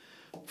bed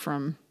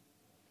from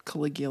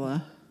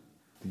Caligula.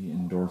 the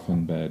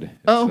endorphin bed, it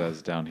Oh.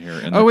 says down here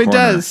in the Oh, it corner.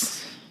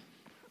 does.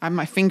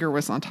 My finger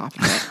was on top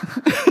of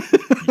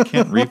it. You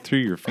can't read through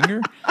your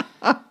finger?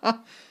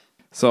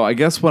 So I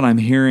guess what I'm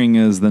hearing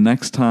is the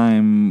next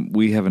time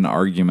we have an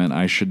argument,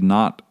 I should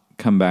not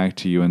come back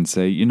to you and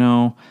say,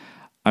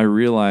 I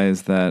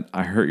realize that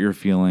I hurt your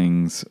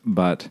feelings,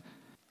 but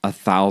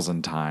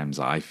 1,000 times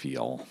I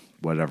feel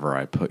whatever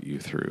I put you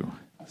through.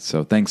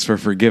 So thanks for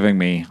forgiving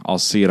me. I'll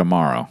see you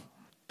tomorrow.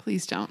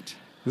 Please don't.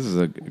 This is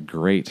a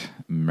great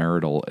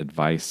marital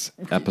advice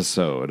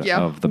episode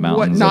Yeah, of the what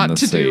mountains not and the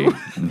to sea. do.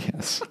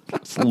 Yes.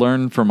 Let's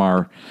learn from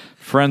our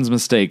friends'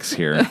 mistakes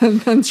here.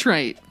 That's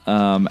right.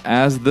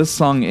 As this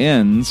song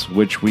ends,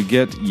 which we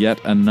get yet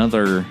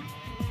another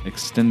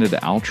extended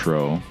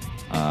outro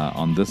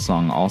on this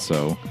song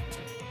also,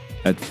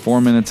 at 4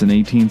 minutes and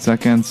 18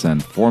 seconds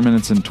and 4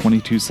 minutes and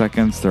 22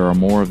 seconds, there are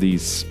more of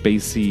these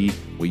spacey,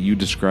 what you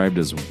described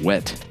as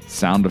wet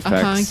sound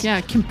effects. Yeah,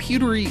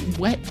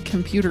 wet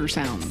computer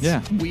sounds.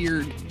 Yeah.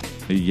 Weird.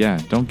 Yeah,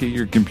 don't get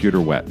your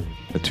computer wet.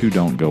 The two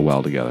don't go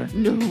well together.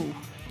 No.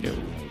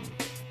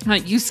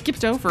 You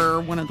skipped over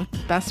one of the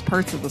best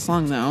parts of the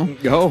song, though.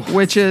 Oh.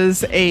 Which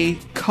is a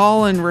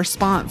call and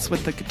response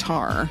with the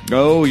guitar.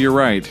 Oh, you're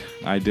right.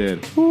 I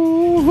did.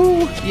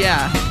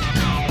 Yeah.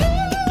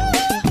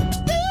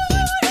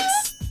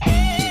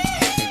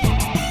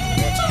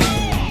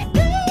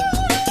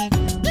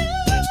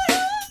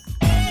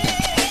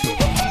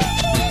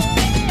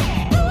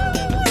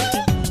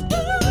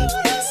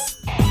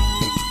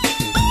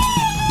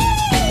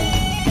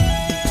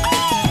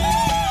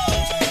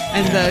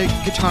 And the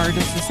guitar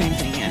does the same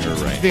thing. And You're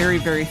it's right. very,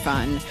 very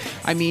fun.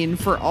 I mean,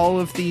 for all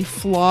of the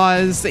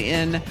flaws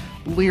in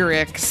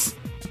lyrics,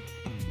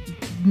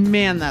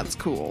 man, that's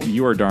cool.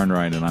 You are darn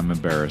right, and I'm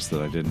embarrassed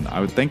that I didn't. I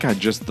would think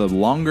the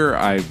longer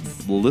I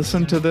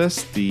listened to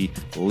this, the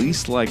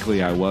least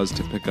likely I was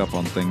to pick up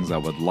on things I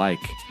would like,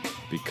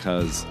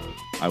 because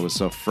I was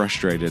so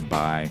frustrated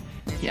by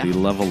Yeah. the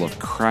level of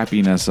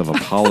crappiness of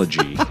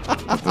apology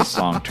that this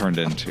song turned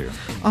into.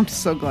 I'm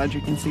so glad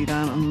you can see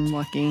that. I'm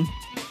lucky.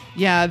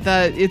 Yeah,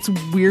 it's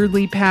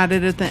weirdly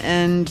padded at the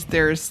end.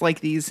 There's like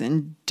these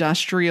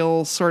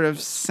industrial sort of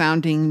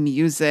sounding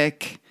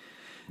music.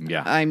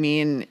 Yeah. I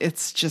mean,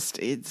 it's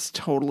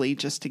totally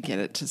just to get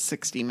it to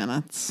 60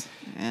 minutes.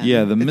 And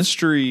Yeah, the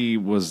mystery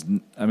was,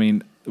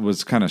 it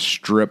was kind of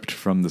stripped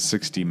from the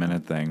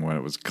 60-minute thing when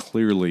it was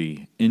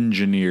clearly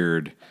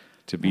engineered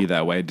to be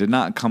that way. It did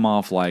not come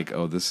off like,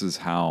 oh, this is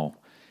how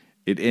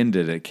it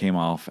ended. It came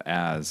off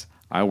as,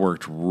 I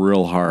worked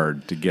real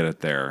hard to get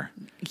it there,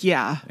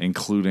 yeah.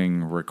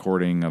 including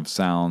recording of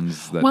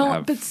sounds that Well,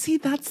 have... but see,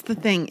 that's the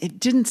thing. It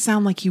didn't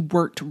sound like he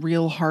worked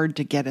real hard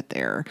to get it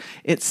there.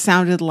 It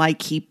sounded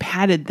like he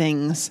padded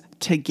things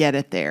to get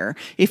it there.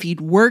 If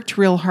he'd worked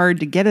real hard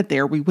to get it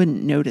there, we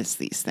wouldn't notice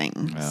these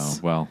things. Oh,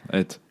 well,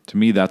 to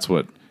me, that's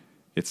what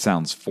it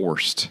sounds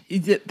forced.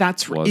 It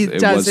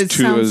sounds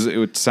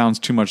It sounds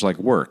too much like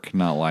work,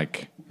 not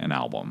like an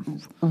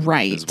album.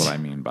 right. Is what I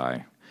mean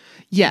by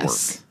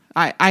Yes,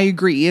 work. I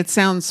agree. It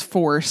sounds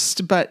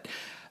forced, but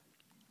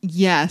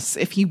yes,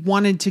 if he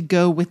wanted to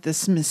go with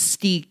this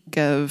mystique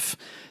of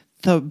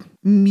the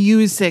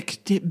music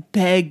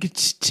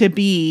begged to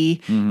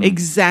be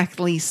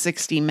exactly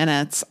 60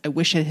 minutes, I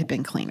wish it had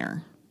been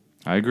cleaner.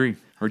 I agree.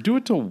 Or do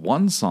it to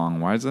one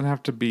song. Why does it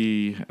have to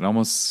be? It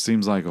almost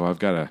seems like, I've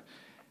got to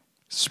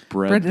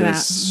spread it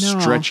this out.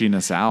 No.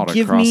 stretchiness out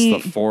Give across me-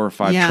 the 4 or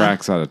 5 yeah.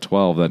 tracks out of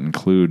 12 that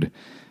include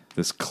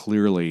this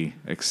clearly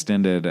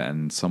extended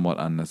and somewhat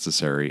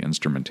unnecessary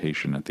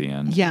instrumentation at the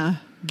end. Yeah,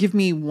 give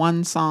me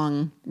one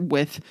song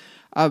with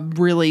a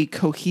really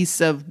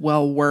cohesive,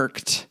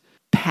 well-worked,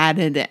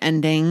 padded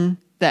ending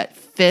that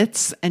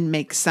fits and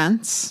makes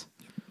sense.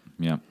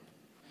 Yeah.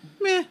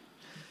 Meh,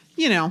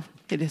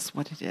 it is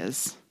what it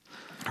is.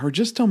 Or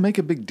just don't make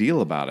a big deal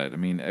about it.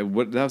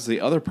 That was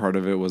the other part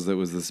of it, was that it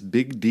was this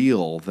big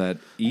deal that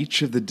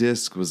each of the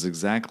discs was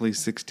exactly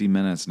 60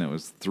 minutes, and it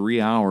was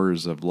 3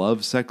 hours of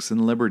love, sex,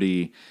 and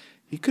liberty.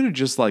 He could have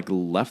just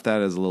left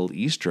that as a little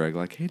Easter egg,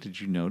 like, hey,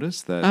 did you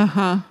notice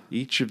that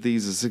each of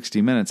these is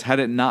 60 minutes? Had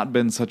it not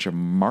been such a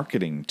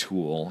marketing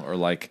tool or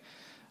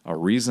a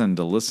reason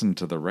to listen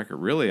to the record,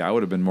 really, I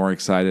would have been more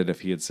excited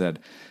if he had said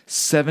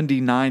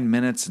 79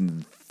 minutes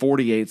and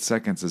 48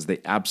 seconds is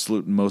the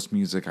absolute most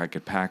music I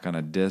could pack on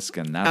a disc,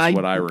 and that's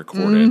what I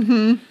recorded.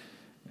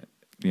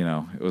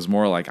 It was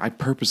more like I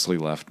purposely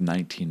left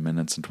 19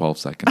 minutes and 12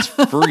 seconds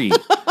free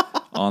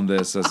on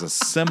this as a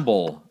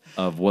symbol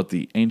of what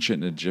the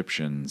ancient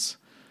Egyptians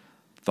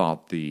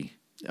thought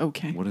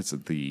Okay. what is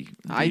it?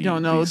 I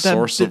don't know. The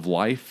source of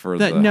life, or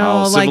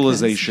how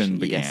civilization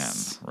began,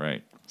 yes.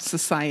 right?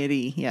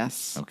 Society,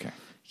 yes. Okay.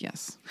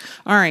 Yes.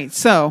 All right.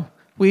 So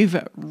we've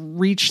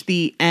reached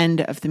the end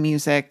of the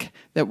music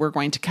that we're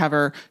going to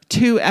cover.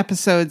 2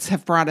 episodes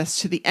have brought us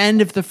to the end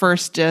of the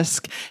first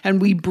disc, and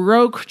we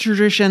broke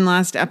tradition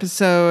last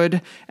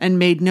episode and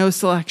made no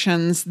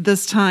selections.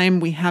 This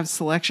time we have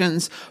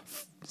selections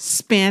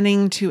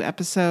spanning 2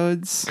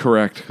 episodes.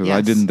 Correct, because I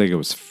Yes. didn't think it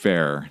was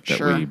fair that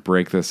Sure. we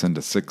break this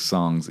into 6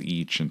 songs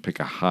each and pick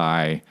a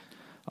high,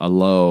 a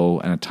low,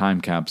 and a time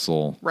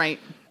capsule Right.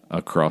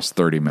 across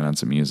 30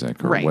 minutes of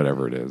music, or Right.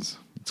 whatever it is.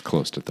 It's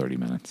close to 30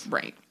 minutes.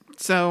 Right.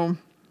 So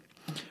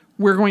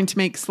we're going to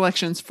make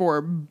selections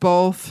for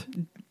both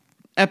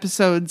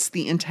episodes,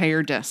 the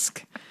entire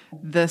disc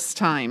this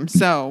time.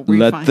 So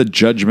Let the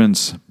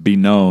judgments be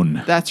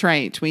known. That's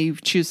right. We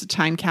choose a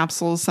time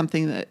capsule,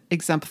 something that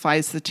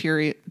exemplifies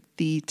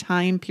the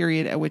time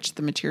period at which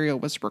the material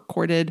was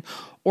recorded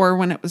or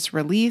when it was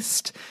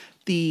released.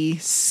 The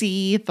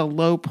sea, the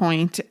low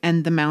point,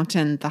 and the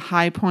mountain, the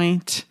high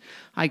point.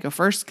 I go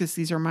first because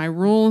these are my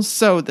rules.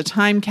 So the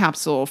time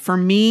capsule, for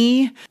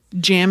me,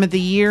 Jam of the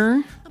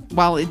Year.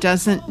 While it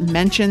doesn't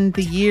mention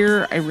the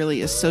year, I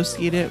really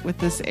associate it with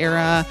this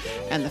era,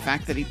 and the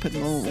fact that he put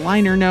in the little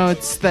liner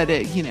notes that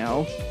it,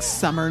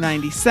 summer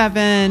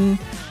 97,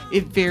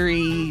 it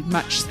very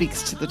much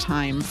speaks to the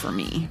time for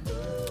me.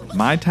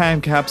 My time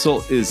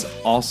capsule is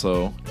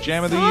also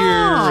Jam of the Oh.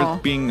 Year,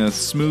 with being a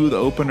smooth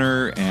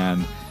opener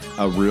and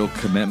a real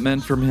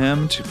commitment from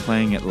him to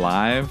playing it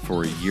live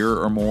for a year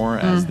or more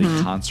as the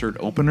concert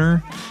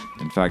opener.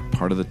 In fact,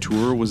 part of the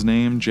tour was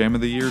named Jam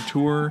of the Year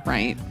Tour.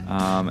 Right.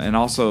 And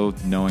also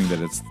knowing that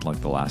it's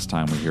like the last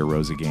time we hear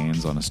Rosie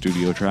Gaines on a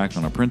studio track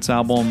on a Prince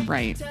album.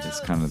 Right. It's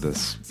kind of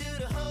this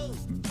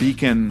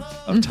beacon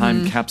of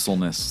time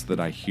capsuleness that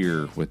I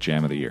hear with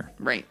Jam of the Year.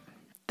 Right.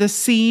 The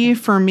sea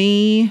for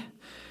me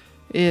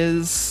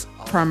is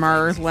from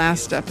our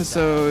last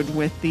episode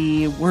with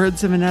the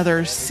words of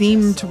another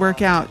seem to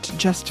work out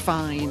just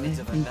fine.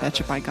 And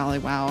Betcha by Golly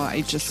Wow.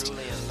 I just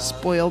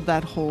spoiled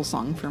that whole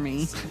song for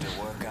me.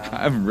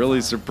 I'm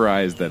really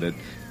surprised that it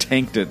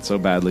tanked it so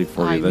badly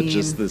for you. I That's mean-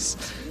 just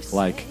this,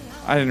 like,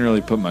 I didn't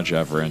really put much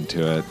effort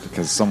into it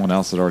because someone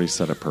else had already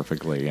said it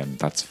perfectly, and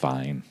that's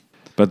fine.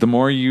 But the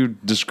more you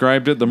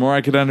described it, the more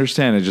I could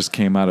understand. It just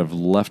came out of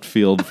left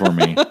field for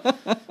me.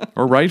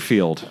 Or right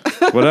field.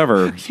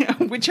 Whatever. Yeah,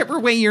 whichever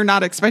way you're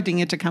not expecting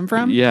it to come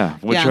from. Yeah,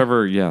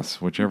 whichever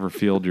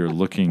field you're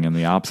looking in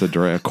the opposite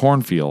direction. A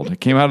cornfield. It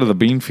came out of the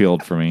bean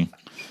field for me.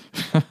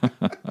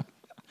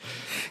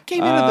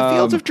 Came into the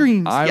field of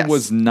dreams. I Yes.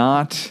 was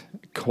not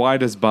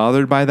quite as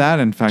bothered by that.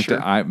 In fact,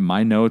 Sure.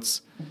 my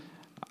notes,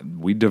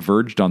 we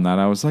diverged on that.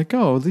 I was like,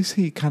 oh, at least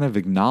he kind of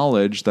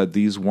acknowledged that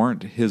these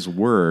weren't his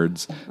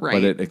words, Right.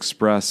 but it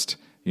expressed,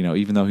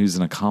 even though he's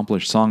an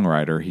accomplished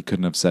songwriter, he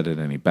couldn't have said it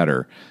any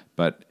better.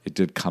 But it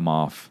did come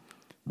off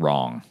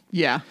wrong.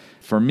 Yeah.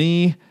 For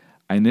me,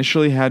 I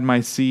initially had my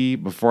C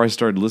before I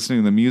started listening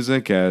to the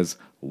music as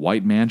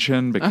White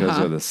Mansion because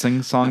of the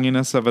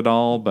sing-songiness of it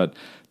all. But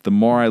the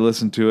more I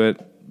listened to it,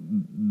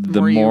 the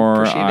More you more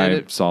appreciated I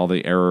it. saw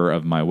the error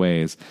of my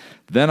ways.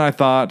 Then I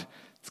thought,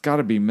 it's got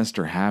to be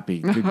Mr. Happy.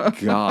 Good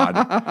God.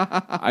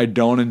 I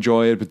don't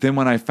enjoy it. But then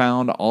when I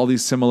found all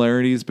these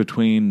similarities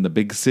between the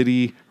Big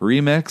City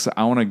remix,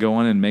 I want to go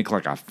in and make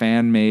like a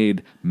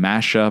fan-made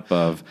mashup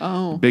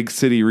of Big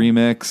City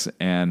remix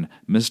and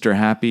Mr.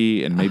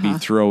 Happy and maybe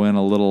throw in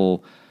a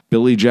little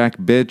Billy Jack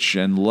Bitch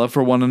and Love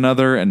for One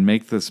Another and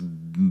make this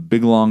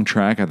big long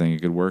track. I think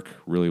it could work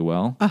really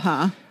well.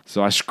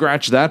 So I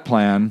scratched that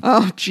plan.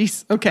 Oh,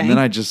 jeez. Okay. And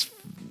then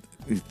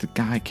the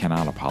guy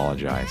cannot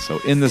apologize. So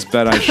in this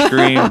bed I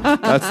scream.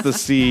 That's the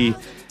C.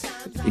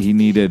 He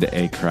needed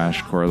a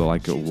crash course.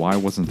 Like, why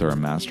wasn't there a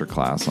master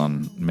class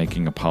on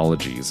making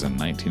apologies in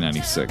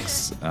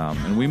 1996?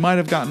 And we might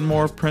have gotten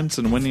more Prince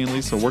and Wendy and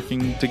Lisa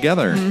working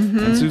together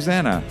and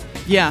Susanna,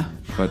 yeah.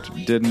 but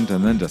didn't.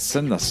 And then to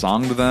send the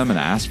song to them and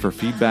ask for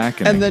feedback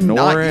and And then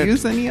ignore not it.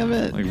 use any of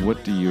it. Like,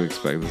 what do you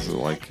expect? This is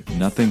like,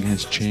 nothing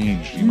has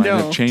changed. You might No.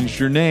 have changed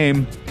your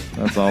name.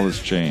 That's all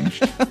that's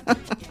changed.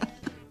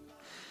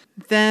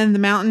 Then the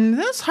mountain.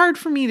 That's hard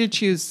for me to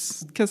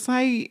choose because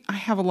I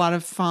have a lot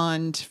of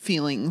fond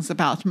feelings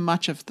about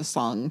much of the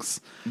songs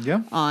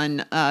Yeah.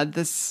 on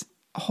this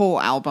whole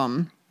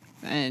album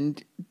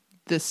and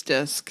this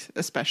disc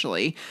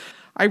especially.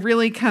 I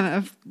really kind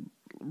of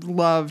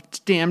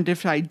loved Damned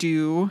If I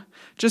Do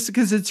just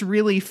because it's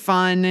really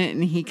fun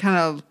and he kind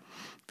of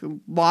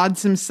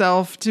lauds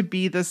himself to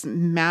be this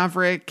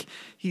maverick.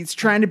 He's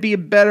trying to be a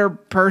better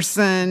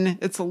person.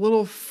 It's a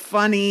little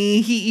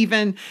funny. He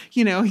even,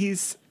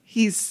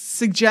 he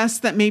suggests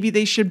that maybe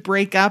they should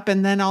break up.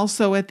 And then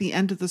also at the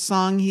end of the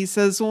song, he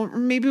says, well,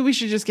 maybe we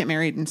should just get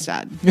married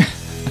instead. Maybe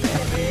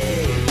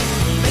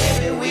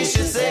we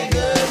should say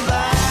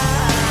goodbye.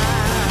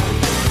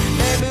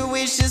 Maybe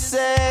we should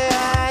say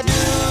I do.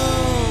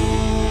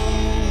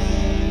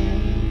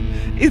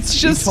 It's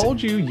just,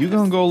 Told you, you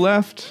gonna go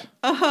left.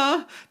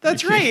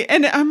 that's right.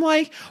 And I'm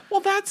like, well,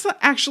 that's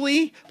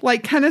actually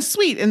like kind of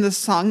sweet in this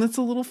song. That's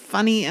a little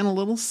funny and a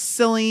little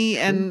silly.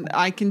 And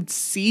I can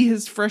see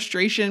his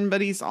frustration,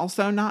 but he's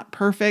also not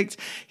perfect.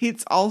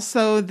 It's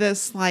also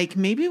this like,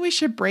 maybe we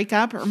should break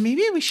up or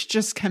maybe we should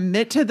just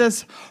commit to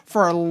this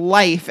for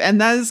life.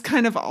 And that is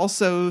kind of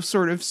also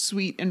sort of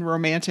sweet and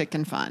romantic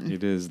and fun.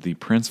 It is the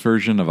Prince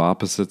version of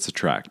Opposites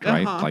Attract,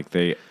 right? Like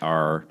they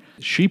are.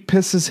 She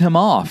pisses him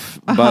off,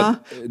 but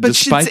But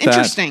despite it's that,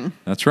 interesting.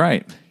 That's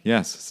right.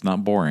 Yes, it's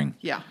not boring.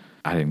 Yeah.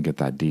 I didn't get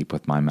that deep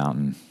with my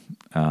mountain.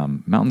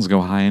 Mountains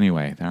go high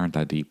anyway. They aren't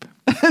that deep.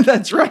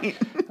 That's right.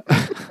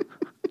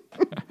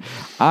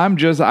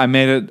 I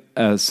made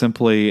it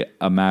simply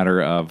a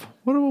matter of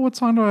what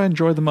song do I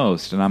enjoy the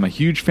most? And I'm a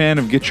huge fan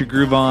of Get Your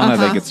Groove On. I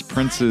think it's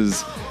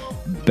Prince's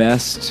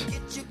best,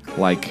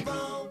 like,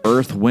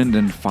 Earth, Wind,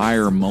 and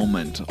Fire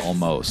moment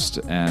almost.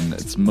 And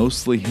it's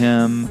mostly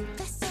him.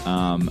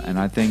 And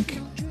I think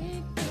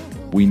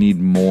we need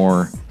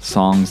more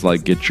songs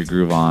like Get Your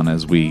Groove On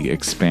as we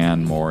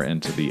expand more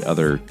into the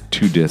other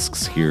two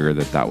discs here.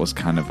 That was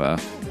kind of a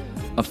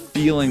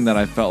feeling that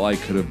I felt like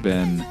could have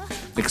been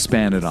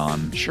expanded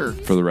on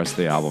for the rest of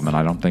the album. And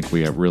I don't think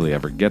we really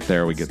ever get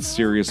there. We get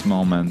serious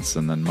moments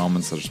and then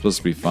moments that are supposed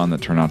to be fun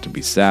that turn out to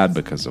be sad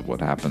because of what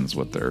happens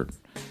with their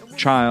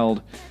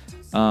child.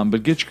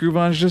 But Get Your Groove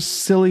On is just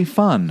silly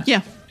fun.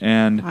 Yeah,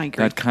 And I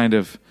agree. that kind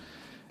of...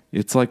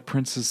 It's like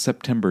Prince's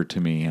September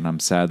to me, and I'm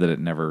sad that it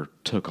never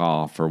took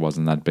off or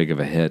wasn't that big of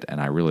a hit.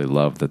 And I really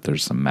love that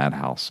there's some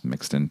Madhouse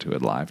mixed into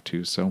it live,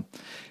 too. So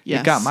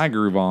Yes. it got my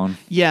groove on.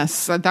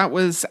 Yes, that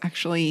was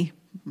actually,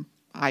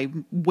 I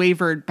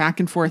wavered back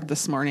and forth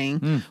this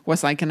morning.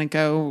 Was I going to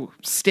go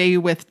stay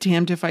with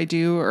Damned If I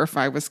Do, or if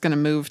I was going to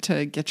move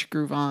to Get Your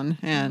Groove On?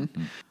 And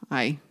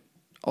I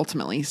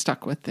ultimately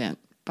stuck with it.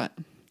 But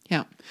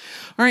yeah.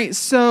 All right.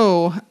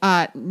 So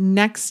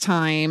next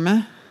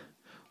time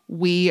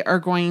we are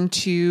going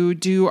to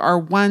do our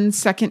 1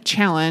 second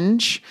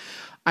challenge.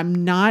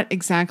 I'm not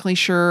exactly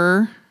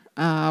sure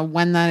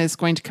when that is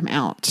going to come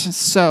out.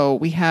 So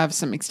we have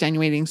some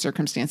extenuating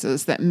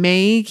circumstances that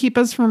may keep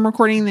us from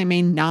recording. They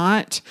may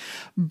not.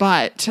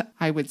 But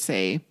I would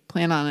say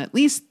plan on at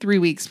least 3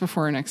 weeks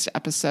before our next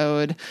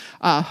episode.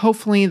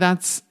 Hopefully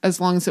that's as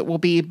long as it will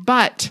be,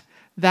 but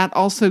that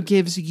also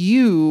gives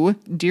you,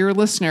 dear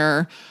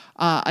listener,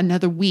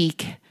 another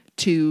week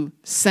to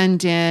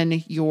send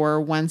in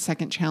your 1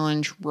 second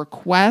challenge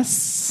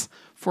requests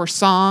for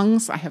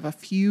songs. I have a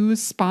few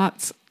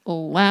spots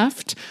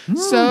left.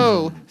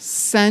 So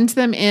send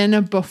them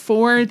in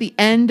before the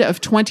end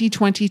of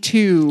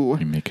 2022.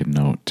 You make a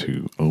note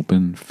to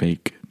open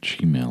fake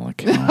Gmail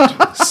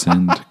account.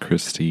 Send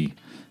Christy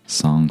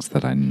songs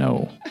that I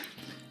know.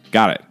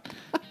 Got it.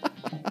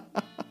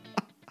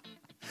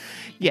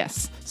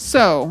 Yes.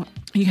 So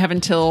you have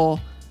until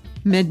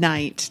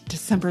midnight,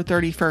 December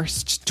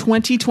 31st,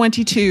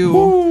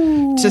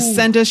 2022 to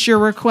send us your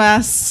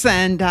requests.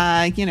 And, if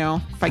I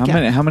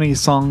How many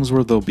songs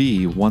will there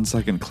be 1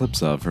 second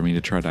clips of for me to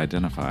try to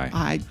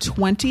identify?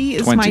 20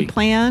 is 20. my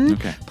plan,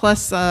 Okay.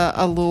 plus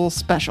a little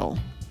special.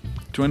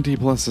 20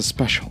 plus a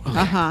special.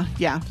 Okay.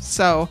 Yeah.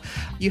 So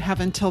you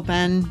have until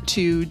then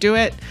to do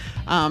it.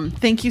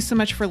 Thank you so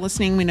much for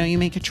listening. We know you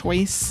make a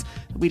choice.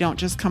 We don't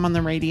just come on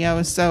the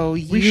radio. So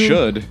We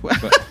should.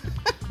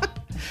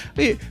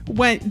 But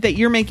that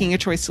you're making a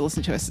choice to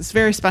listen to us. It's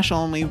very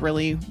special, and we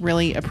really,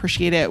 really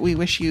appreciate it. We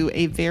wish you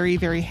a very,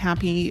 very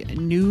happy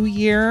new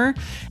year.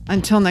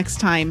 Until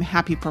next time,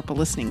 happy purple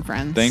listening,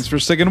 friends. thanks for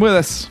sticking with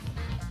us.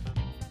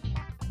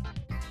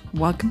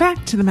 Welcome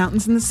back to the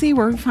Mountains and the Sea,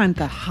 where we find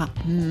the hot.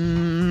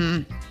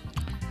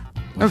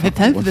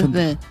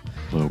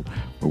 Where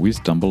we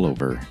stumble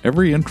over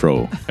every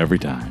intro every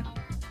time.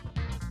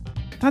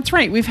 That's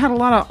right. We've had a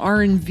lot of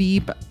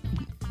R&V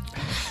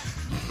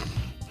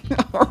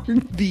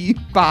R&B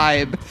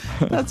vibe.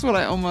 That's what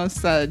I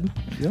almost said.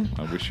 Yeah,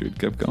 I wish you had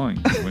kept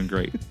going. It went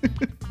great.